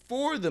really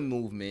for the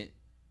movement,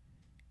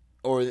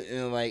 or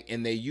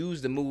and they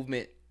use the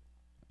movement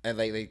and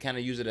like they kind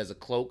of use it as a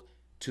cloak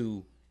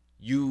to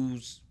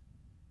use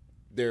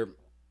their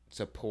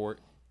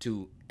support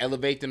to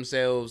elevate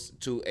themselves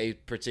to a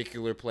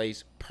particular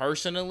place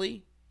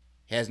personally.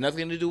 It has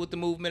nothing to do with the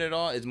movement at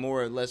all. It's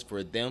more or less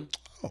for them.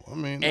 Oh, I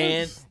mean,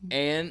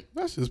 and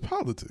that's just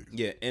politics.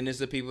 Yeah, and it's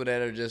the people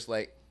that are just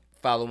like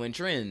following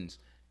trends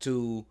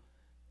to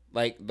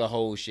like the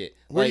whole shit.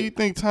 Where like, do you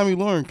think Tommy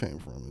Lauren came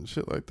from and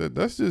shit like that?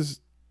 That's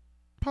just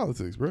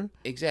politics, bro.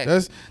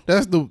 Exactly.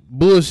 That's the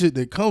bullshit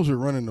that comes with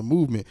running the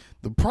movement.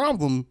 The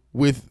problem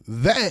with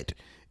that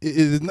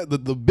is not,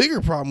 the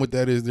bigger problem with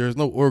that is there's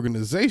no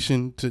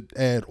organization to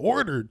add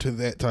order to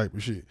that type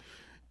of shit.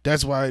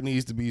 That's why it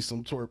needs to be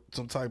some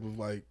type of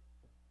like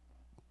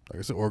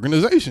I said,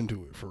 organization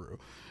to it for real.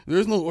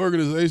 There's no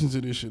organization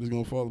to this shit. It's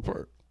gonna fall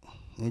apart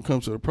when it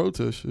comes to the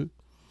protest shit.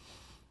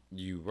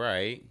 You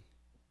right,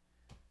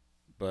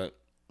 but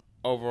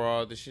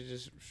overall, this shit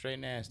just straight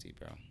nasty,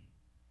 bro.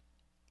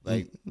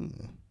 Like,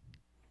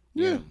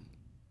 yeah,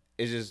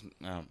 it's just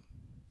I'm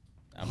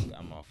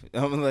off it.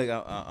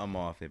 I'm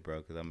off it, bro,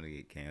 because I'm gonna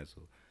get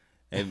canceled.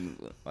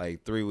 And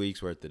like 3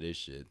 weeks worth of this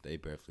shit, they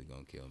definitely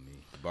gonna kill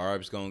me.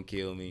 Barb's gonna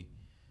kill me.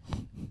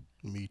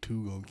 Me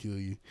Too gonna kill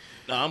you.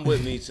 No, I'm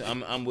with me too.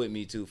 I'm with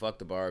me too. Fuck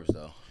the Barbs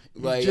though.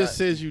 Like, just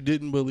says you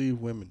didn't believe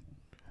women.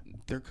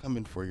 They're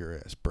coming for your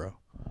ass, bro.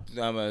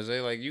 I'm gonna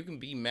say, like, you can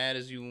be mad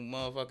as you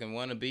motherfucking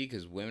want to be,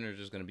 because women are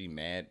just gonna be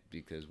mad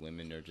because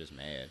women are just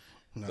mad.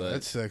 No,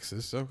 that's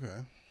sexist. Okay,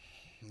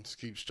 let's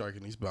keep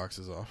striking these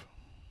boxes off.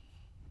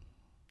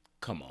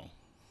 Come on,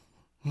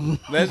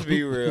 let's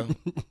be real.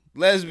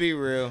 Let's be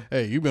real.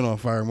 Hey, you've been on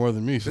fire more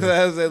than me. So.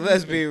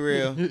 Let's be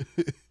real.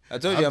 I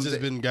told you, I've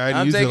just been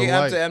guiding you to the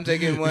light. I'm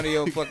taking one of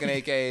your fucking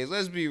AKs.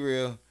 Let's be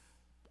real.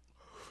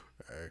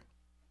 Hey.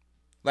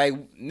 Like,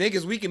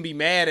 niggas, we can be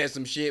mad at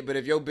some shit, but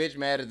if your bitch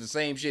mad at the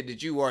same shit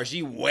that you are,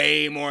 she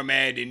way more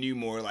mad than you,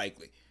 more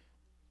likely.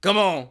 Come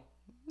on.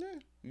 Yeah.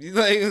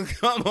 Like,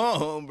 come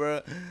on,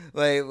 bro.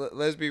 Like,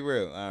 let's be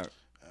real. All right.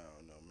 I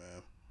don't know,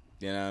 man.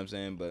 You know what I'm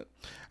saying? But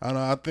I don't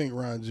know. I think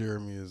Ron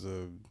Jeremy is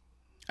a.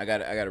 I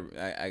gotta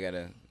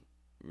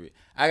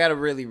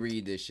really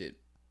read this shit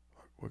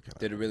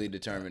to really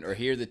determine or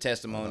hear the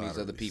testimonies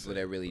of the people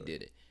that really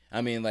did it.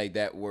 I mean, like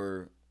that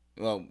were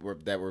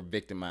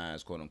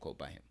victimized, quote unquote,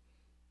 by him.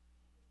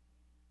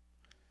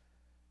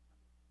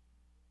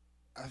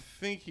 I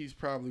think he's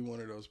probably one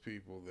of those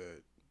people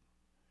that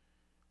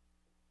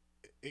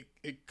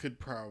it could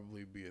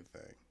probably be a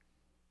thing.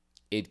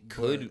 It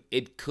could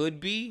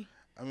be.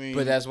 I mean,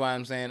 but that's why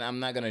I'm saying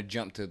I'm not gonna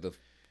jump to the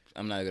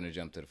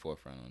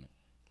forefront on it.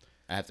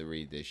 I have to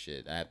read this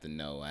shit. I have to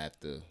know. I have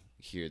to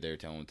hear their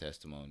own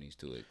testimonies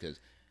to it, because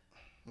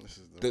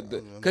even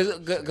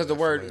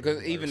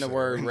the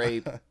word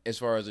rape, as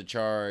far as a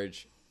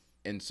charge,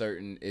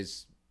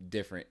 is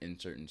different in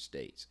certain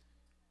states.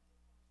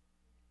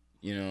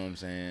 You know what I'm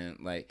saying?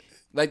 Like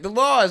the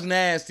law is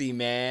nasty,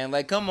 man.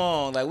 Like, come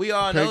on, like we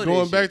all know.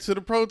 Going back to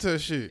the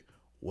protest shit,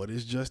 what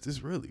is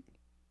justice really?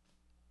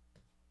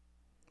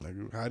 Like,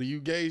 how do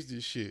you gauge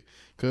this shit?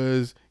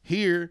 Because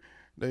here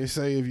they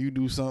say if you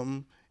do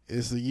something,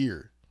 it's a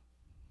year.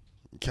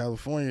 In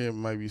California, it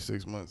might be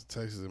 6 months.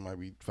 Texas, it might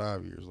be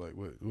 5 years. Like,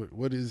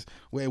 what is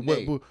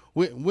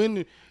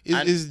when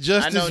is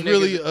justice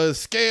really a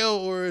scale,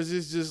 or is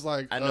this just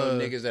like I know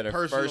niggas that are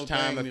first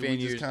time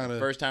offenders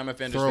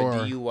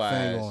for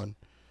DUIs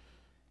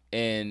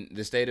in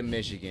the state of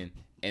Michigan,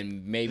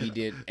 and maybe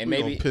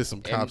piss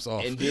some cops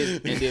off and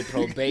did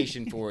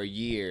probation for a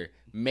year,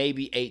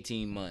 maybe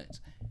 18 months.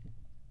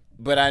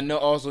 But I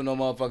also know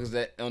motherfuckers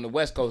that on the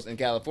West Coast in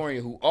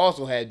California who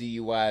also had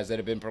DUIs that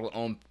have been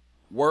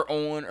were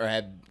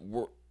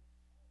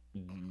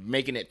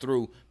making it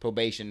through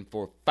probation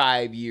for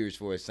 5 years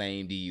for the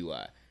same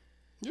DUI.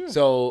 Yeah.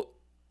 So,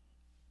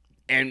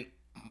 and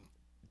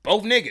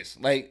both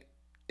niggas, like,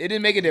 it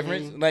didn't make a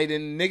difference. Mm-hmm. Like, the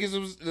niggas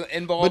was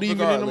involved. But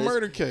even in a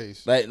murder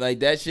case,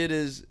 like that shit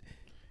is.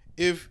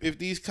 If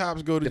these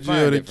cops go to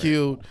jail, they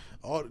killed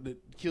all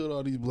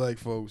these black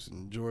folks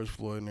and George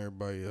Floyd and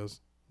everybody else.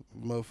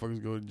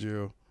 Motherfuckers go to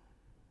jail.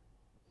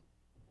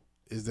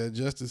 Is that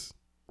justice?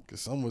 Because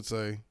some would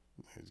say,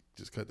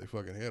 just cut their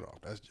fucking head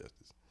off. That's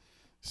justice.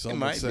 Some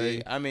would say,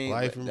 be. I mean,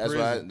 life in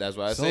prison. That's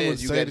why I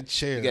said you got to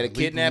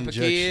kidnap a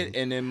kid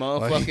and then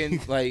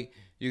motherfucking like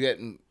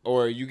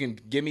or you can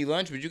give me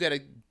lunch, but you got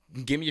to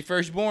give me your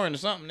firstborn or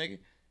something, nigga.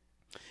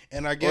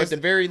 And I guess, or at the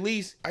very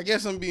least, I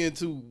guess I'm being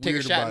too weird. Take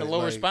a shot in the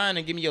lower like, spine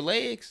and give me your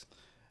legs.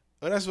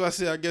 Well, that's what I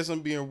said. I guess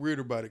I'm being weird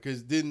about it,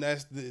 because then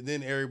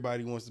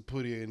everybody wants to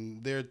put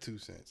in their 2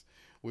 cents.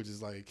 which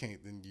is like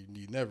can't. Then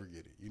you never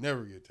get it. You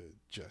never get to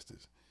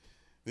justice.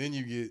 Then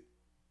you get,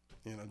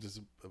 just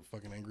a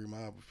fucking angry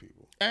mob of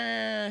people.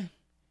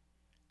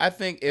 I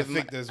think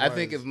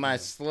if my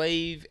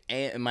slave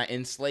and my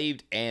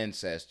enslaved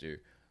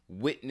ancestor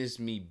witnessed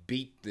me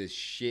beat the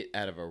shit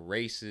out of a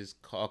racist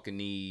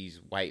Caucanese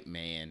white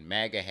man,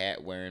 MAGA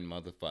hat wearing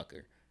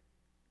motherfucker,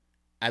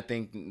 I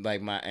think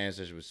like my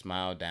ancestors would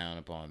smile down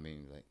upon me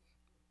and be like,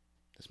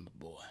 "That's my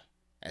boy.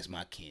 That's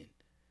my kin."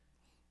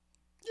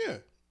 Yeah,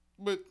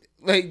 but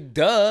like,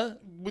 duh.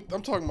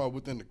 I'm talking about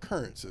within the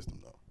current system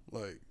though.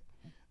 Like,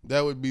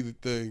 that would be the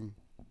thing.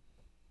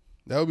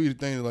 That would be the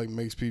thing that like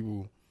makes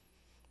people.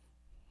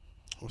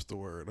 What's the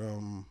word?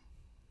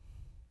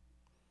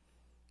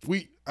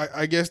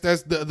 I guess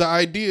that's the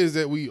idea is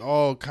that we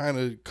all kind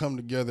of come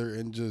together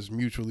and just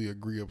mutually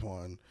agree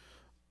upon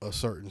a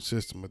certain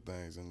system of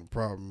things, and the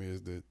problem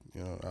is that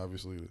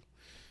obviously the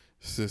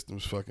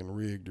system's fucking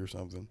rigged or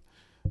something.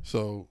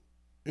 So,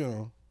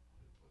 and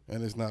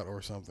it's not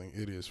or something.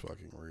 It is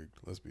fucking rigged.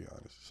 Let's be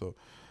honest. So,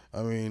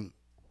 I mean,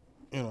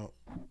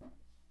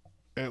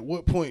 at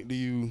what point do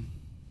you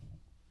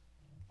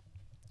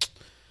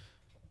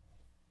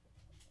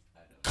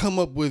come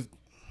up with?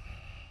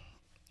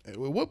 At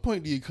what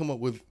point do you come up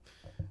with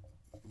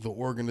the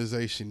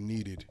organization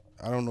needed?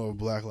 I don't know if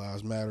Black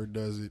Lives Matter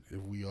does it,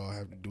 if we all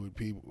have to do it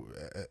people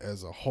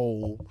as a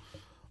whole,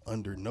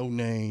 under no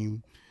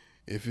name,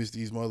 if it's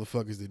these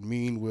motherfuckers that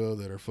mean well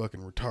that are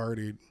fucking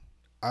retarded.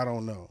 I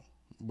don't know.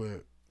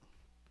 But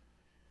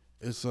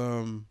it's I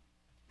don't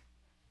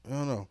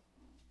know.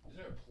 Is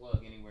there a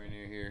plug anywhere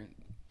near here?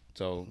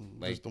 So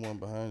like just the one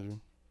behind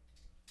you.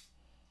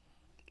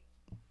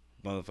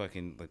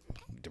 Motherfucking like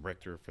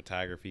director of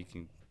photography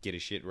can get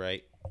his shit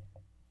right.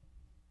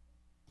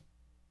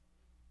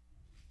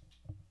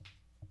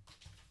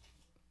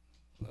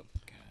 Oh, God.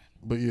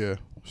 But yeah,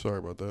 sorry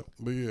about that.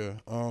 But yeah,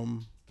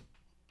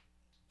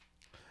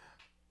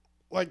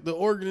 like the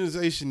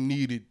organization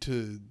needed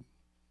to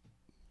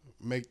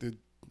make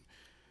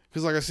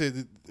because like I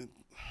said,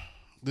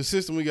 the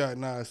system we got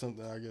now is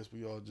something I guess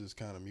we all just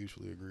kind of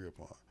mutually agree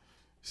upon,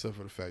 except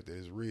for the fact that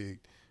it's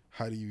rigged.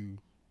 How do you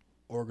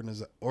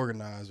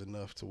organize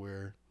enough to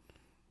where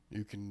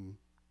you can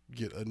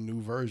get a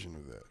new version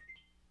of that?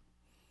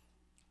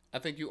 I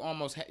think you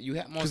almost have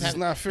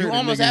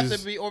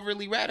to be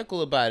overly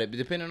radical about it,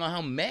 depending on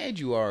how mad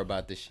you are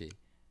about this shit.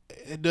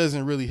 It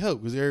doesn't really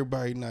help because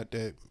everybody not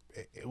that.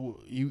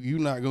 You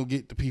not gonna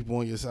get the people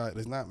on your side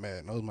that's not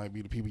mad. Those might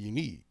be the people you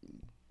need.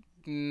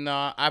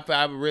 Nah,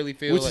 I really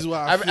feel. Which like, is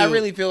why I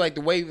really feel like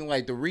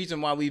the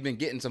reason why we've been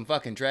getting some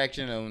fucking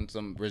traction on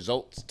some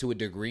results to a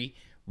degree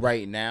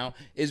right now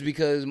is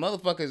because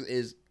motherfuckers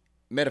is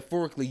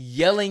metaphorically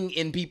yelling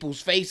in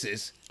people's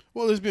faces.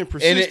 Well, it's been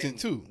persistent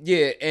too.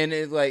 Yeah, and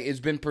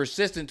it's been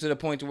persistent to the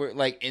point to where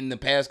like in the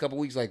past couple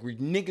weeks, like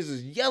niggas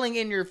is yelling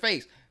in your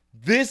face.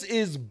 This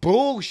is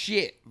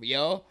bullshit,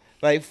 yo.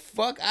 Like,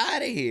 fuck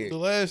out of here. The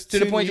last to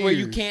the point years. where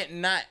you can't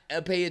not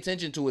pay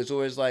attention to it. So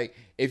it's like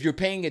if you're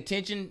paying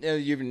attention,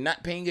 you're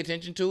not paying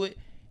attention to it.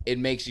 It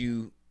makes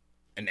you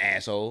an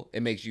asshole.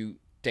 It makes you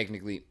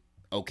technically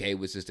okay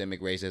with systemic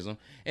racism.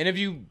 And if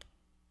you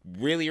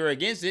really are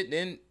against it,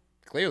 then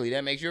clearly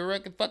that makes you a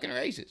fucking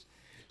racist.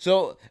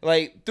 So,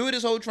 like, through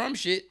this whole Trump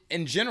shit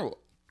in general,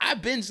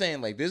 I've been saying,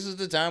 like, this is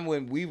the time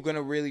when we're going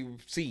to really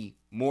see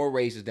more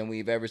racists than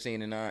we've ever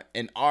seen in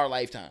our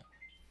lifetime.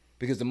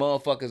 Because the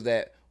motherfuckers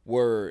that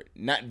were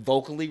not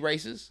vocally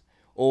racist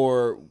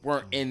or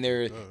weren't in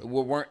their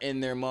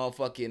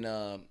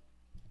motherfucking,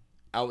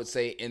 I would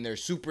say, in their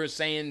Super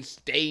Saiyan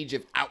stage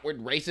of outward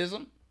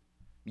racism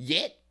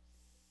yet,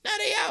 now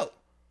they out.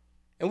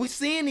 And we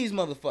seeing these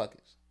motherfuckers.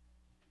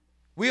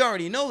 We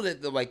already know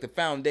that the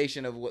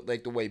foundation of what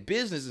like the way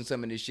business and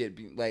some of this shit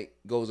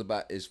goes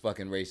about is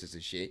fucking racist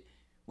and shit.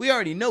 We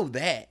already know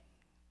that.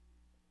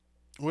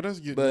 Well, that's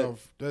getting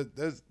off.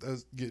 That's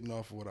getting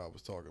off of what I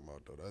was talking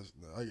about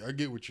though. I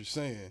get what you're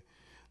saying.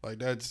 Like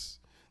that's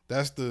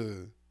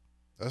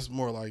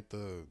more like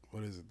the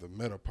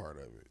meta part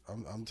of it.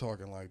 I'm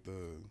talking like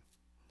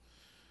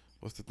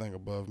what's the thing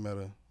above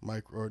meta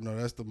micro? Or no,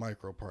 that's the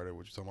micro part of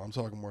what you're talking about. I'm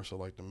talking more so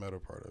like the meta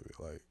part of it,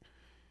 like.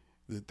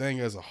 The thing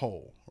as a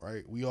whole,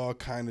 right? We all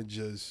kind of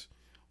just,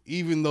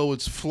 even though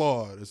it's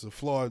flawed, it's a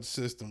flawed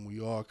system,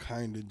 we all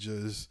kind of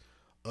just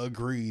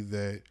agree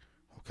that,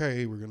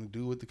 okay, we're going to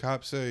do what the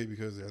cops say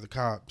because they're the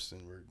cops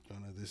and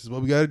this is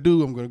what we got to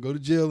do. I'm going to go to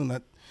jail and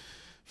not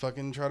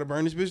fucking try to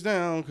burn this bitch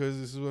down because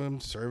this is what I'm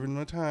serving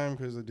my time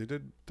because I did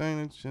that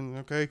thing. And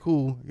okay,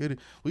 cool. I get it.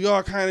 We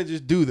all kind of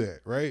just do that,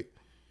 right?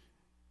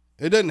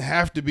 It doesn't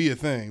have to be a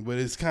thing, but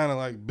it's kind of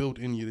like built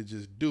in you to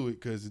just do it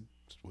because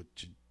it's what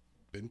you've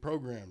been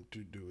programmed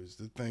to do. It's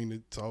the thing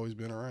that's always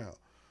been around.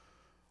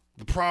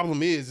 The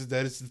problem is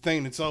that it's the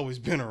thing that's always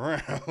been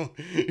around.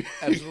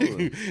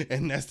 Absolutely.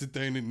 And that's the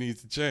thing that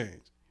needs to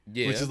change.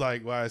 Yeah. Which is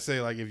like why I say,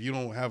 like, if you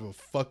don't have a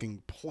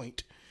fucking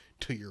point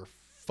to your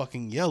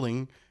fucking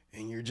yelling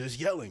and you're just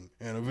yelling,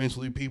 and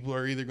eventually people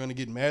are either going to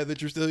get mad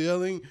that you're still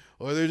yelling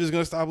or they're just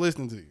going to stop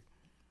listening to you.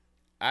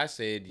 I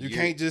said you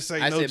can't just say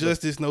no said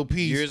justice, no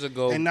peace years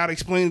ago, and not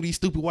explain to these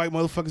stupid white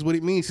motherfuckers what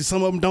it means, because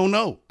some of them don't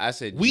know. I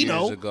said we years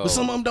know, ago, but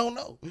some of them don't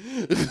know.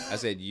 I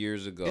said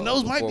years ago, and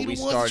those might be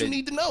the ones that you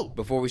need to know.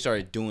 Before we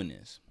started doing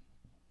this,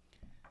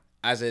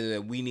 I said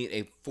that we need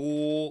a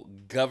full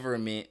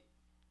government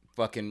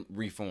fucking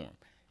reform,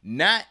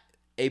 not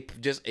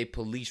just a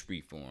police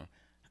reform.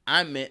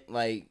 I meant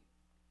like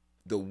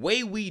the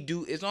way we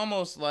do. It's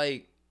almost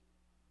like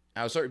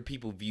how certain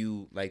people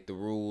view like the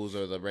rules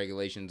or the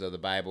regulations of the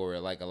Bible, or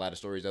like a lot of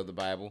stories of the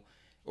Bible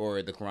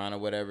or the Quran or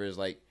whatever, is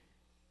like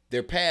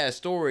they're past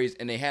stories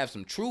and they have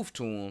some truth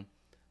to them,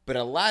 but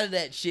a lot of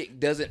that shit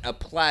doesn't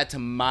apply to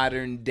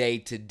modern day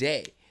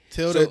today.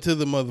 Tell that to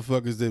the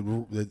motherfuckers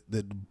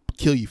that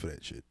kill you for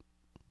that shit.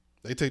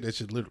 They take that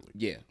shit literally.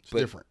 Yeah, it's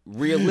different.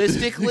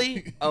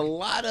 Realistically, a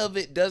lot of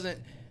it doesn't.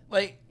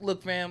 Like,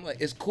 look, fam,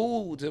 like it's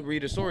cool to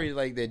read a story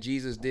like that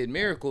Jesus did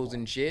miracles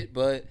and shit,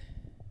 but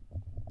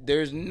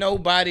there's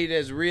nobody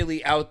that's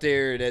really out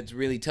there that's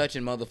really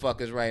touching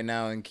motherfuckers right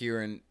now and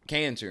curing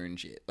cancer and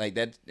shit. Like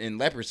that's in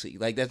leprosy.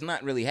 Like that's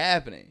not really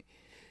happening.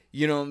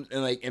 You know,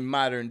 and like in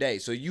modern day.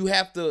 So you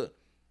have to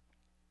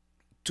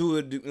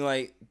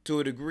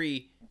a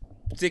degree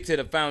stick to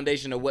the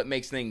foundation of what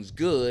makes things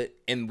good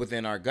and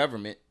within our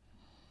government.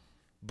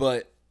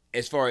 But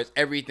as far as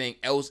everything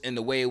else and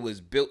the way it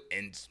was built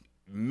and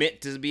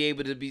meant to be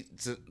able to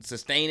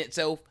sustain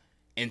itself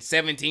in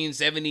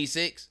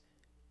 1776,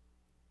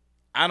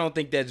 I don't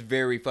think that's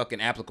very fucking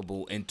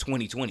applicable in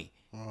 2020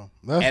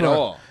 at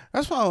all.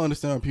 That's why I don't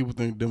understand why people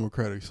think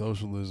democratic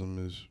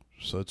socialism is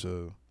such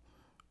a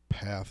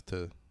path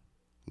to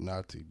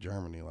Nazi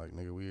Germany. Like,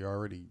 nigga, we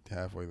already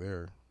halfway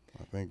there.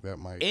 I think that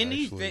might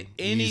ease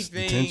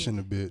the tension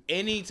a bit.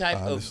 Any type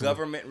of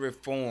government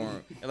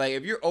reform, like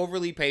if you're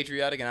overly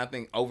patriotic, and I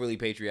think overly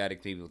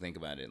patriotic people think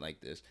about it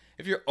like this.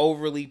 If you're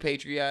overly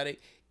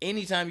patriotic,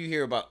 anytime you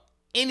hear about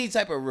any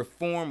type of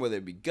reform, whether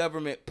it be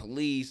government,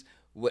 police,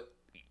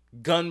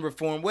 gun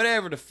reform,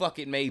 whatever the fuck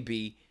it may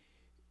be,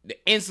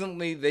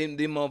 instantly them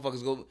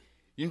motherfuckers go,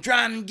 "You're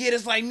trying to get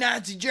us like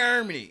Nazi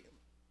Germany."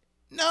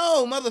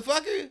 No,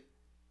 motherfucker.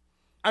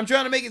 I'm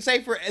trying to make it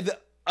safe for the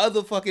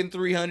other fucking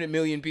 300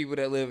 million people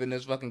that live in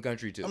this fucking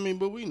country too. I mean,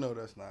 but we know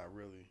that's not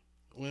really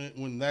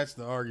when that's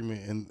the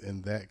argument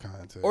in that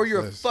context. Or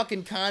you're a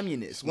fucking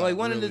communist. Well, like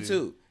one of the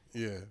two.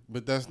 Yeah,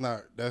 but that's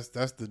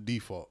the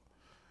default.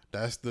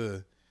 That's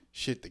the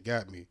shit that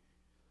got me.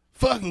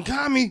 Fucking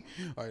commie.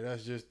 Like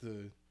that's just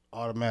the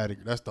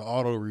automatic. That's the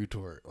auto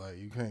retort. Like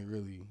you can't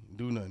really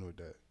do nothing with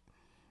that.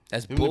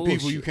 That's them bullshit. The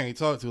people you can't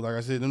talk to. Like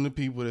I said, them the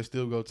people that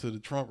still go to the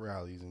Trump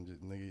rallies and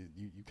just nigga,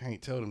 you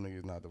can't tell them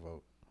niggas not to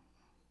vote.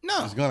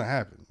 No, it's gonna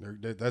happen.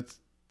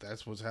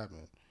 That's what's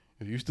happening.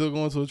 If you're still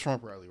going to a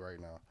Trump rally right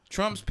now,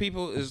 Trump's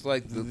people is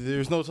like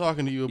there's no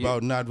talking to you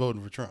about not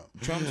voting for Trump.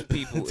 Trump's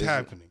people it's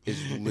happening. Is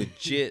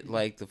legit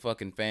like the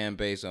fucking fan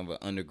base of an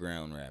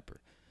underground rapper.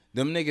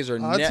 Them niggas are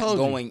not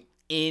going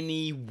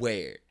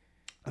anywhere.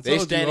 They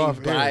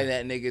standing by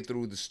that nigga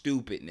through the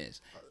stupidness.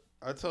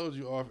 I told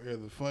you off air,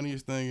 the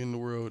funniest thing in the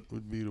world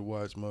would be to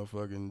watch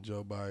motherfucking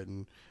Joe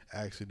Biden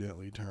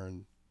accidentally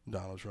turn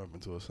Donald Trump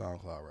into a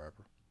SoundCloud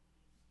rapper.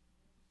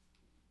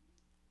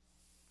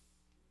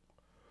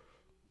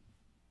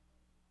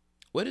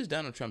 What does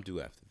Donald Trump do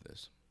after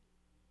this?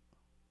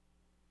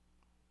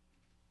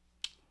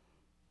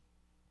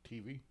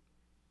 TV.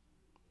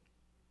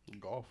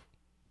 Golf.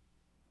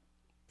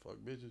 Fuck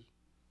bitches.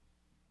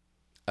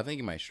 I think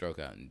he might stroke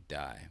out and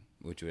die,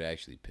 which would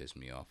actually piss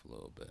me off a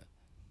little bit.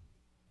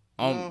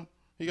 No,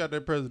 he got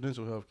that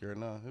presidential health care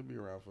now. He'll be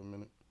around for a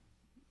minute.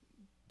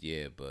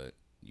 Yeah, but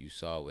you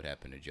saw what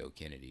happened to Joe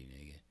Kennedy,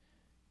 nigga.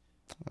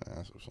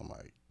 That's what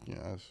somebody,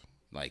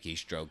 like he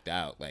stroked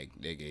out, like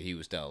nigga, he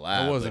was still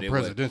alive. It wasn't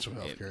presidential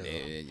health care.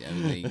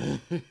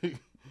 It's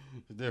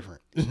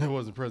different. It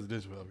wasn't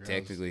presidential health care.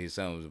 Technically, his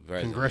son was a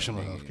president.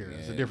 Congressional health care.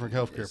 It's a different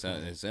health care.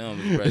 His son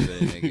was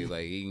president, nigga.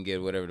 Like he can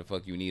get whatever the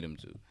fuck you need him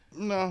to.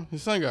 No,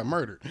 his son got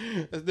murdered.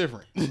 That's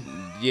different.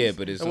 Yeah,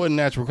 but it wasn't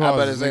natural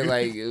causes. I about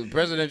to say like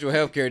presidential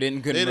health care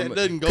couldn't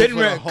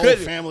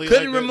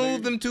couldn't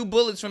remove them 2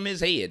 bullets from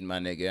his head, my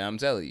nigga. I'm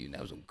telling you,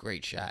 that was a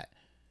great shot.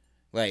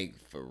 Like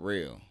for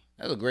real,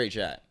 that was a great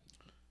shot.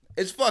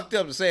 It's fucked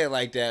up to say it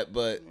like that,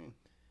 but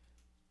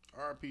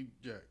R.P.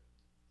 Jack.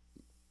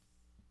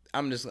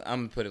 I'm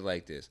gonna put it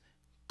like this: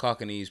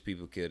 Caucanese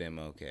people killed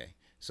MLK,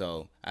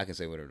 so I can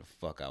say whatever the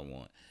fuck I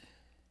want.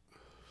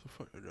 The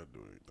fuck I gotta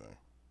do anything?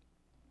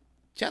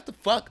 Shut the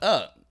fuck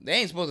up! They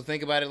ain't supposed to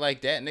think about it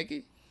like that,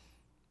 nigga.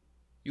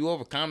 You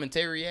over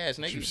commentary ass,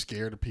 nigga. You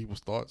scared of people's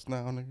thoughts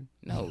now, nigga?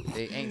 No,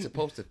 they ain't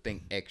supposed to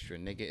think extra,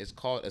 nigga. It's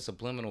called a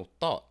subliminal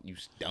thought. You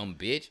dumb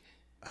bitch.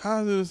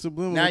 How is it a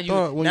subliminal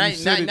thought when you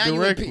said it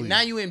directly?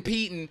 Now you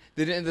impeding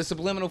the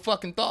subliminal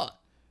fucking thought.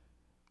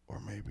 Or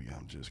maybe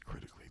I'm just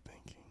critically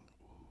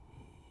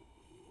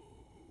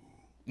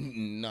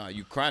thinking. Nah,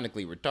 you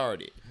chronically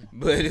retarded.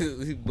 But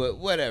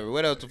whatever.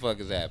 What else the fuck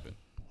has happened?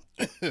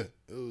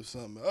 Oh was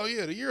something. Oh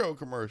yeah, the Euro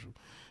commercial.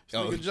 This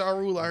Oh, nigga Ja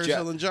Rule out here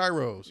selling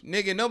gyros.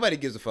 Nigga, nobody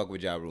gives a fuck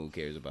what Ja Rule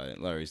cares about it.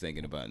 Larry's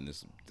thinking about in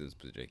this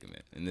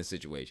predicament, in this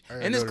situation,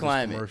 in this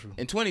climate.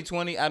 In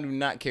 2020, I do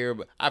not care.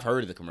 But I've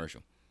heard of the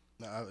commercial.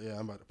 Nah, yeah,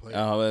 I'm about to play.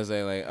 I was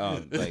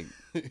like,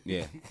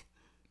 yeah.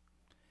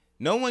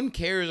 No one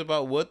cares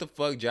about what the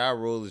fuck Ja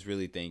Rule is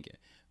really thinking,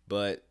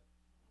 but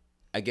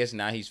I guess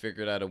now he's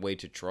figured out a way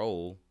to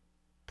troll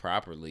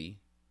properly.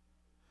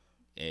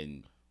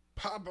 And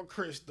Papa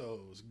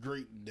Cristo's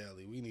Greek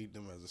Deli. We need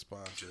them as a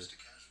sponsor.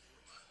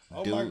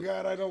 Oh my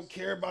God, I don't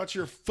care about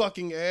your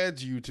fucking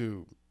ads,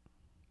 YouTube.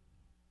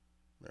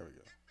 There we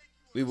go.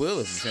 We will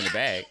if you send it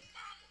back.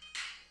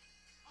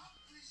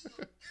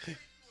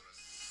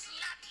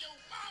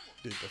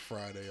 Did the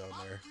Friday on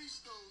there.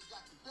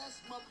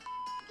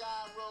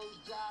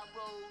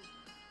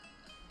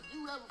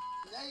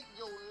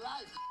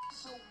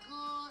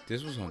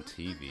 This was on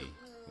TV. You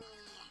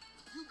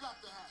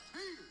got to have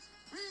Peters.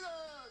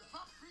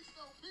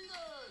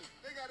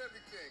 They got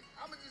everything.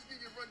 I'ma just give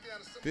you a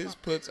rundown of some. This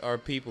puts our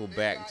people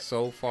back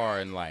so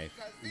far in life,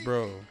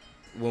 Bro.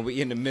 when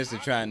we in the midst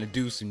of trying to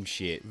do some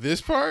shit.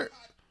 This part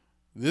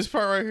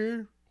right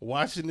here,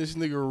 watching this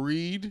nigga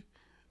read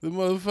the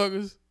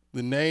motherfuckers,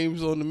 the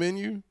names on the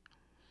menu,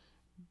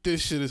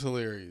 this shit is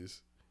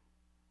hilarious.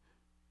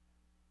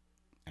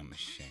 I'm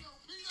ashamed.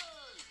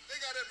 They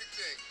got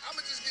everything.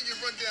 I'ma just give you a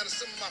rundown of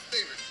some of my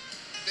favorites.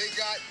 They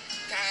got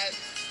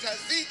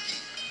tzatziki.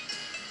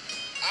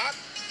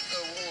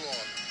 Hold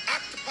on.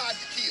 Octopi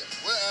tequila.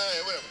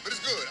 Well, whatever. But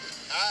it's good.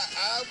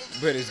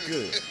 But it's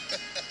good.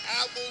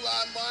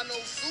 Abolimano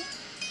soup.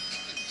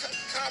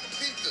 Cava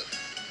pizza.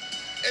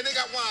 And they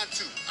got wine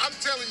too. I'm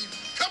telling you,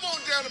 come on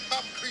down to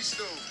Papa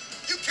Cristo's.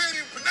 You can't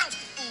even pronounce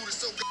the food. It's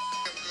so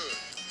goddamn good.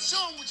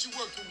 Show them what you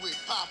working with,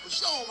 Papa.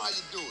 Show them how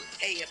you do it.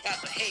 Hey,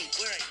 Papa. Hey,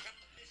 where are you?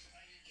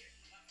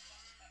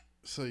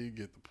 So you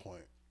get the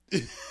point.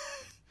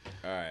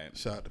 All right.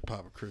 Shout out to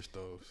Papa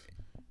Cristo's.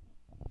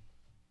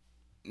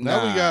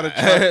 Now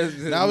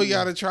we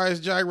gotta try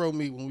his gyro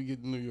meat when we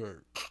get to New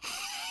York.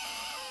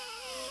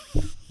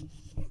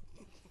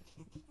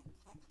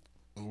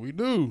 We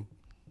do.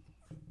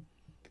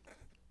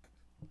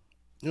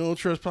 You don't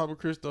trust Papa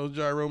Cristo's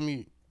gyro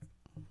meat.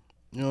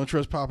 You don't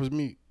trust Papa's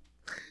meat.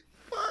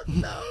 Fuck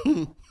no.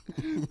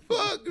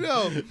 Fuck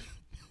no.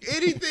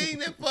 Anything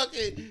that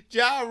fucking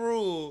Ja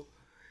Rule.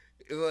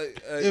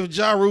 If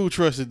Ja Rule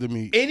trusted the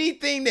meat.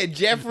 Anything that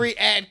Jeffrey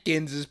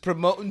Atkins is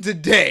promoting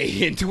today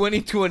in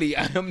 2020,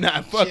 I am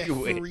not fucking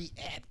with. Jeffrey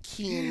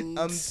Atkins.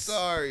 I'm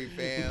sorry,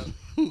 fam.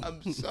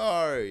 I'm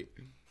sorry.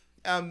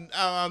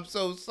 I'm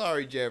so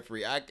sorry,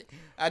 Jeffrey.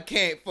 I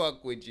can't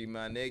fuck with you,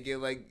 my nigga.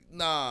 Like,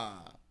 nah.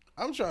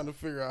 I'm trying to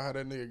figure out how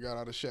that nigga got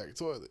out of Shaq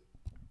toilet.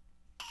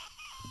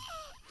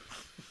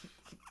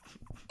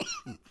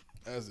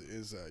 That's an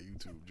inside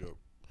YouTube joke.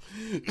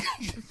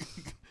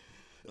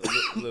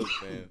 Look,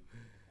 fam.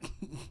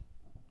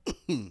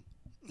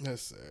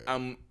 That's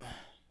sad.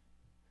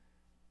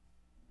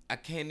 I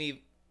can't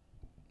even.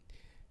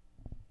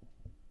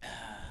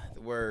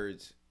 The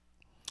words.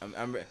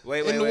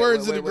 Wait. In the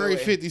words of the great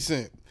 50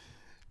 Cent.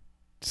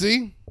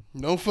 See?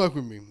 Don't fuck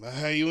with me. I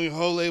had you in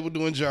whole label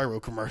doing gyro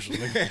commercials,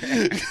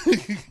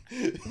 nigga.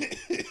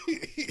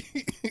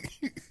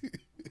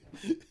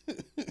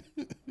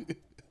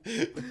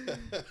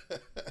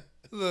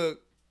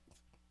 Look.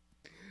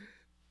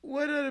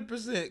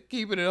 100%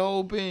 keeping it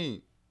whole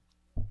bean.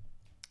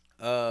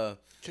 Can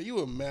you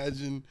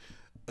imagine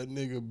a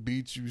nigga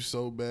beat you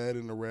so bad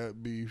in the rap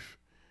beef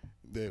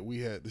that we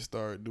had to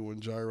start doing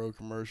gyro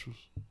commercials?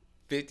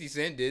 50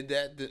 Cent did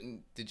that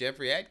to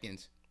Jeffrey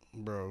Atkins.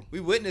 Bro. We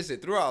witnessed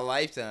it through our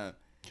lifetime.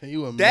 Can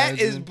you imagine?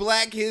 That is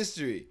black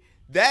history.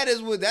 That's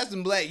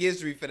some black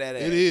history for that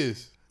ass. It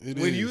is.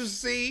 When you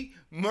see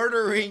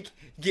Murder Inc.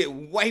 get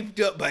wiped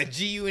up by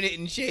G-Unit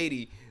and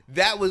Shady,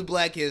 that was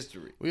black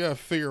history. We gotta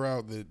figure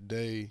out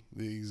the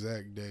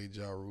exact day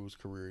Ja Rule's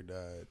career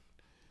died,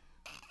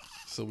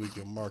 so we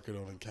can mark it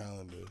on the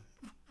calendar.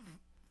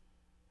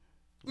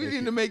 We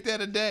need to make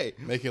that a day.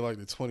 Make it like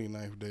the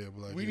 29th day of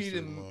Black History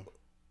Month.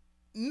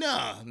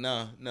 No.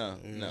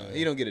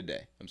 He don't get a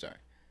day. I'm sorry.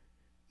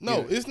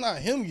 No, it's not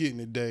him getting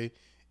a day.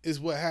 It's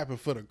what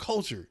happened for the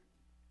culture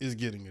is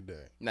getting a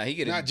day. Nah, he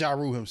get not Ja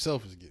Rule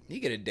himself is getting. He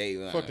get a day.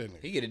 Fuck that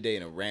nigga. He get a day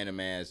in a random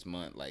ass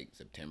month like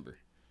September.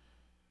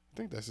 I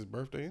think that's his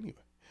birthday anyway.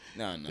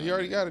 No. He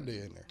already got a day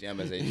in there. Yeah, I'm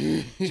gonna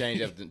say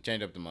change up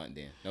the month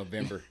then.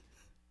 November.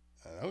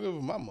 I don't give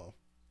him my month.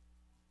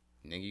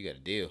 Nigga, you got a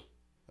deal.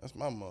 That's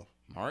my month.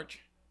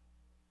 March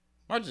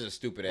is a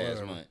stupid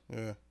ass month.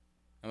 Yeah.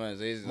 I'm gonna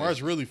say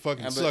March really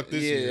fucking sucked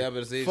this year.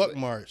 Fuck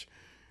March.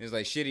 It's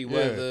like shitty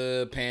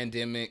weather,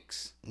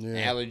 pandemics,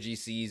 allergy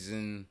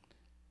season.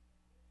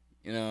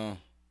 You know.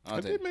 I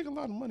did make a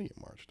lot of money in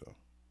March though.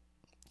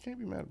 Can't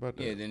be mad about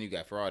that. Yeah, then you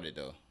got frauded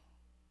though.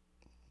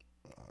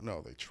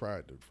 No, they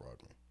tried to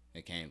fraud me.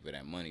 They came for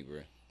that money,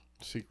 bro.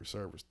 Secret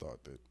Service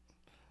thought that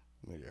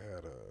nigga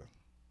had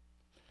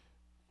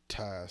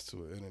ties to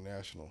an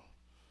international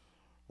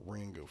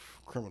ring of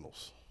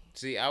criminals.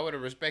 See, I would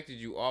have respected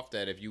you off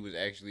that if you was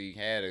actually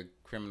had a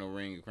criminal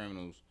ring of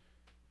criminals,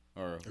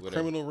 or whatever.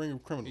 Criminal ring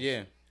of criminals.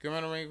 Yeah,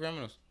 criminal ring of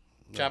criminals,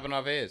 chopping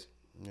off heads.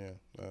 Yeah,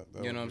 that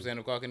You know what I'm saying?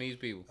 Of these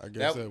people. I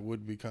guess that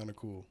would be kind of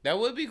cool. That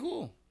would be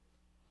cool.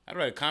 I'd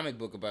write a comic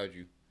book about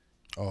you.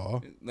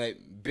 Oh, Like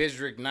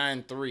Bizrick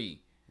 9-3.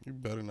 you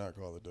better not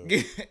call it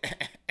that.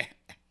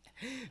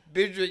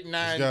 Bizrick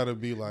 9. It's gotta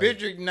be like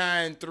Bizrick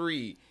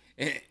 9-3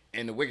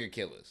 and the Wicker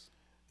Killers.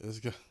 It's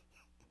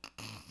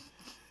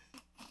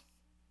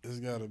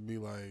gotta be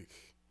like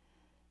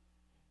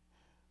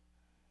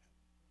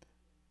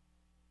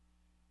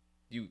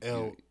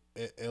L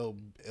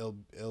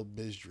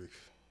Bizdrick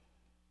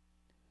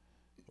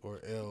or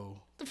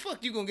L. The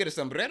fuck you gonna get a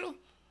sombrero?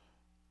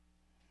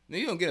 No,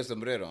 you don't get a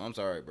sombrero. I'm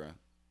sorry, bro.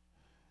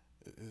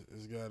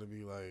 It's gotta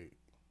be like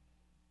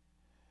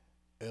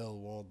L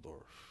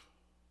Waldorf.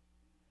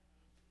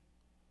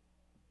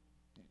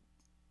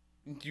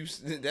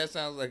 That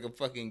sounds like a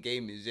fucking gay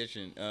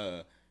musician,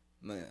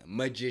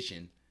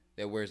 magician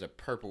that wears a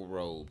purple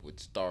robe with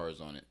stars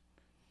on it.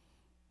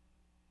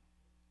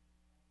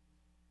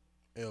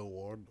 L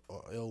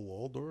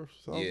Waldorf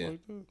sounds Yeah.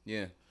 like that.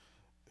 Yeah.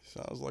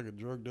 Sounds like a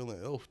drug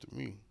dealing elf to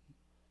me.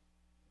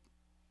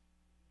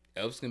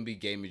 Elves can be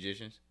gay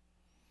magicians.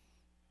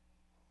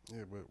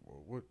 Yeah, but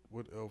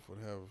what elf would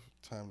have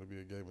time to be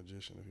a gay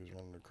magician if he was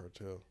running a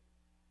cartel?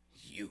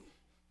 You.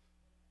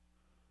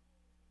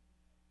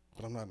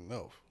 But I'm not an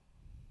elf.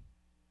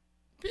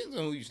 Depends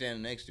on who you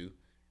standing next to.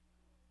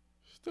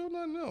 Still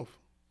not an elf.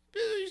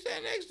 Depends on who you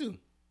standing next to.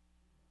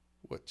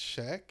 What,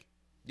 Shaq?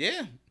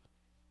 Yeah.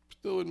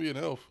 Still wouldn't be an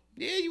elf.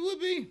 Yeah, you would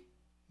be.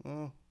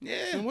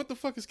 Yeah. And what the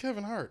fuck is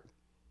Kevin Hart?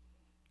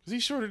 Because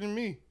he's shorter than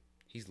me.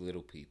 He's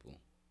little people.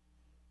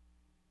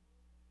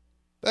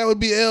 That would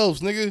be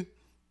elves, nigga.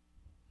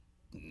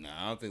 No,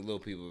 I don't think little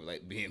people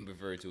like being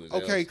referred to as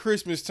Okay, elves.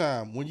 Christmas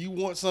time. When you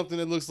want something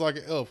that looks like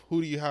an elf,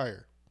 who do you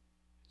hire?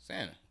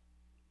 Santa.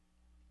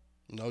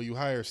 No, you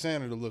hire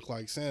Santa to look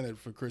like Santa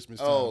for Christmas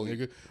time, Oh.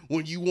 nigga.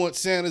 When you want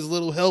Santa's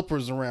little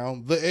helpers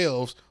around, the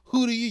elves,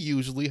 who do you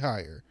usually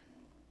hire?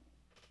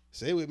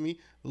 Say it with me.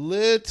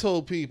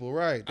 Little people,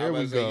 right. There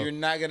we go. You're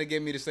not going to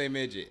give me the same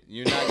midget.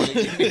 You're not going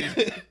to give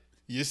me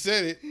You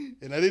said it,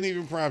 and I didn't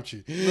even prompt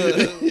you.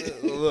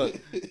 Look,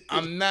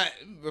 I'm not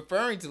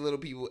referring to little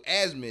people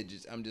as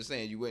midgets. I'm just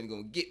saying you weren't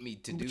going to get me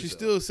to do so. But you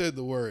still said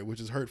the word, which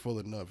is hurtful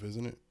enough,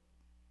 isn't it?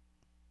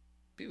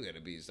 People got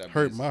to be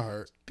Hurt my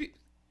heart. Nigga,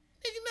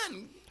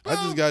 nothing. I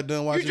just got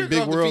done watching jerk Big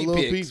off the World feet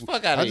Little pics. People.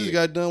 Fuck outta I just here.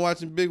 got done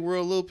watching Big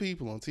World Little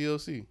People on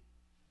TLC.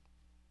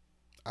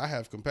 I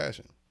have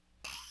compassion.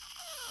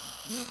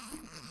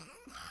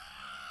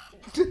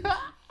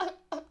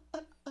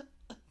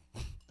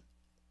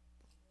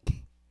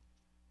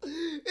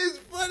 It's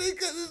funny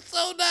because it's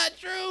so not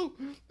true.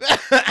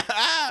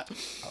 I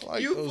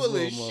like You those full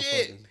little of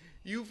shit. motherfuckers.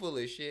 You full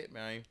of shit,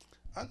 man.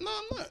 No,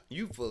 I'm not.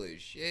 You full of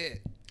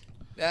shit.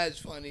 That's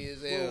funny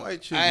as hell. Little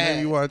white chick made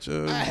me watch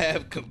I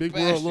have Big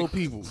compassion. World Little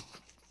People.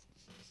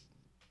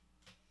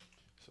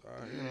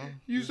 Sorry,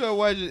 You start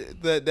watching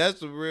that. That's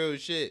the real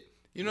shit.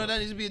 You know that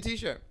needs to be a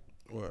T-shirt.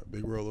 What?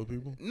 Big World Little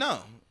People? No,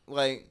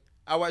 like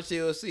I watch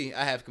TLC.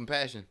 I have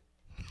compassion.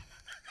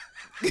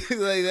 Like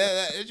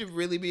that should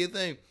really be a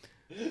thing.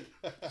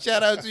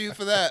 Shout out to you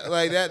for that.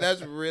 Like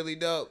that's really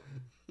dope.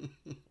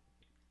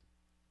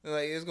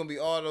 Like it's gonna be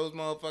all those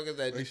motherfuckers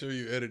that. Make sure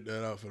you edit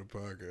that out for the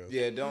podcast.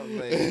 Yeah, don't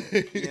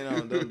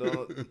like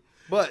don't.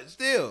 But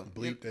still,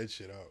 Bleep that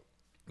shit out.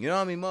 you know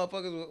what I mean?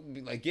 Motherfuckers would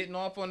be like getting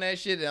off on that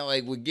shit and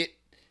like would get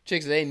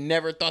chicks that they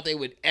never thought they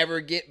would ever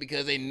get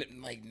because they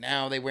like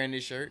now they wearing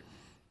this shirt.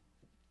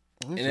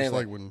 It's And just then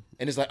like when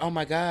and it's like, oh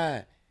my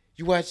god,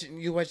 you watch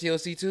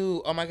TLC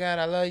too? Oh my god,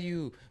 I love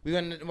you. We're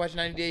gonna watch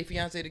 90 Day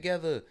Fiance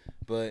together.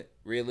 But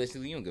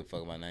realistically, you don't give a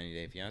fuck about 90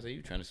 Day Fiance.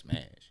 You trying to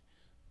smash.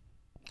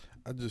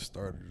 I just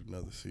started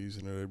another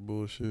season of that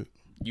bullshit.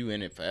 You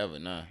in it forever,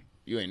 nah.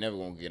 You ain't never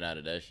gonna get out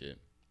of that shit.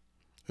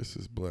 It's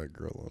this black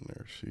girl on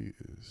there. She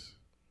is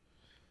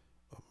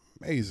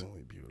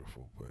amazingly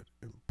beautiful, but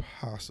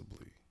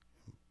impossibly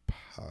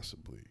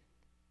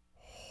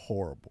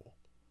horrible.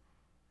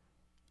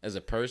 As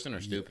a person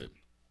or stupid?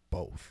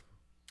 Both.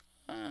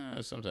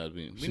 Sometimes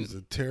we She's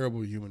a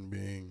terrible human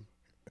being,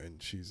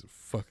 and she's a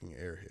fucking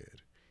airhead.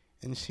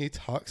 And she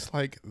talks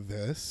like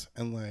this,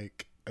 and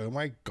like, oh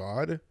my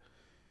god.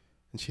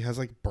 And she has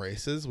like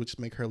braces, which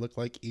make her look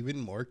like even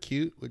more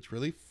cute, which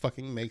really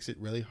fucking makes it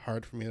really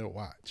hard for me to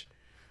watch.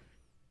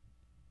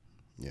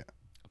 Yeah.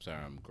 I'm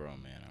sorry, I'm a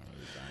grown man.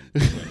 I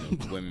don't really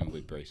find women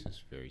with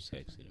braces very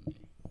sexy to me.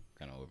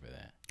 Kind of over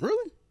that.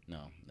 Really?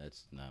 No,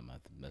 that's not my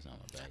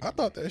bag. I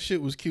thought that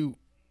shit was cute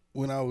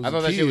when I was I thought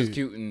a that kid. shit was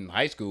cute in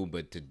high school,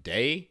 but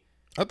today,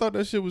 I thought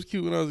that shit was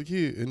cute when I was a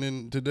kid. And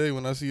then today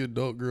when I see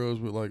adult girls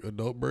with like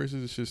adult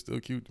braces, it's just still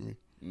cute to me.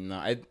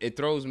 no, it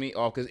throws me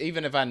off because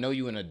even if I know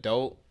you an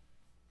adult,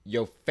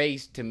 your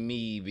face to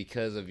me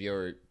because of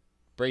your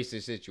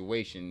braces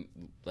situation,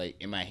 like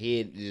in my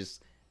head,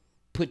 just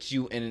puts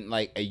you in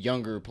like a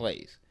younger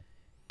place.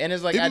 And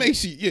it's like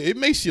it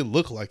makes you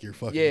look like you're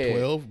fucking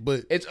 12,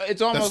 but it's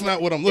almost that's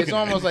not what I'm looking It's at.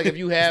 almost like if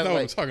you have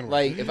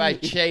like if I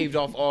shaved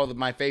off all of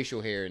my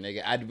facial hair,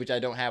 nigga, which I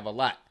don't have a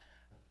lot,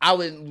 I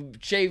would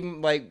shave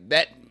like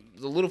that.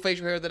 The little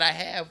facial hair that I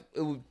have,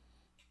 it would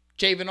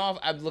shaving off.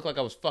 I'd look like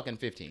I was fucking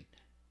 15.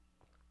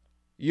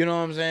 You know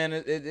what I'm saying?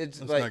 It's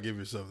Let's like not give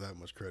yourself that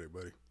much credit,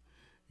 buddy.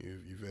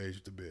 You've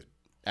aged a bit.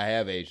 I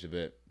have aged a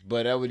bit,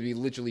 but I would be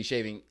literally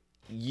shaving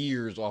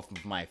years off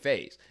of my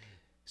face.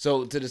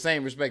 So to the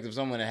same respect of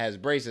someone that has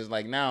braces,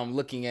 like now I'm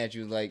looking at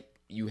you like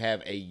you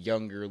have a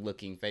younger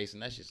looking face,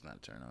 and that's just not a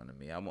turn on to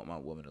me. I want my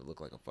woman to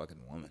look like a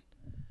fucking woman,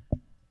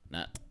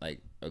 not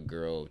like a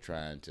girl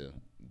trying to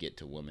get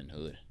to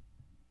womanhood.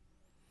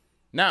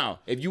 Now,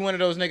 if you one of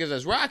those niggas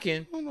that's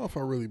rocking, I don't know if I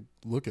really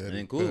look at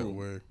it cool. that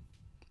way.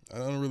 I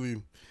don't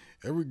really.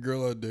 Every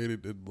girl I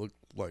dated that looked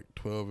like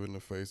 12 in the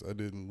face, I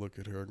didn't look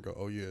at her and go,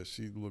 "Oh yeah,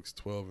 she looks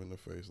 12 in the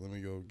face. Let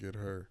me go get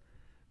her."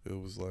 It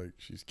was like,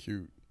 she's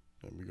cute.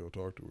 Let me go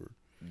talk to her.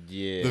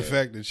 Yeah. The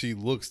fact that she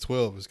looks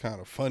 12 is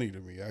kind of funny to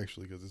me,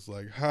 actually, because it's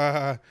like,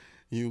 ha,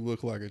 you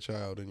look like a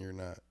child and you're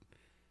not.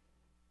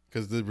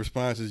 Because the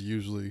response is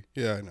usually,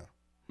 yeah, I know.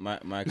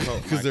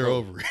 Because they're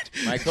over it.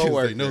 My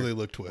coworker, they know they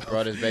look 12.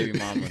 Brought his baby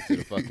mama to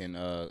the fucking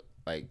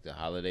like the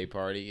holiday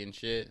party and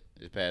shit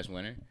this past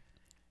winter,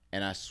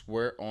 and I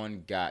swear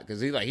on God,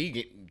 because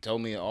he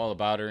told me all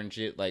about her and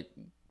shit, like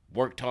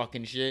work talk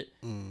and shit.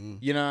 Mm-hmm.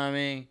 You know what I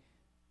mean?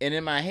 And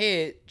in my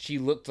head, she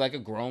looked like a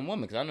grown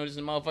woman, because I know this is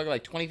a motherfucker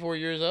like 24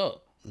 years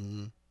old.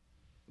 Mm-hmm.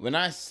 When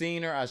I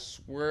seen her, I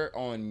swear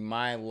on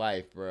my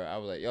life, bro, I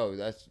was like, "Yo,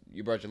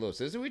 you brought your little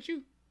sister with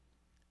you?"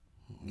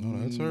 No,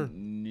 that's her.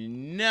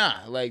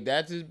 Nah, like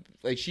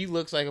she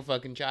looks like a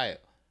fucking child.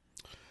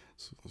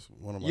 It's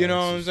one of my you know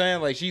exes. what I'm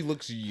saying? Like she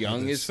looks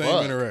young as fuck.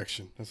 Same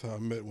interaction. That's how I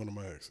met one of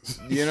my exes.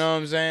 You know what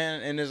I'm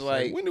saying? And it's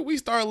like, when did we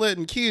start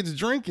letting kids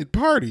drink at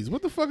parties?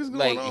 What the fuck is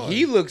going on? Like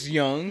he looks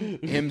young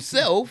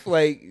himself.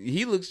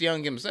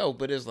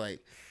 But it's like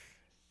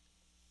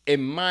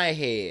in my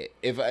head,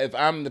 if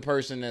I'm the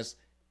person that's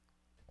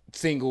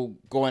single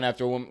going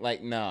after a woman,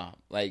 like nah,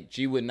 like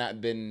she would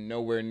not been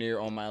nowhere near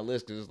on my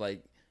list, because it's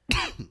like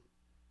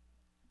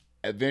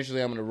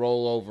eventually I'm gonna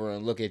roll over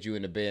and look at you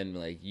in the bed and be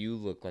like, you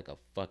look like a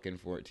fucking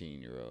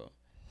 14-year-old.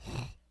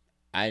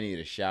 I need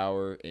a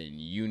shower and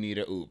you need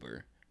an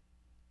Uber.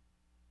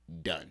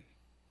 Done.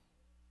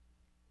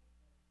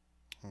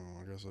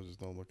 I guess I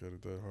just don't look at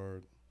it that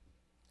hard.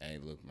 Hey,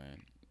 look,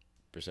 man.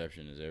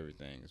 Perception is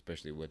everything,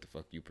 especially what the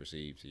fuck you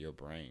perceive to your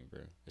brain,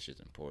 bro. That shit's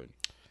important.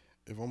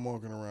 If I'm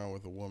walking around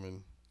with a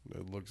woman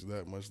that looks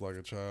that much like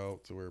a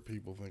child to where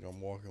people think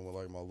I'm walking with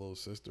like my little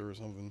sister or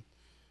something,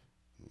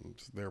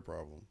 it's their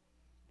problem.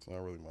 It's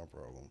not really my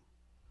problem.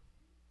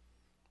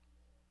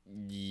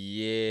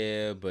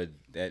 Yeah, but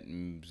that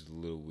is a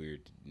little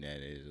weird.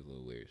 That is a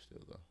little weird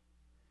still, though.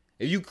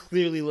 If you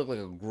clearly look like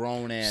a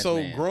grown ass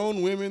man.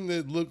 Grown women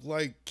that look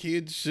like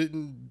kids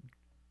shouldn't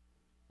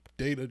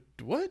date a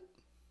what?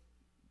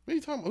 What are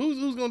you talking about?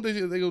 Who's gonna date?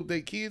 They gonna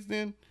date kids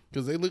then?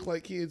 Because they look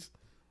like kids.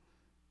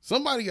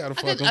 Somebody gotta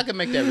fuck them. I can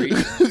make that reach.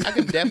 I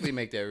can definitely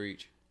make that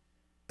reach.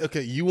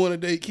 Okay, you want to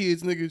date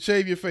kids, nigga?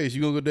 Shave your face.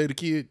 You gonna go date a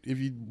kid if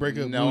you break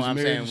up? No, I'm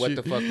saying what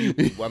the fuck you.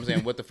 I'm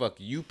saying what the fuck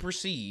you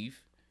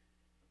perceive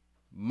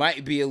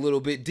might be a little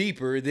bit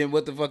deeper than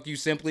what the fuck you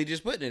simply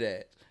just putting it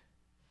at.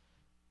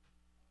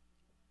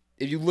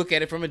 If you look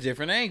at it from a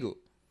different angle.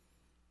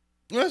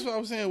 That's what I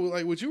was saying.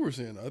 Like what you were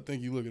saying, I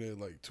think you looking at it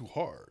like too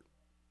hard.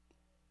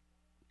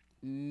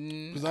 I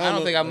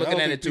don't think I'm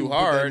looking at it too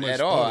hard at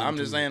all. I'm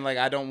just saying, like,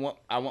 I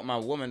want my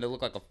woman to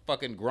look like a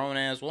fucking grown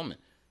ass woman,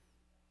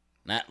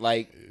 not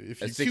like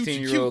a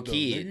 16-year-old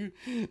kid.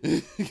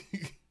 If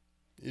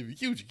you're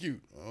cute, you're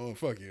cute. I don't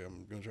fuck you.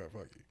 I'm gonna try to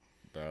fuck you,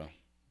 bro.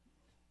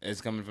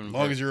 It's coming from as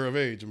long as you're of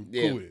age. I'm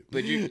cool with it.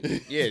 But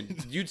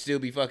you'd still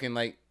be fucking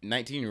like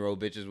 19-year-old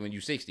bitches when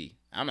you 60.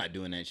 I'm not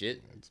doing that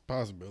shit. It's a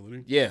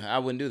possibility. Yeah, I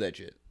wouldn't do that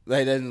shit.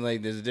 Like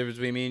there's a difference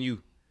between me and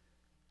you.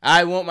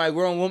 I want my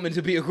grown woman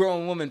to be a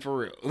grown woman for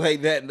real.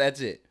 Like that.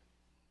 That's it.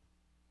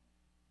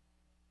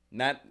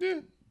 Not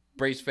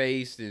brace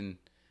faced and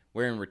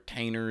wearing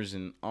retainers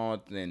and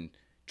all and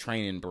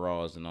training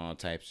bras and all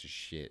types of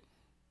shit.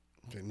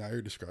 Okay, now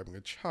you're describing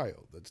a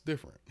child. That's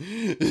different.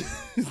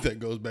 That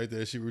goes back to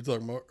that shit we were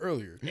talking about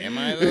earlier. Am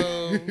I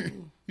though?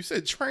 You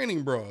said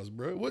training bras,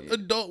 bro. What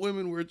adult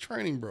women wear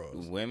training bras?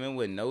 Women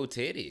with no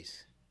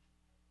titties.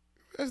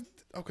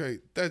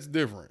 That's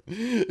different.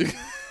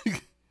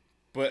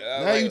 But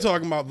now you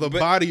talking about the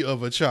body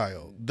of a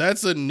child.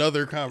 That's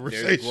another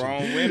conversation. There's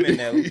grown women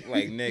that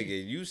like,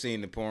 nigga, you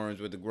seen the porns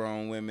with the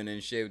grown women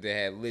and shit that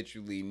have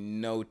literally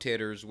no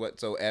titters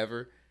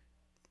whatsoever.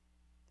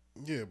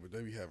 Yeah, but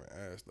they be having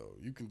ass though.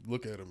 You can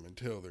look at them and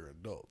tell they're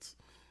adults.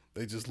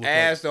 They just look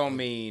ass like don't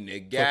mean a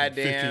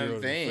goddamn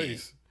thing.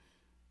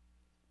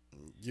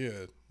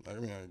 Yeah, I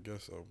mean I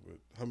guess so. But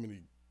how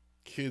many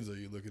kids are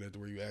you looking at to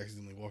where you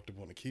accidentally walked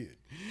up on a kid?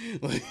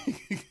 Like,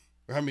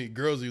 or how many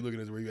girls are you looking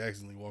at to where you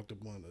accidentally walked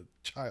up on a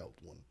child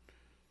one?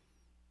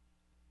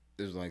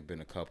 there's like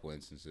been a couple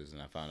instances,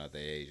 and I found out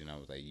their age, and I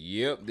was like,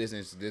 "Yep,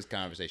 this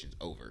conversation's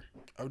over."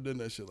 I've done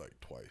that shit like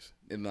twice.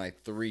 And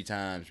like 3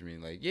 times for me,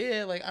 like,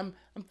 yeah, like I'm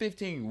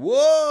 15.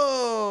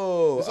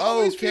 Whoa, It's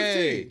always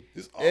okay. 15.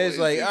 It's It's always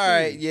like, 15. all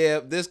right, yeah,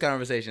 this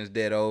conversation's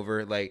dead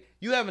over. Like,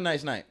 you have a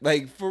nice night,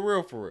 like for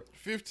real.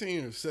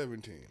 15 or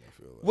 17, I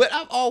feel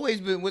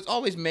like. What's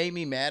always made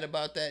me mad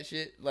about that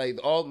shit, like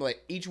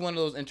each one of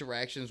those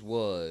interactions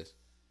was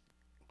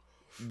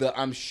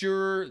I'm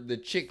sure the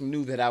chick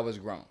knew that I was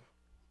grown.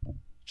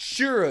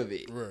 Sure of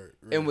it. Right.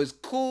 And was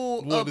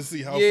cool. Wanted to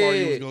see how far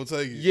you was gonna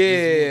take it.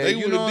 Yeah. They you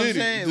would know have what I'm did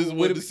saying? it. Just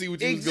wanted to see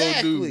what you was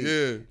gonna do.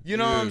 Yeah. You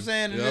know what I'm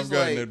saying? And Yeah, it's I've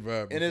gotten like, that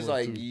vibe and it's before,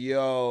 like, too.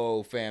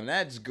 yo, fam,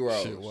 that's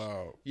gross. Shit,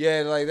 wow.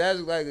 Yeah,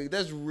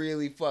 that's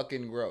really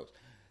fucking gross.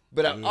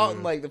 But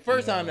like the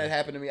first time that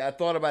happened to me, I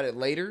thought about it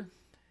later,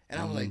 and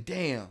I was like,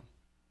 damn.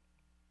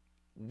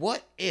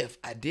 What if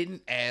I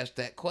didn't ask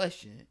that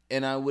question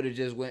and I would have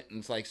just went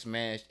and like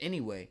smashed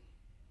anyway?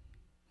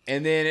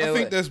 And then I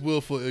think that's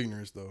willful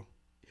ignorance, though.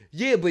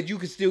 yeah, but you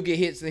could still get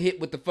hit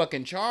with the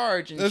fucking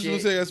charge and That's shit. what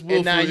I'm saying. That's and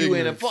willful now you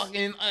in a ignorance.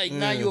 fucking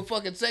now you a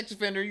fucking sex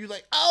offender. You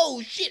like,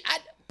 oh shit,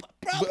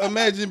 bro. But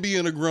imagine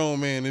being a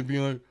grown man and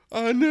being like,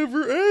 I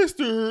never asked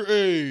her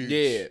age.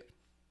 Yeah.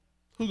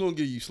 Who gonna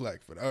give you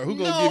slack for that? Or who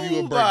gonna give you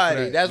a break for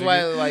Nobody. that? That's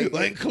nigga? why,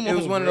 like come it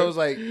was on, one bro. of those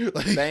like,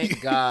 thank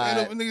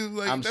God, niggas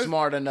like, I'm that's-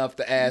 smart enough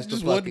to ask the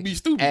just wanted to fucking be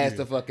stupid ask then.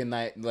 the fucking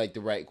like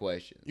the right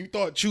question. You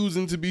thought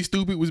choosing to be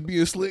stupid was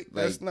being slick?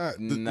 Like, That's not.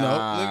 nah, no,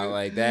 nigga.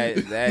 like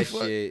that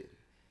Fuck. shit.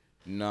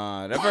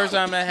 Nah, the first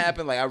time that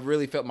happened, like I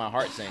really felt my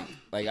heart sink.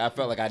 Like I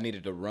felt like I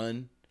needed to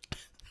run,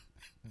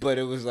 but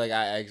it was like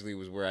I actually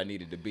was where I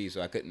needed to be,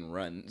 so I couldn't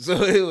run.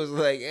 So it was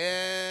like,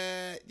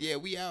 yeah,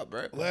 we out,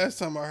 bro. Last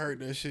time I heard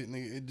that shit,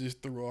 nigga, it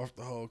just threw off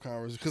the whole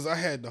conversation. Because I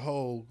had the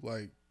whole,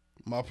 like,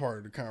 my part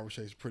of the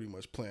conversation pretty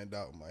much planned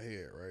out in my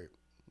head, right?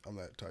 I'm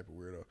that type of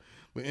weirdo.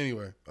 But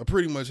anyway, I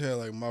pretty much had,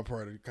 like, my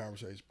part of the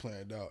conversation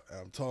planned out. And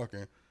I'm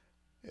talking.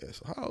 Yeah,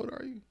 so how old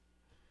are you?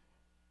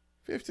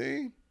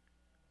 15?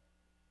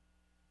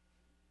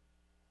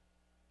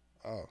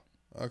 Oh,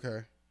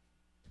 okay.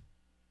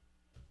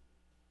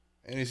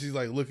 And then she's,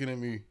 like, looking at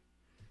me.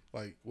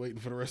 Like, waiting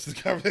for the rest of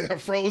the conversation. I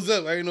froze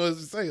up. I didn't know what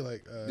to say.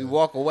 Like, You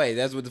walk away.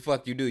 That's what the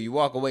fuck you do. You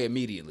walk away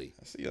immediately.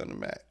 I see you on the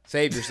mat.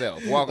 Save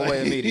yourself. Walk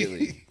away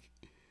immediately.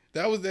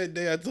 That was that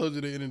day I told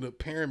you they ended up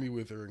pairing me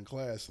with her in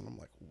class. And I'm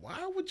like,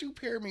 why would you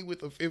pair me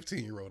with a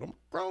 15-year-old? I'm a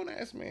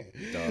grown-ass man.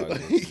 Dog,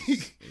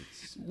 Like,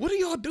 what are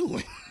y'all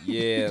doing?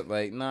 Yeah,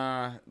 like,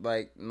 nah,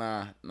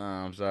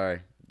 I'm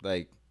sorry.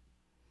 Like,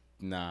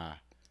 nah.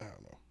 I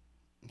don't know.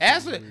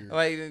 Ask it weird.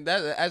 like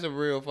that's a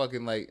real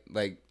fucking like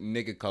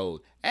nigga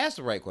code. Ask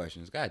the right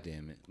questions. God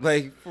damn it.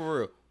 Like for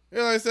real.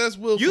 Yeah, like, that's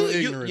willful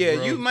ignorance,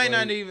 bro. You might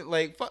Like, not even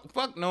like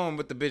fuck knowing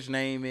what the bitch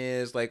name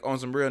is, like on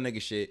some real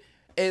nigga shit.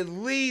 At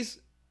least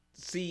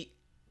see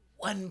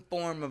one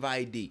form of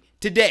ID.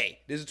 Today,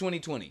 this is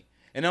 2020.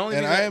 And the only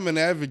And thing I am an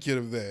advocate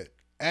of that.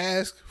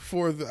 Ask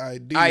for the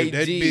ID. If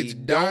that ID.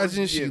 bitch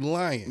dodging, she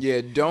lying.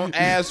 Yeah, don't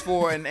ask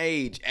for an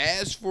age.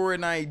 Ask for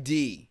an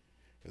ID.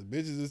 Because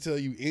bitches will tell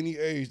you any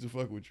age to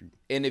fuck with you.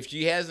 And if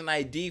she has an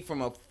ID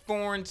from a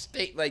foreign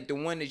state, like the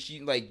one that she,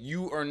 like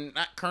you are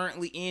not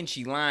currently in,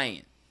 she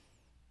lying.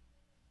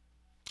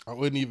 I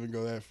wouldn't even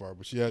go that far,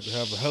 but she had to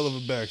have a hell of a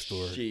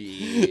backstory.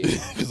 Shit.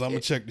 Because I'm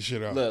going to check the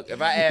shit out. Look,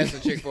 if I ask a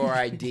chick for her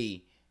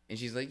ID and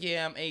she's like,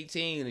 yeah, I'm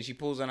 18, and she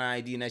pulls on her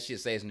ID and that shit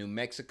says New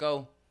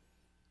Mexico,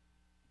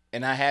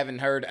 and I haven't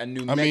heard a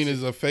New I Mexico. mean,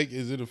 is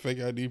it a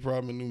fake ID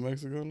problem in New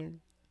Mexico, nigga?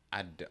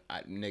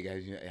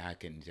 Nigga, I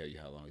couldn't tell you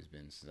how long it's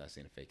been since I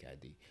seen a fake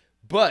ID.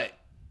 But,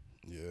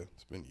 Yeah,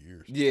 it's been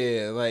years.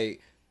 yeah,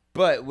 like,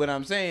 but what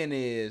I'm saying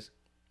is,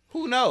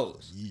 who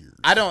knows? Years.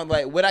 I don't,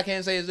 like, what I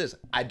can say is this.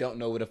 I don't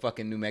know what a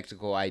fucking New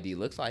Mexico ID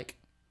looks like.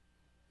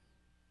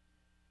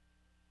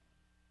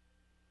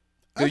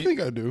 I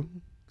think I do.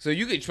 So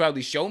you could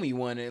probably show me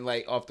one and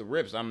like off the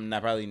rips. I'm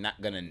probably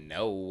not gonna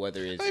know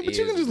whether it's. Hey, but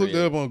you can just look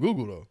that up on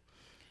Google, though.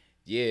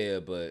 Yeah,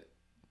 but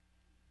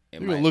You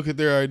can look at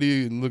their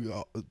ID and look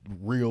at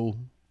real,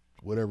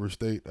 whatever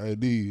state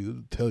ID.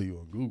 It'll tell you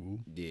on Google.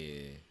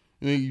 Yeah,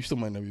 I mean, you still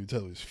might not even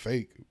tell it's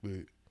fake, but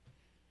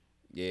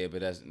yeah,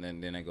 but then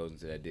that goes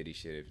into that Diddy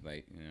shit. If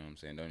like, you know what I'm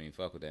saying, don't even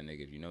fuck with that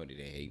nigga if you know that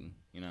they hating.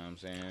 You know what I'm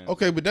saying?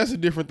 okay, but that's a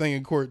different thing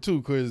in court too.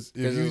 Because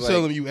if 'Cause you it's tell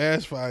like- them you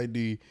asked for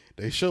ID,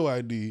 they show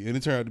ID, and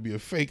it turned out to be a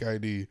fake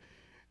ID.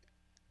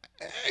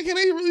 Can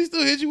they really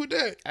still hit you with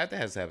that? That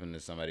has happened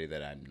to somebody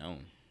that I've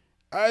known.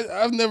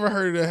 I've never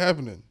heard of that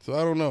happening, so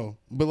I don't know.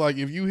 But like,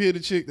 if you hit a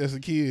chick that's a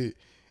kid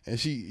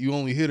and you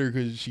only hit her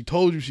because she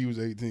told you she was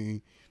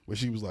 18, but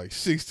she was like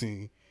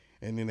 16,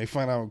 and then they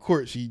find out in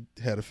court she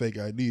had a fake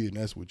ID, and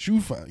that's what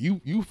you found.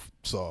 You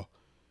saw.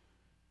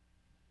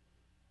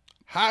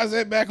 How's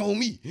that back on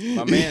me?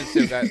 My man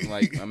still got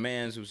like a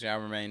man who shall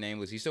remain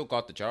nameless. He still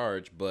caught the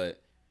charge,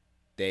 but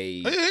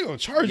they They gonna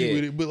charge you Yeah.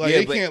 with it, but like Yeah,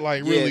 they but- can't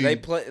like yeah, really they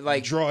play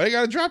like draw. They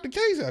gotta drop the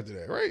case after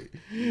that, right?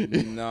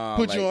 no.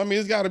 Put like, you on. I mean,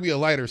 it's got to be a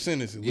lighter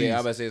sentence at least. Yeah, I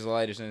was about to say it's a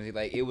lighter sentence.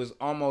 Like it was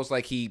almost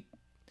like it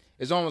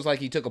It's almost like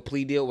he took a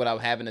plea deal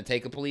without having to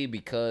take a plea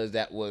because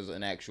that was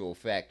an actual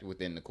fact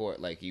within the court.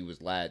 Like he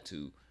was lied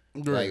to,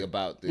 Right. like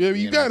about the, Yeah,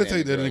 you got to know what I'm saying,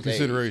 take that the into girl's age.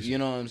 consideration. You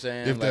know what I'm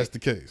saying? If Like, that's the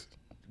case.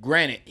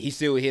 granted, he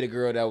still hit a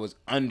girl that was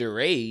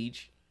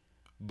underage,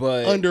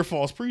 but Under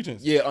false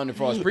pretenses. yeah, under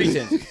false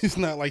pretenses. It's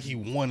not like he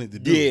wanted to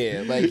do it.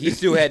 Yeah, like he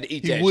still had to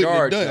eat He that wouldn't have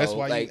charge. done it. Though. That's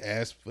why like, you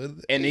asked for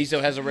that. and he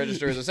still has to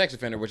register as a sex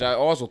offender, which I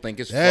also think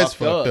is That's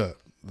fucked up.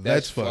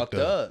 That's fucked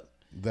up. up.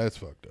 That's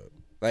fucked up.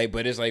 Like,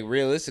 but it's like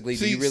realistically,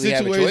 do See, you really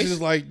have a situations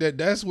choice? like that,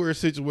 that's where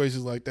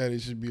situations like that,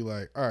 it should be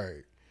like, all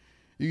right,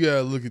 you got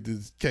to look at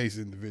this case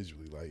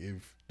individually. Like,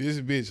 if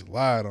this bitch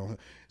lied on her,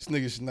 this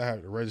nigga should not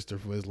have to register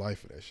for his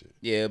life for that shit.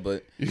 Yeah,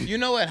 but you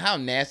know what? How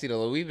nasty the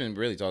law. We've been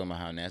really talking about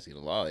how nasty the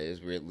law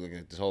is. We're looking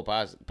at this whole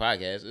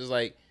podcast. It's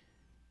like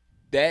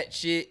that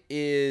shit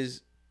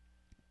is.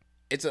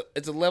 It's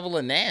a level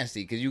of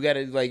nasty because you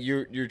gotta like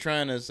you're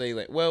trying to say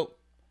like, well,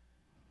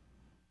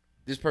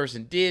 this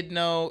person didn't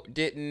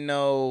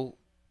know.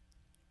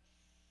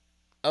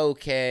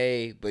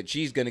 Okay, but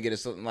she's gonna get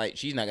something like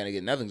she's not gonna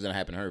get nothing's gonna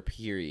happen to her.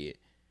 Period.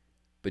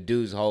 But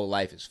dude's whole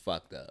life is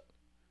fucked up.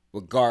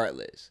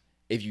 Regardless,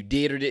 if you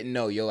did or didn't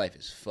know, your life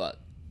is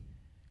fucked.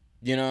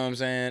 You know what I'm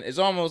saying? It's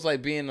almost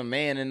like being a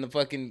man in the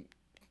fucking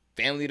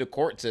family to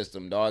court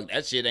system, dog.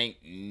 That shit ain't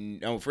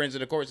no friends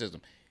of the court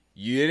system.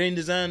 It ain't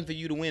designed for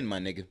you to win, my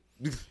nigga.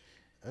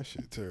 That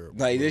shit terrible.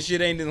 Like this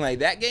shit ain't like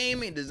that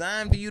game ain't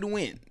designed for you to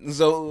win.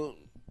 So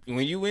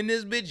when you win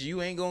this bitch,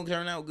 you ain't gonna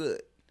turn out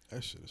good.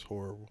 That shit is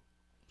horrible.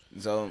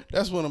 So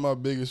That's one of my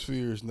biggest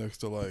fears next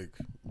to like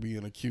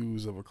being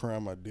accused of a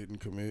crime I didn't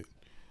commit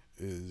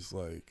is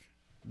like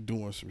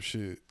doing some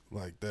shit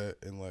like that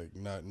and like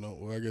not know.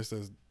 Well,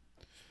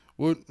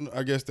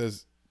 I guess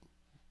that's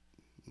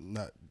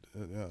not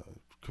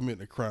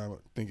committing a crime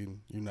thinking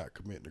you're not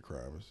committing a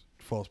crime. It's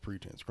false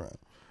pretense crime.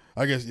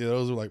 I guess, yeah,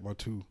 those are like my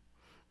two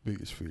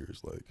biggest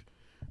fears. Like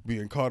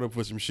being caught up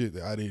with some shit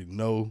that I didn't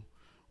know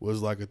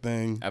was like a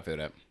thing. I feel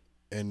that.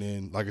 And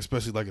then like,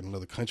 especially like in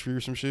another country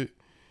or some shit.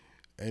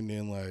 And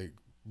then like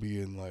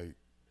being like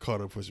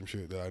caught up with some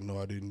shit that I know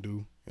I didn't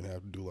do and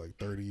have to do like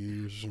 30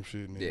 years or some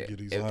shit and then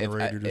get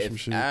exonerated or some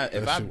shit.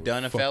 If I've shit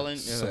done a would fucking felony,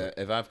 suck.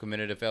 if I've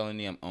committed a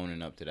felony, I'm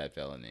owning up to that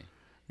felony.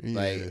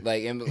 Yeah.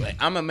 Like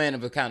I'm a man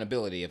of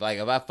accountability. If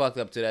I fucked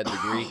up to that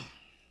degree,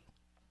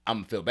 I'm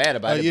gonna feel bad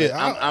about it. Yeah,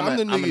 but I'm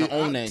gonna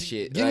own that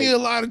shit. Give like, me a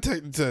lot of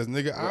take the test,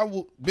 nigga. I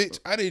will, bitch.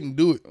 I didn't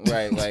do it.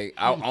 right, like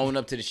I'll own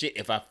up to the shit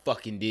if I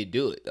fucking did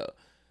do it though.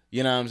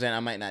 You know what I'm saying? I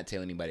might not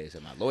tell anybody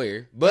except my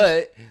lawyer,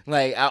 but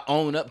like I'll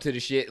own up to the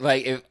shit.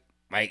 Like if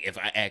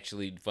I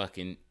actually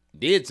fucking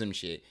did some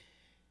shit,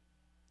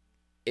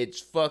 it's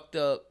fucked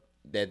up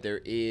that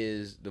there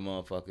is the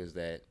motherfuckers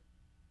that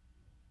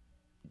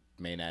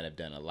may not have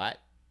done a lot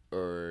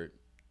or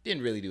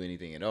didn't really do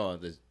anything at all.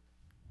 Just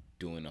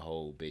doing the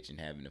whole bitch and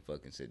having to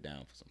fucking sit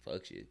down for some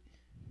fuck shit.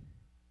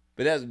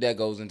 But that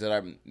goes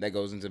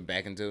into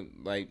back into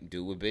like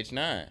do with bitch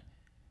 9.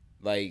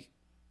 Like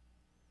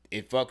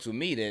it fucks with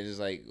me that it's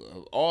like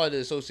all the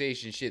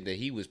association shit that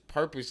he was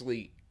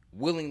purposely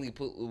willing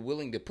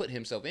to put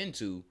himself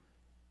into,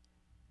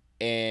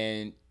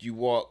 and you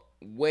walk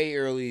way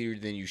earlier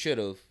than you should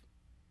have,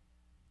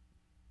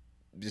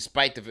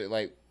 despite the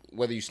like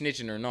whether you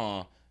snitching or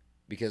not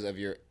because of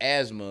your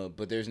asthma.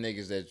 But there's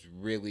niggas that's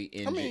really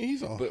injured. I mean,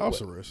 he's on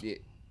house arrest.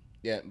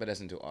 Yeah, but that's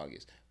until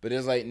August. But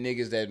there's like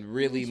niggas that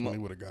really He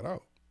would have got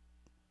out.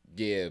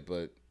 Yeah,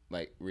 but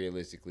like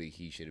realistically,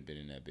 he should have been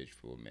in that bitch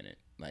for a minute.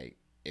 Like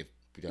if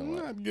you don't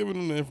I'm not giving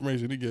them the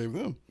information he gave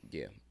them.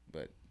 Yeah,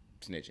 but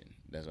snitching.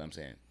 That's what I'm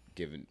saying.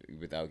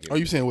 Without giving. Oh,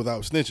 you saying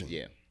without snitching?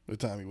 Yeah. The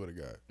time he would have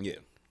got. Yeah.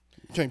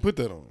 You can't put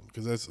that on him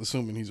because that's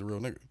assuming he's a real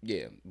nigga.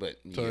 Yeah, but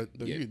So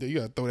you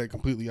got to throw that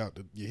completely out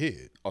your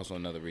head. Also,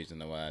 another reason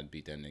why I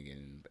beat that nigga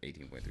in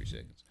 18.3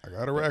 seconds. I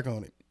got a rack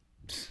on it.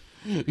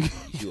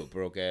 You a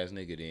broke ass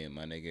nigga then,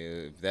 my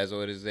nigga. If that's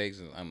what it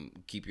takes, I'm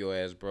keep your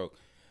ass broke.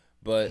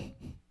 But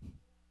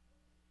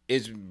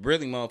it's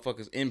really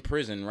motherfuckers in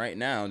prison right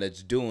now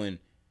that's doing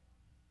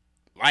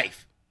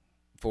life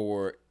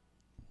for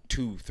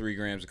 2-3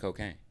 grams of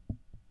cocaine.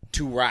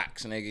 2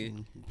 rocks,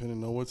 nigga.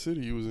 Depending on what city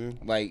you was in.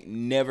 Like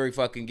never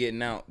fucking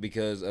getting out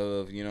because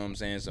of, you know what I'm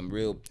saying, some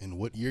real And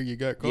what year you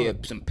got caught? yeah,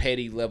 some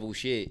petty level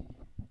shit.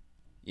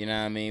 You know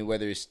what I mean?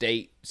 Whether it's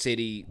state,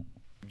 city,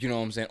 you know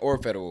what I'm saying, or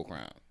federal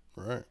crime.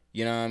 Right.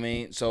 You know what I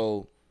mean?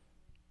 So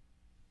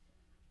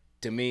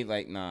to me,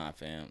 like, nah,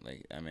 fam.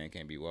 Like, that man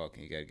can't be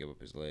walking. He gotta give up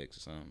his legs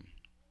or something.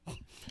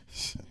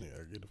 Yeah,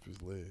 get up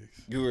his legs.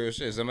 You real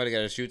shit. Somebody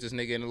gotta shoot this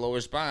nigga in the lower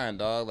spine,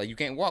 dog. Like, you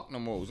can't walk no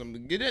more.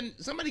 Somebody get that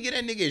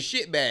nigga a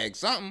shit bag.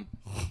 Something.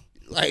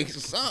 Like,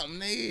 something,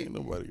 nigga. Ain't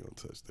nobody gonna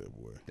touch that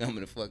boy. I'm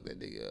gonna fuck that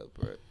nigga up,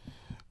 bro.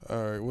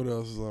 All right, what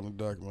else is on the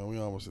document? We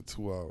almost at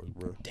 2 hours,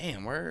 bro.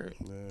 Damn, word.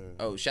 Yeah.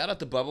 Oh, shout out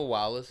to Bubba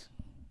Wallace.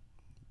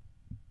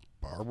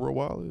 Barbara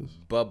Wallace?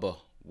 Bubba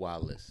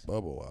Wallace.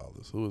 Bubba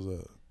Wallace. Who is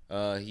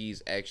that?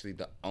 He's actually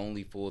the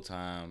only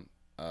full-time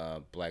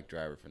black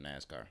driver for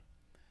NASCAR.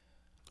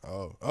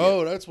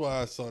 Oh, that's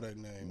why I saw that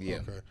name. Yeah.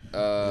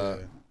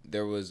 Okay.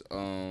 There was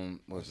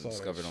was saw that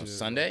discovered on shit.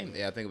 Sunday.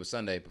 Yeah, I think it was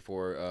Sunday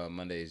before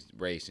Monday's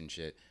race and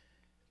shit.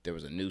 There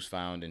was a noose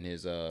found in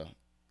his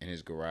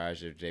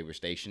garage that they were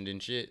stationed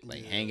and shit,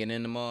 like hanging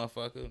in the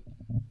motherfucker.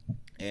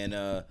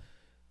 And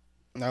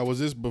Now, was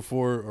this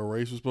before a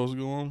race was supposed to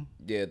go on?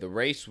 yeah, the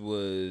race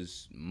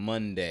was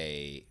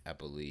Monday, I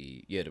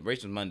believe. Yeah, the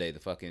race was Monday. The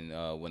fucking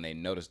when they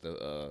noticed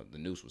the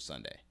noose was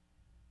Sunday.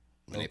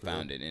 When they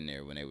found it in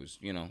there, when they was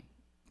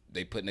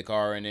they putting the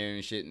car in there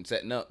and shit and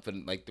setting up for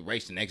like the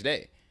race the next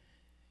day,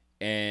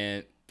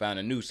 and found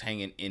a noose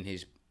hanging in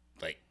his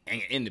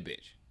hanging in the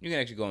bitch. You can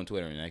actually go on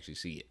Twitter and actually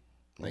see it.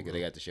 Like they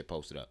got the shit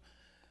posted up,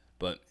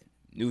 but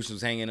noose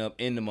was hanging up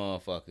in the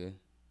motherfucker,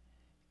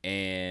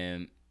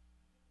 and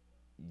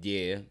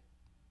yeah,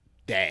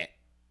 that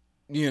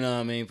you know what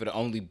I mean, for the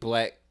only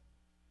black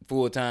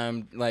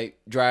full-time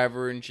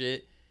driver and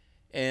shit.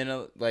 And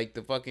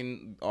the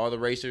fucking all the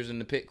racers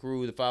and the pit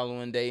crew the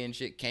following day and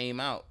shit came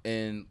out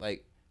and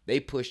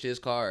they pushed his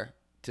car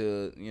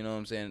to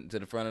to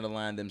the front of the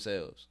line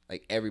themselves.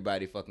 Like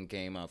everybody fucking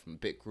came out from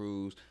pit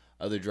crews,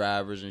 other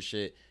drivers and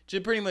shit,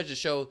 just pretty much to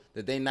show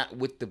that they not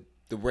with the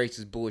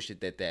racist bullshit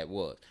that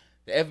was.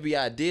 The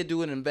FBI did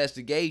do an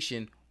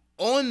investigation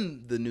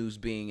on the news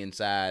being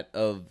inside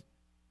of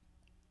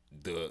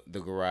the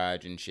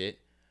garage and shit,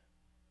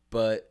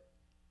 but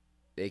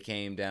they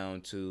came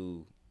down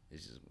to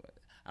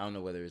I don't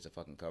know whether it's a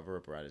fucking cover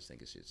up or I just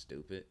think it's shit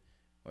stupid,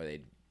 or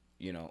they,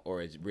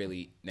 or it's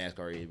really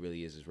NASCAR. It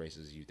really is as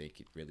racist as you think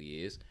it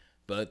really is.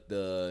 But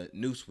the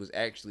noose was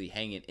actually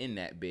hanging in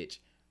that bitch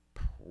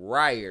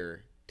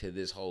prior to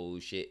this whole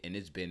shit, and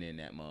it's been in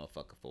that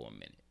motherfucker for a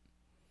minute.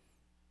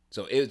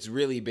 So it's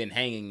really been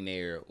hanging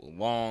there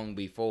long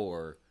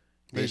before.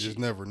 They just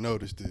never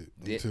noticed it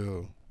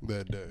until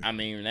that day. I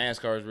mean,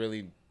 NASCAR's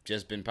really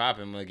just been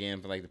popping again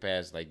for the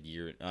past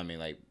year. I mean,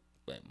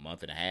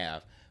 month and a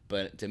half.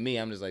 But to me,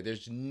 I'm just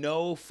there's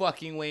no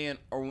fucking way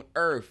on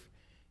earth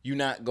you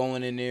not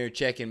going in there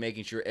checking,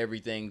 making sure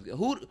everything.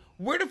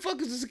 Where the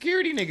fuck is the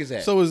security niggas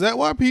at? So is that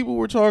why people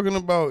were talking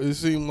about? It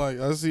seemed like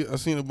I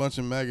seen a bunch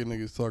of MAGA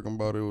niggas talking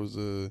about it was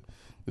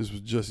this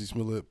was Jussie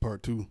Smollett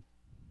Part 2.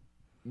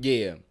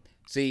 Yeah,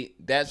 see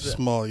that's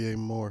small yay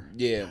more.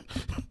 Yeah,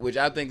 which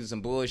I think is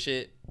some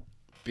bullshit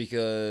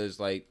because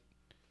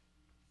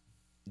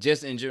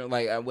just in general,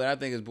 what I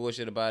think is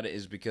bullshit about it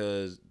is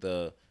because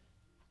the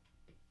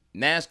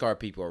NASCAR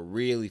people are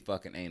really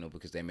fucking anal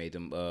because they made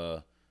them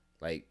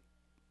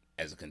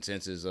as a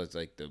consensus, it's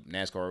the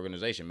NASCAR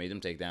organization made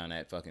them take down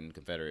that fucking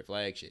Confederate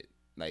flag shit.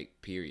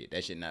 Period.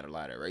 That shit not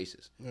allowed at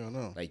races. Yeah,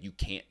 no. You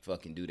can't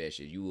fucking do that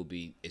shit. You will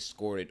be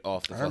escorted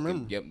off the fucking.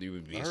 Remember. Yep, you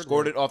would be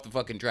escorted off the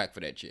fucking track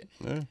for that shit.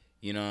 Yeah.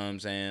 You know what I'm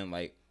saying?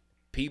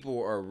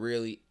 People are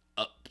really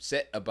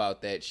upset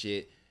about that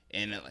shit,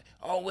 and they're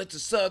oh, it's a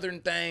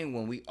Southern thing.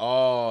 When we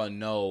all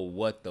know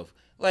what the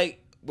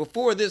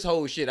before this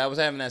whole shit, I was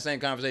having that same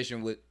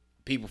conversation with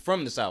people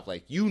from the South.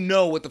 You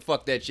know what the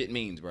fuck that shit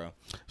means, bro.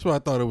 That's why I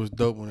thought it was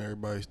dope when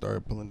everybody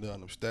started pulling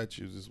down them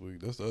statues this week.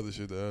 That's the other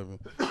shit that happened.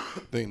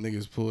 I think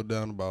niggas pulled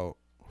down about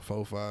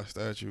 4-5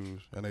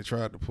 statues, and they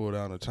tried to pull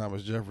down the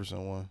Thomas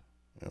Jefferson one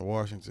in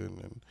Washington,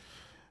 and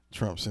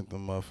Trump sent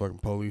them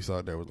motherfucking police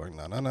out there. Was like,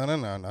 no,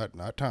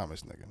 not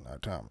Thomas, nigga,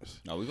 not Thomas.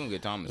 No, we gonna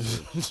get Thomas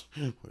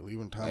too. We're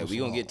leaving Thomas. We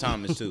gonna get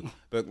Thomas too.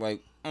 But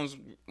on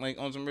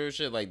some real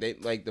shit, they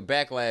the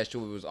backlash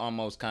to it was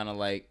almost kind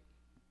of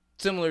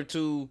similar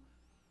to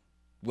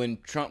when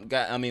Trump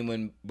got. I mean,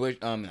 when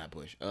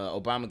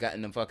Obama got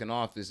in the fucking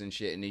office and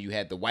shit, and then you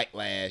had the white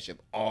lash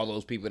of all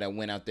those people that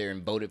went out there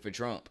and voted for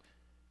Trump.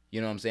 You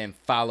know what I'm saying?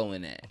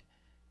 Following that.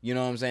 You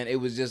know what I'm saying? It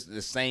was just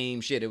the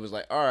same shit. It was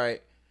all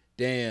right,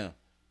 damn.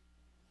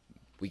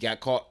 We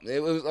got caught. It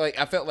was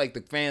I felt like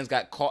the fans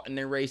got caught in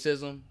their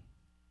racism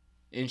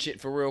and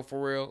shit for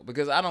real.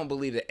 Because I don't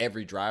believe that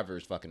every driver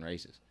is fucking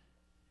racist.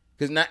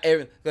 Because not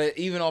every,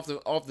 even off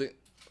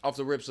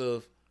the rips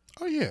of.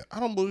 Oh yeah, I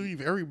don't believe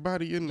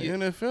everybody in the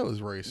NFL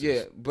is racist.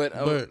 Yeah,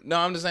 but no,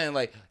 I'm just saying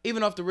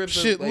even off the rips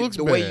shit of looks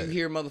the bad. way you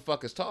hear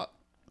motherfuckers talk.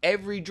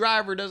 Every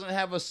driver doesn't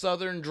have a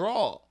Southern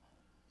drawl.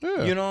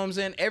 Yeah. You know what I'm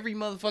saying? Every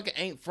motherfucker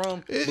ain't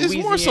from It's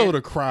Louisiana. more so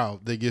the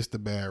crowd that gets the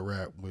bad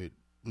rap with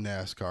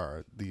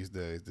NASCAR these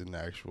days than the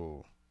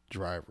actual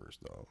drivers,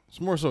 though. It's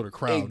more so the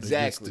crowd that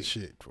gets the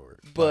shit for it,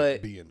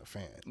 but being a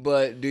fan.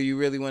 But do you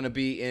really want to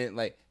be in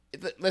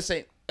let's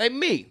say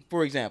me,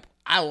 for example?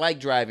 I like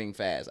driving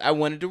fast. I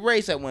wanted to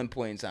race at one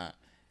point in time.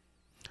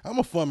 I'm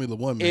a Formula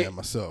One man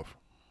myself.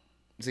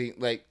 See,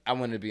 I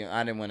wanted to be.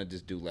 I didn't want to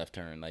just do left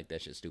turn.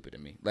 That shit's stupid to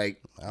me.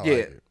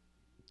 It.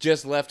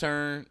 Just left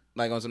turn.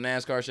 On some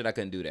NASCAR shit, I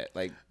couldn't do that.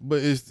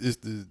 But it's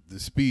the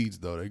speeds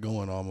though. They're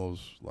going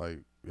almost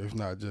if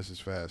not just as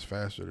fast,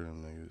 faster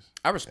than niggas.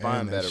 I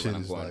respond better when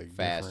I'm is, going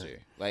faster.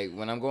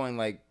 When I'm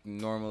going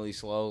normally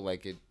slow,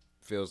 it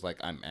feels like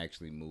I'm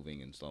actually moving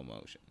in slow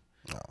motion.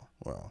 Oh,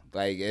 well.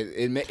 Like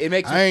it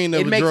makes I ain't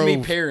never it makes me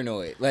drove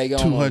paranoid. Like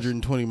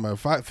 220 miles.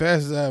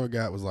 Fastest I ever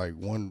got was like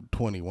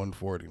 120,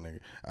 140, nigga.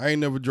 I ain't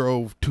never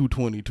drove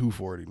 220,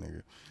 240,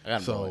 nigga.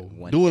 So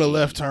doing a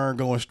left turn,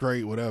 going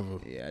straight, whatever.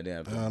 Yeah, I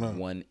did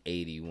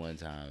 180 one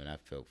time, and I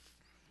felt.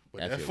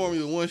 But that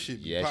Formula One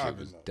shit, shit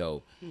was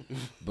dope.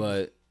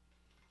 But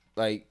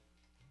like,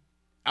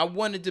 I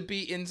wanted to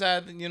be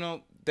inside,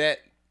 that.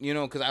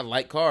 Because I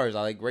like cars.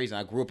 I like racing.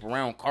 I grew up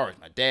around cars.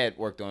 My dad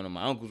worked on them.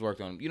 My uncles worked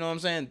on them. You know what I'm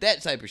saying?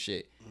 That type of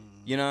shit.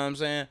 You know what I'm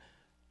saying?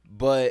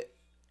 But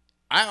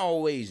I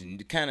always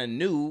kind of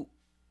knew,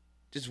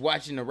 just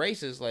watching the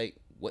races, like,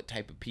 what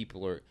type of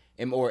people are,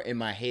 or in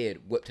my head,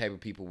 what type of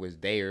people was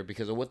there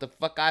because of what the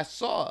fuck I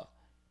saw.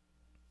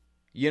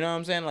 You know what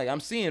I'm saying? Like, I'm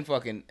seeing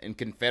fucking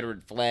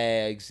Confederate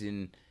flags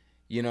and...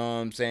 You know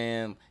what I'm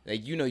saying?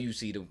 Like, you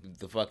see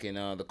the fucking,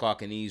 the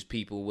Caucanese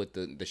people with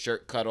the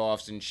shirt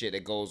cutoffs and shit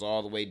that goes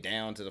all the way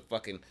down to the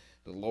fucking,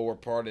 the lower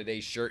part of their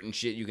shirt and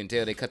shit. You can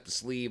tell they cut the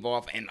sleeve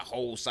off and the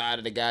whole side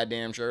of the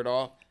goddamn shirt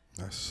off.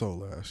 That's so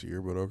last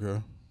year, but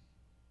okay.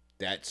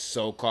 That's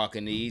so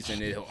Caucanese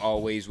and it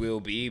always will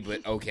be,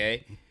 but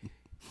okay.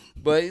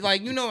 But,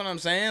 like, you know what I'm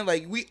saying?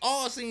 Like, we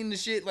all seen the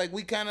shit. Like,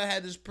 we kind of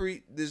had this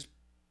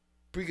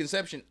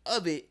preconception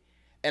of it.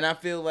 And I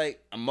feel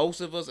like most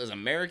of us as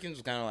Americans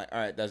was kind of like, all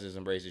right, let's just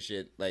embrace the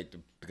shit. Like,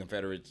 the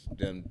Confederates,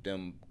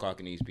 them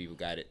Caucanese people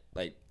got it.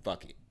 Like,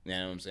 fuck it. You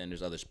know what I'm saying?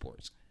 There's other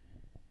sports.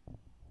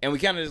 And we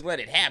kind of just let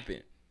it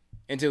happen.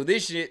 Until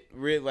this shit,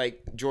 really,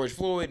 like, George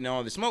Floyd and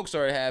all the smoke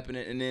started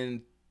happening. And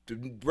then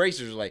the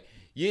racers were like,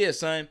 yeah,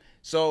 son.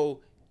 So,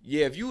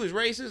 yeah, if you was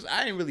racist,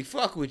 I didn't really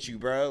fuck with you,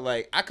 bro.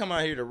 Like, I come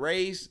out here to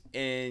race,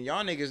 and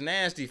y'all niggas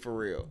nasty for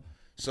real.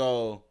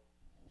 So,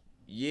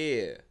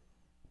 yeah.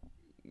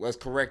 Let's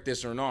correct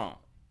this or not.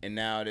 And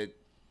now that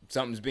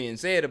something's being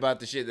said about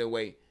the shit that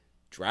way,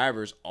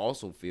 drivers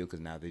also feel,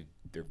 because now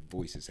their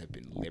voices have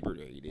been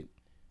liberated.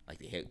 Like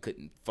they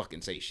couldn't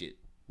fucking say shit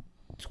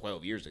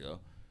 12 years ago.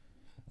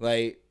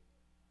 Like,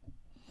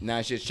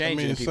 now shit's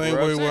changing. I mean,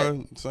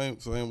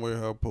 same way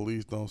how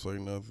police don't say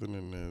nothing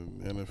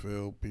and the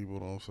NFL people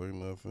don't say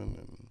nothing,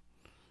 and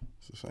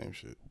it's the same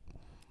shit.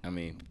 I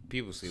mean,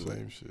 people see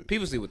shit.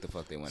 People see what the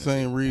fuck they want to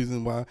Same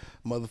reason why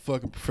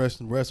motherfucking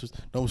professional wrestlers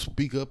don't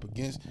speak up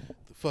against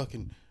the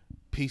fucking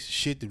piece of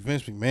shit that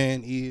Vince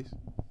McMahon is.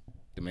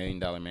 The $1 million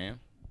man?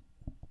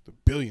 The $1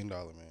 billion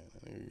man.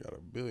 He got $1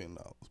 billion,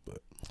 but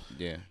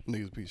yeah,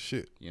 nigga's a piece of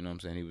shit. You know what I'm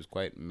saying? He was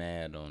quite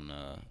mad on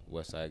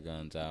Westside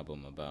Gunn's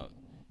album about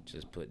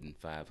just putting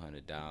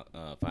 500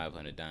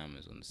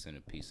 diamonds on the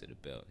centerpiece of the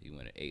belt. He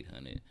wanted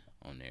 800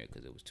 on there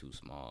because it was too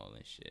small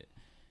and shit.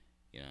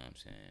 You know what I'm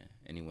saying?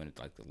 And he wanted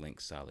like the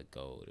Link Solid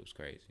Gold. It was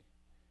crazy.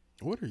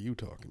 What are you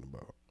talking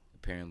about?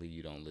 Apparently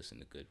you don't listen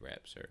to good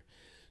rap, sir.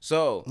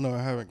 So no,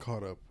 I haven't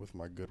caught up with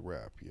my good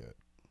rap yet.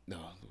 No,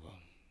 well,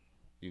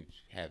 you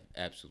have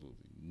absolutely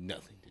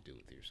nothing to do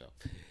with yourself.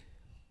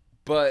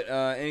 But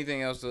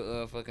anything else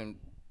to fucking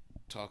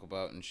talk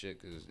about and shit?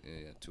 Because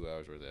 2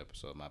 hours worth of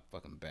episode. My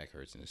fucking back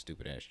hurts in this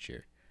stupid ass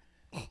chair.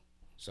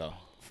 So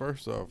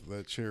first off,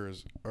 that chair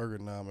is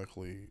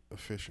ergonomically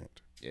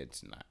efficient.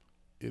 It's not.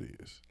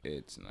 It is.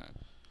 It's not.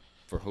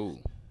 For who?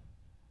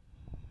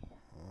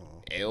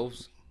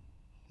 Elves?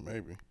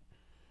 Maybe.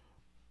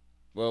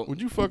 Well, would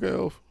you fuck an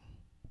elf?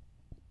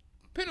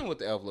 Depending on what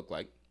the elf look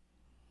like.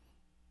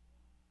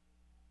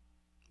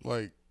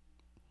 Like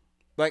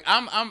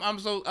I'm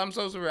so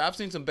sorry. I've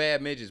seen some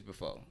bad midgets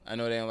before. I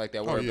know they don't like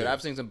that word, but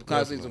I've seen some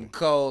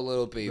cold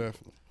little people.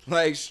 Definitely.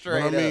 Like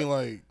straight up. I mean,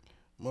 like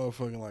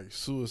motherfucking like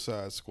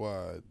Suicide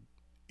Squad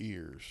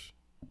ears.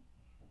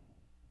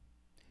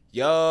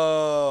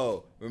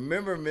 Yo,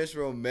 remember Miss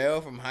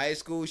Romel from high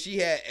school? She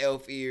had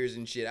elf ears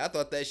and shit. I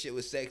thought that shit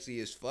was sexy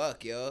as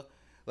fuck, yo.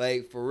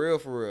 Like for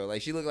real.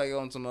 Like she looked like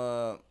on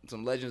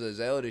some Legends of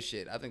Zelda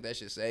shit. I think that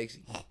shit's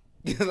sexy.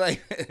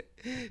 Like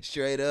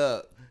straight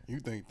up. You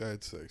think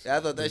that's sexy? I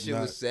thought that shit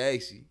was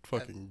sexy.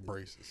 Fucking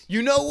braces.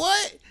 You know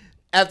what?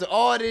 After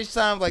all this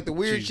time, like the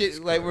weird Jesus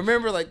shit, like Christ.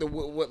 remember like the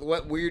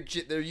what weird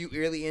shit that you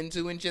really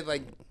into and shit,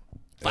 like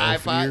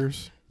Elf five.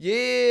 ears?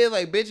 Yeah,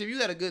 like bitch, if you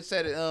got a good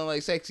set of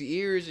like sexy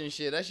ears and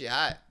shit, that shit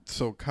hot.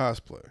 So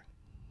cosplay.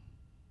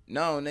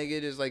 No, nigga,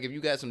 it is like if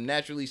you got some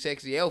naturally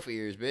sexy elf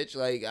ears, bitch.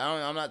 Like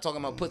I'm not talking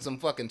about put some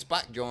fucking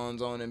Spock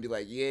Johns on and be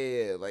like,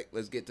 yeah, like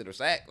let's get to the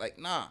sack. Like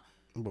nah.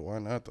 But why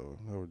not though?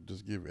 I would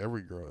just give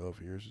every girl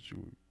elf ears that you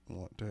would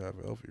want to have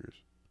elf ears.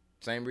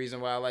 Same reason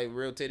why I like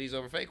real titties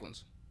over fake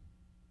ones.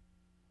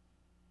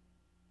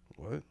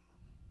 What?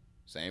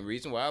 Same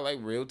reason why I like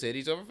real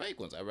titties over fake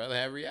ones. I'd rather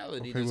have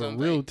reality than but something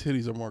real fake.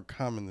 titties are more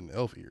common than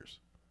elf ears.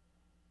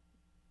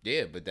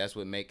 Yeah, but that's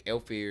what make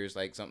elf ears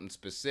like something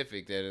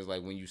specific that is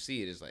like when you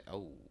see it, it's like,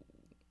 oh.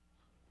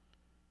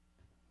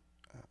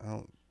 I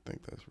don't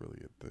think that's really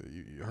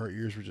it. Her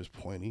ears were just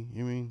pointy.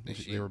 You mean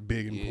they were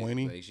big and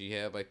pointy? Like she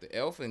had like the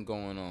elfing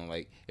going on.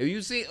 Like if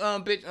you see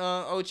bitch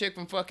old chick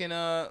from fucking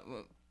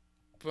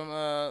from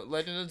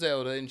Legend of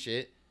Zelda and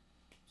shit,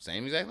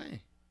 same exact thing.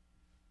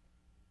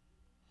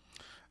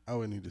 I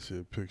would need to see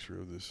a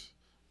picture of this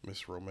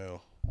Miss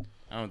Romel.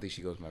 I don't think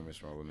she goes by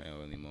Miss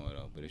Romeo anymore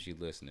though. But if she's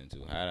listening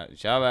to,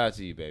 shout out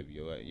to you, baby.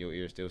 Your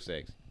ear's still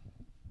sexy.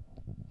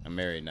 I'm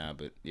married now,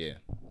 but yeah,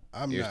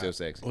 you're still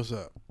sexy. What's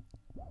up?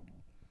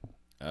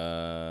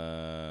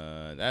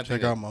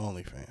 Check out my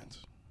OnlyFans.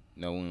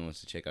 No one wants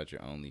to check out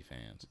your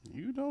OnlyFans.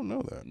 You don't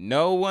know that.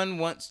 No one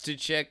wants to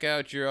check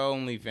out your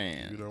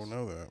OnlyFans. You don't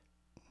know that.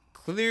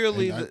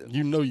 Clearly,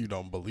 you know you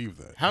don't believe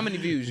that. How many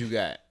views you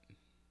got?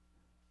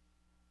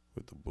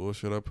 With the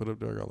bullshit I put up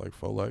there, I got like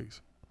 4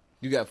 likes.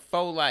 You got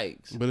 4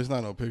 likes. But it's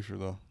not no picture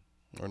though,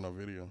 or no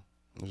video.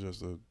 It's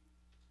just a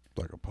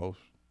post.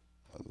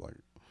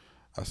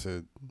 I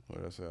said, what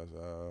did I say?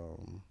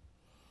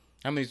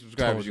 How many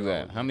subscribers you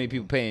got? How many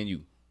people paying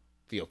you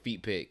for your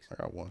feet pics? I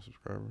got 1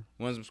 subscriber.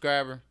 1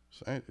 subscriber?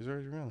 Is there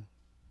Adriana?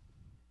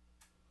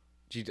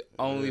 She's the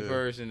only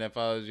person that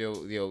follows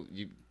you.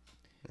 Yeah.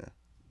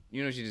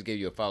 You know she just gave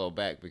you a follow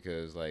back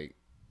because like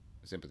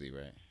sympathy,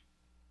 right?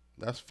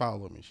 That's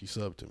follow me. She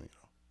subbed to me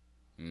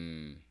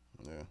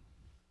though. Yeah.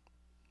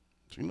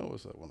 So you know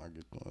what's up when I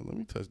get going. Let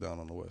me touch down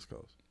on the West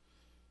Coast.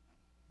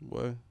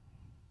 Boy.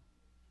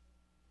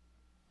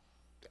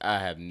 I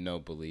have no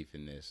belief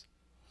in this.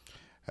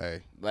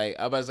 Hey. Like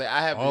I'm about to say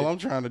I'm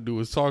trying to do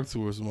is talk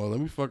to her some more. Let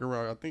me fuck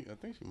around. I think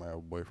she might have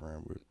a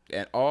boyfriend, but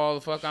and all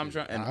the fuck I'm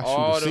trying and I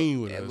all the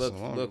seen with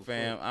look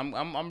fam,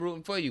 I'm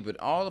rooting for you, but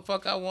all the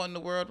fuck I want in the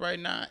world right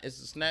now is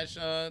to snatch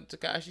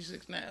Tekashi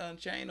 6ix9ine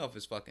chain off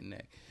his fucking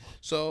neck.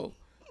 So,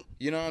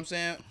 you know what I'm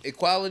saying?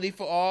 Equality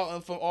for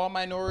all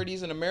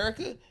minorities in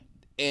America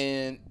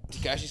and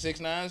Tekashi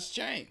 6ix9ine's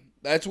chain.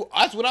 That's what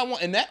I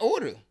want in that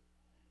order.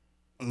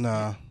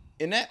 Nah.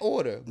 In that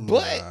order.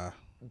 But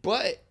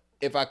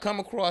if I come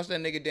across that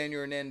nigga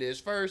Daniel Hernandez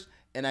first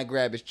and I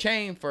grab his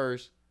chain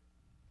first,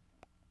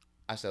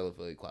 I sell it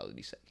for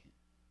equality second.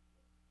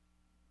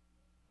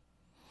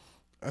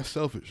 That's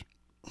selfish.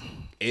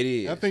 It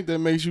is. I think that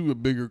makes you a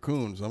bigger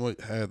coon. So I'm going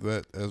to have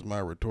that as my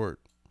retort.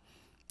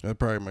 That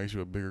probably makes you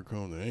a bigger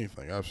coon than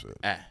anything I've said.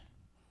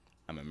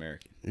 I'm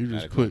American. You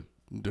just put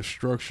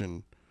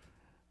destruction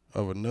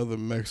of another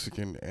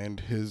Mexican and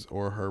his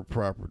or her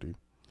property.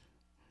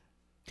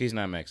 He's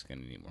not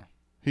Mexican anymore.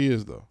 He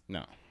is, though.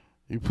 No.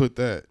 You put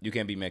that. You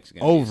can't be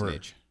Mexican. Over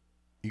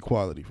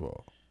equality for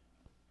all.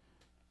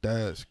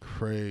 That's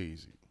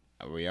crazy.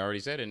 We already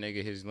said it,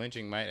 nigga. His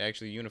lynching might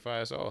actually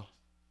unify us all.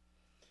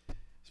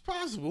 It's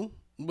possible,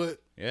 but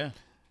yeah,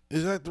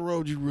 is that the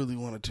road you really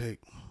want to take?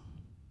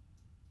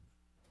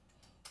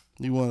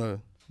 You want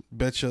to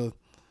bet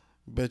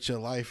your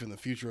life in the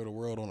future of the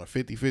world on a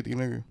 50-50,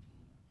 nigga?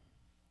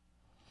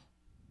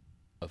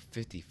 A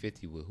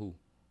 50-50 with who?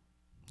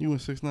 You and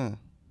 6ix9ine.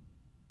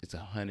 It's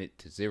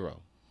 100-0.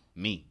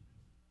 Me.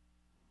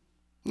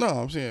 No,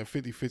 I'm saying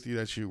 50-50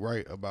 that you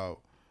right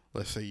about.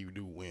 Let's say you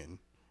do win.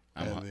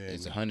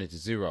 It's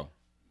 100-0.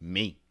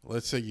 Me.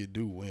 Let's say you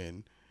do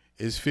win.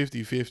 It's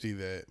 50-50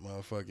 that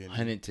motherfucking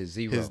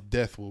 100-0. His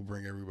death will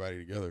bring everybody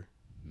together.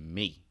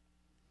 Me.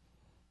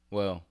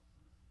 Well,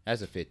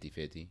 that's a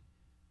 50-50.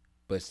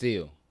 But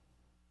still.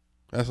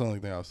 That's the only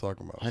thing I was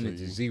talking about.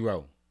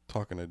 100-0.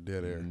 Talking to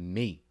dead air.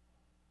 Me.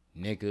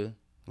 Nigga.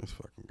 This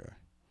fucking guy.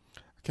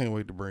 I can't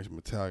wait to bring some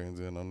Italians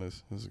in on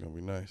this. This is going to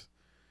be nice.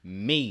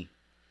 Me.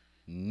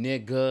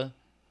 Nigga.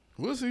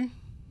 We'll see.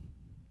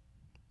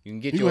 You can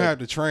get you have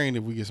to train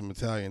if we get some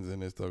Italians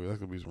in this, though. That's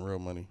going to be some real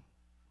money.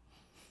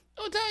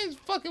 No Italians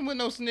fucking with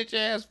no snitch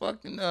ass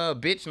fucking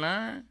bitch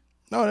line.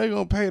 No, they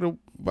going to pay to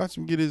watch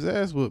him get his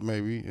ass whooped,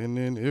 maybe. And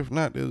then if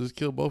not, they'll just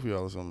kill both of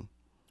y'all or something.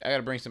 I got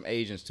to bring some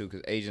Asians, too,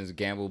 because Asians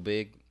gamble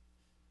big.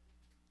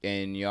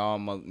 And y'all,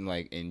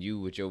 like, and you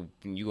with you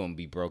going to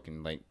be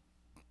broken, like,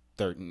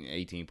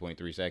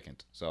 18.3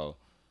 seconds. So,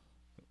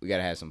 we got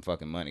to have some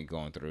fucking money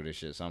going through this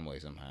shit some way,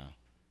 somehow.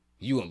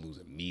 You going to lose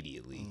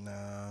immediately.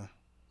 Nah.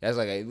 That's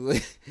like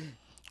a...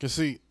 Cause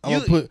see,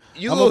 you're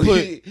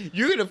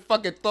gonna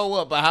fucking throw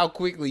up by how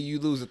quickly you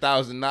lose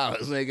 $1,000,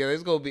 nigga.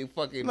 It's gonna be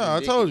fucking. No,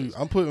 ridiculous. I told you,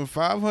 I'm putting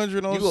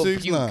 500 on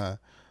 6ix9ine.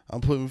 I'm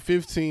putting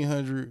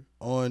 1,500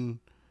 on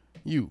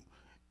you,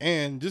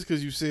 and just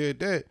cause you said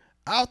that,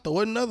 I'll throw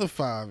another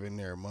 5 in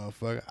there,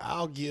 motherfucker.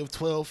 I'll give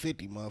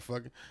 1,250,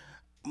 motherfucker.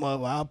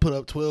 I'll put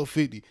up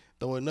 1,250.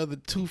 Throw another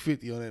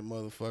 250 on that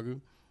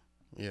motherfucker.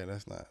 Yeah,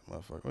 that's not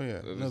motherfucker. Oh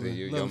yeah,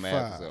 another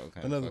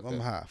 5. I'm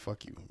high.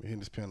 Fuck you. I'm hitting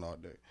this pen all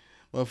day.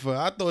 Motherfucker,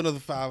 I throw another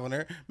 5 on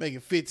there, make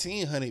it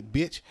 1,500,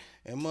 bitch,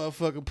 and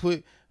motherfucker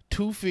put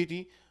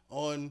 250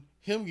 on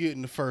him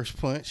getting the first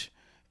punch,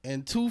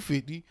 and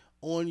 250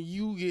 on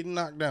you getting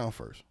knocked down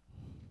first.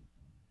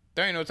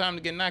 There ain't no time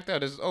to get knocked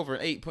out. This is over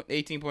in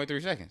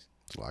 18.3 seconds.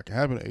 Well, I can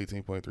happen in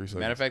 18.3 seconds.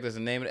 Matter of fact, that's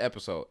the name of the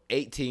episode.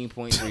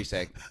 18.3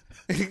 seconds.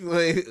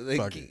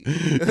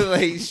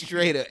 like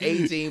straight up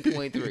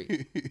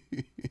 18.3.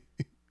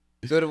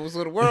 So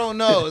the world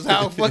knows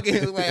how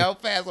fucking how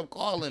fast I'm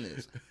calling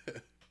this.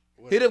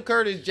 Hit up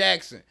Curtis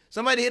Jackson.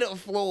 Somebody hit up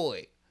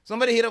Floyd.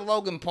 Somebody hit up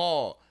Logan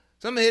Paul.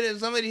 Somebody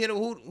hit up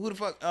who the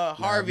fuck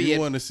Harvey. If you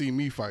want to see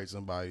me fight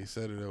somebody,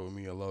 set it up with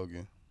me and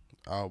Logan.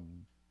 I'll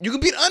You can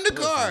beat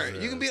undercard.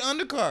 Listen, You can beat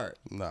undercard.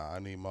 Nah, I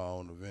need my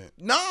own event.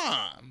 Nah.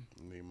 I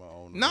need my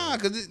own Nah,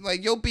 event. because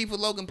like your beef with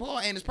Logan Paul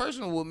ain't as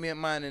personal with me and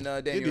mine and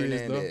Daniel It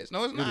is, Hernandez. though.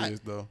 No, it's not. It is,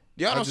 though.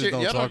 Y'all I don't just share.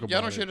 don't Y'all talk don't, y'all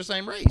about don't share it. the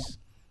same race.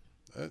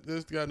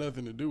 That's got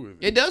nothing to do with it.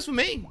 It does for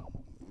me.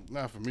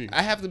 Not for me.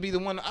 I have to be the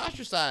one to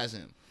ostracize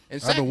him.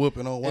 And I've been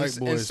whooping on white and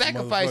boys for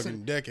sacrificing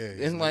motherfucking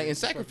decades. and like nigga. and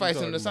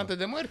sacrificing them to What the fuck something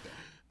de muerte. you talking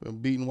about?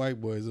 Been beating white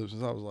boys up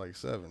since I was like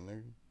 7,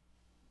 nigga.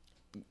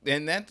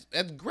 And that's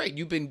great.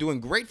 You've been doing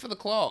great for the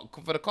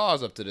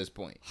cause up to this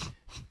point.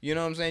 You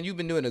know what I'm saying? You've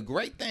been doing a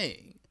great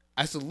thing.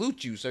 I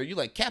salute you, sir. You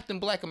like Captain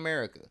Black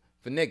America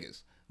for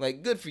niggas.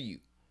 Like, good for you.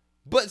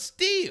 But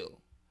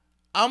still,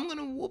 I'm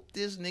gonna whoop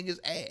this nigga's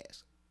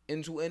ass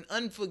into an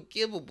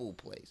unforgivable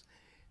place.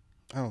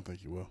 I don't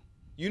think you will.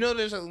 You know,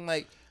 there's something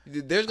like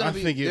there's gonna I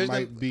be. think it there's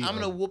might gonna, be I'm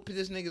gonna a- whoop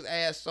this nigga's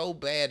ass so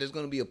bad. There's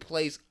gonna be a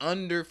place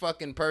under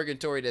fucking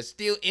purgatory that's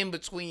still in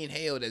between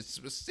hell that's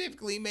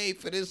specifically made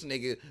for this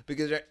nigga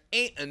because there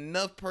ain't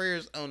enough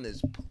prayers on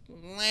this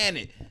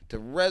planet to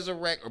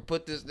resurrect or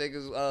put this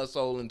nigga's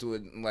soul into a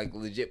like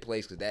legit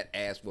place because that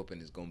ass whooping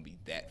is gonna be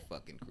that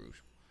fucking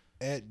crucial.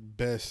 At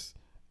best,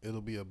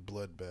 it'll be a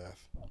bloodbath.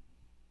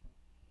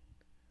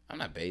 I'm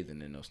not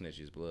bathing in no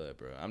snitch's blood,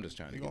 bro. I'm just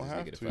trying to You're get gonna this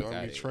have nigga the to. fuck Y'all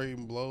out be of here.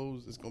 trading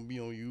blows. It's gonna be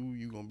on you.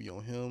 You gonna be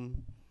on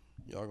him.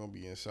 Y'all gonna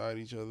be inside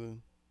each other.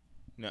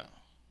 No,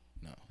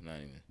 not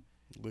even.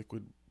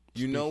 Liquid.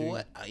 You know speaking.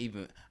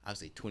 what? I'll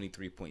say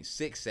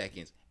 23.6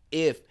 seconds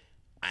if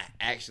I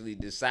actually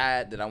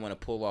decide that I want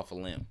to pull off a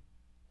limb.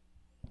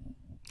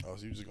 Oh,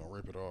 so you just gonna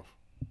rip it off?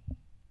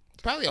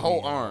 Probably a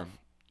whole Clean arm.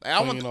 Like, I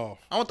Clean off.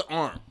 want the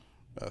arm.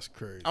 That's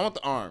crazy. I want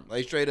the arm.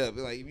 Like straight up.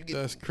 Like if you get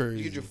That's crazy.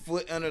 You get your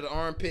foot under the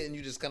armpit and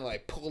you just kind of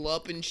like pull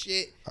up and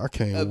shit. I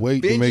can't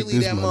wait to make Eventually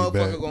this that money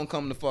motherfucker back. gonna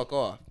come the fuck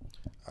off.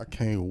 I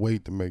can't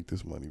wait to make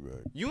this money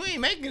back. You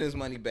ain't making this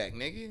money back,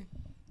 nigga.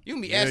 You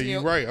gonna be Yeah, asking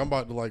you're your right. I'm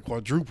about to like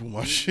quadruple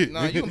my shit.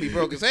 Nah, you gonna be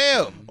broke as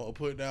hell. I'll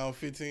put down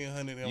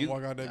 1,500 and You,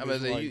 walk out that I bitch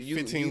was with say, like you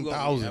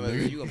 15,000. gonna be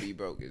nigga. you gonna be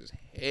broke as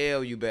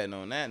hell. You betting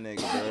on that nigga,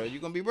 bro. You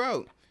gonna be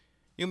broke.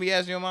 You gonna be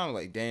asking your mom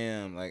like,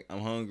 damn, like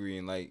I'm hungry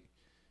and like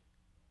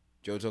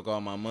Joe took all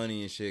my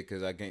money and shit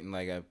because I can't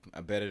like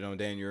I bet it on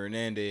Daniel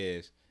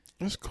Hernandez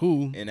That's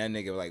cool. and that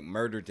nigga like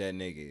murdered that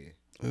nigga.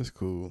 That's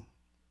cool.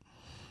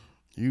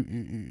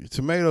 You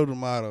tomato,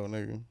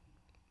 nigga.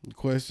 The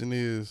question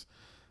is,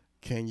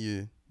 can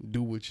you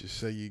do what you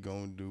say you're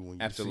gonna do when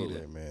you Absolutely.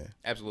 see that, man?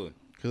 Absolutely.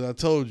 Because I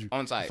told you,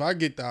 On site. if I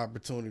get the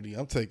opportunity,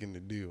 I'm taking the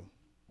deal.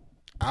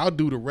 I'll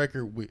do the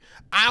record with.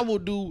 I will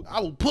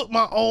put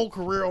my own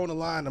career on the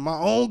line and my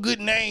own good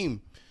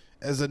name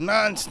as a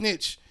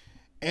non-snitch,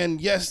 and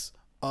yes,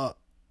 a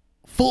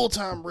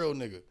full-time real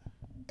nigga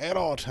at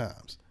all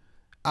times.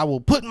 I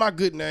will put my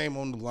good name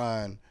on the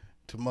line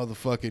to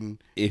motherfucking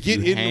If get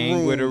you in the hang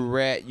room with a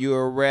rat,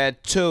 you're a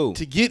rat too.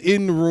 to get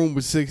in the room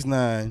with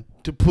 6ix9ine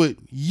to put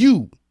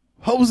you,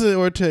 Jose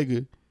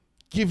Ortega,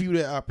 give you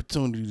that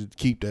opportunity to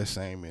keep that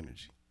same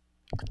energy.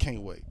 I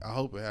can't wait. I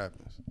hope it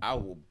happens. I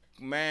will,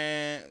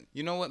 man.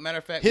 You know what? Matter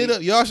of fact,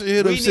 Y'all should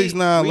hit up we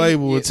 6ix9ine need-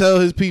 label yeah. and tell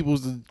his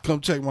peoples to come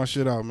check my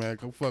shit out, man.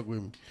 Come fuck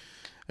with me.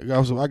 I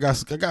got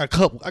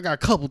a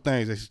couple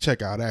things they should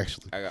check out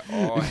actually. I got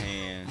all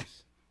hands.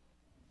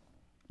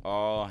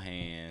 All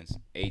hands.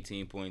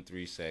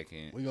 18.3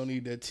 seconds. We gonna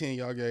need that 10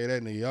 y'all gave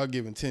that nigga. Y'all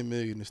giving 10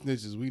 million to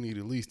snitches. We need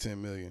at least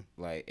 10 million.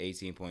 Like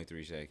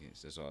 18.3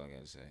 seconds. That's all I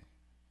gotta say.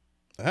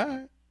 All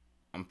right.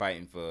 I'm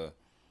fighting for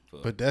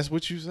But that's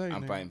what you say.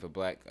 I'm nigga. fighting for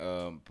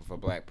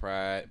black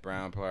pride,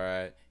 brown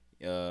pride,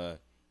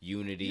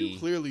 unity. You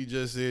clearly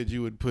just said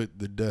you would put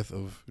the death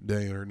of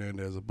Daniel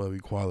Hernandez above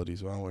equality,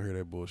 so I don't want to hear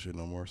that bullshit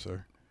no more,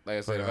 sir. Like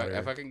I said, Fuck outta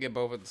if here. I can get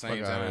both at the same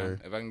Fuck outta time, here.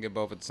 if I can get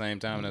both at the same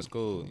time, that's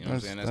cool. You know what I'm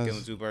saying? That's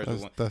killing two birds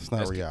with one. That's not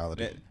that's-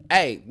 reality.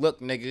 Hey, look,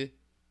 nigga.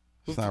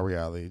 It's not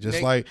reality.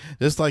 Just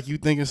Nick- like you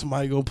thinking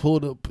somebody gonna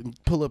pull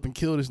up and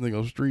kill this nigga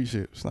on street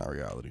shit. It's not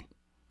reality.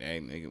 Hey,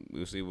 nigga,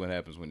 we'll see what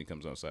happens when he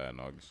comes outside in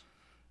August.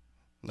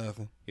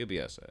 Nothing. He'll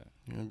be outside.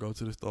 You gonna go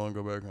to the store and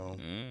go back home.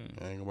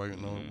 Ain't nobody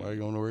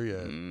gonna know where he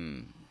at.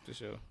 For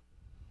sure.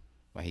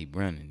 Why he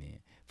running then?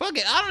 Fuck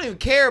it. I don't even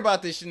care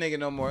about this shit nigga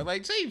no more.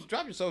 Like, say,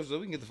 drop your socials so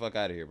we can get the fuck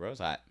out of here, bro. It's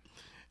hot.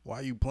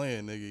 Why you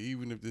playing, nigga?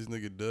 Even if this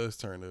nigga does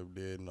turn up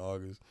dead in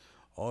August,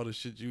 all the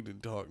shit you done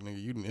talk, nigga,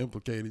 you done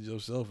implicated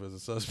yourself as a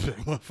suspect,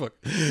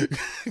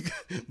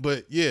 motherfucker.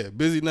 But yeah,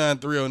 Busy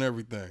 93 on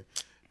everything.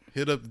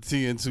 Hit up the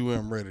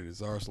TN2M Reddit.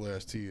 It's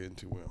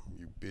r/TN2M.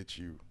 You bitch,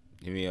 you.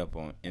 Hit me up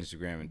on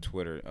Instagram and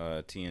Twitter,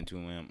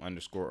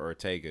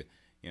 TN2M_Ortega.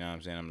 You know what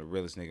I'm saying? I'm the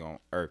realest nigga on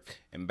earth.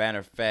 And matter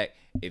of fact,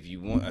 if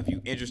you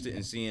interested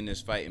in seeing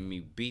this fight and me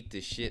beat the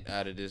shit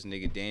out of this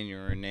nigga Daniel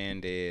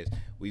Hernandez,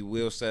 we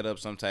will set up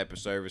some type of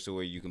service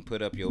where you can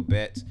put up your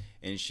bets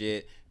and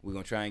shit. We're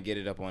gonna try and get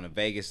it up on a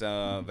Vegas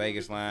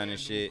line and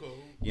shit.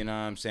 You know what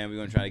I'm saying? We're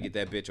gonna try to get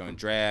that bitch on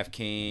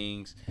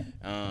DraftKings,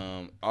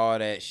 all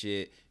that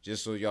shit,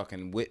 just so y'all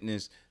can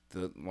witness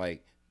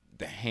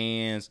the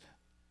hands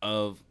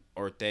of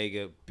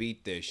Ortega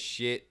beat the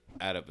shit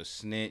out of a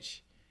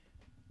snitch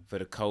for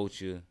the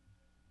culture.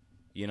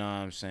 You know what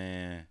I'm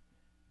saying?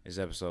 It's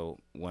episode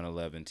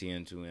 111,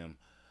 TN2M,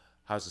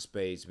 House of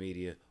Spades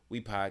Media. We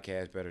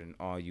podcast better than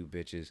all you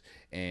bitches.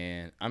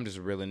 And I'm just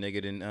a realer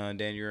nigga than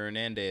Daniel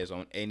Hernandez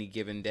on any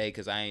given day,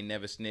 because I ain't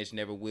never snitch,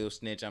 never will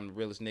snitch. I'm the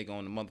realest nigga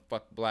on the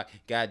motherfucking block.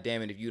 God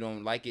damn it, if you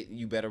don't like it,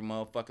 you better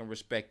motherfucking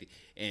respect it.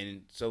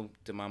 And so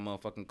to my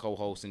motherfucking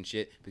co-host and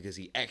shit, because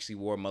he actually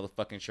wore a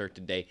motherfucking shirt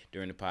today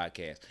during the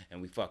podcast.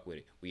 And we fuck with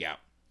it. We out.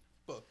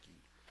 Fuck you.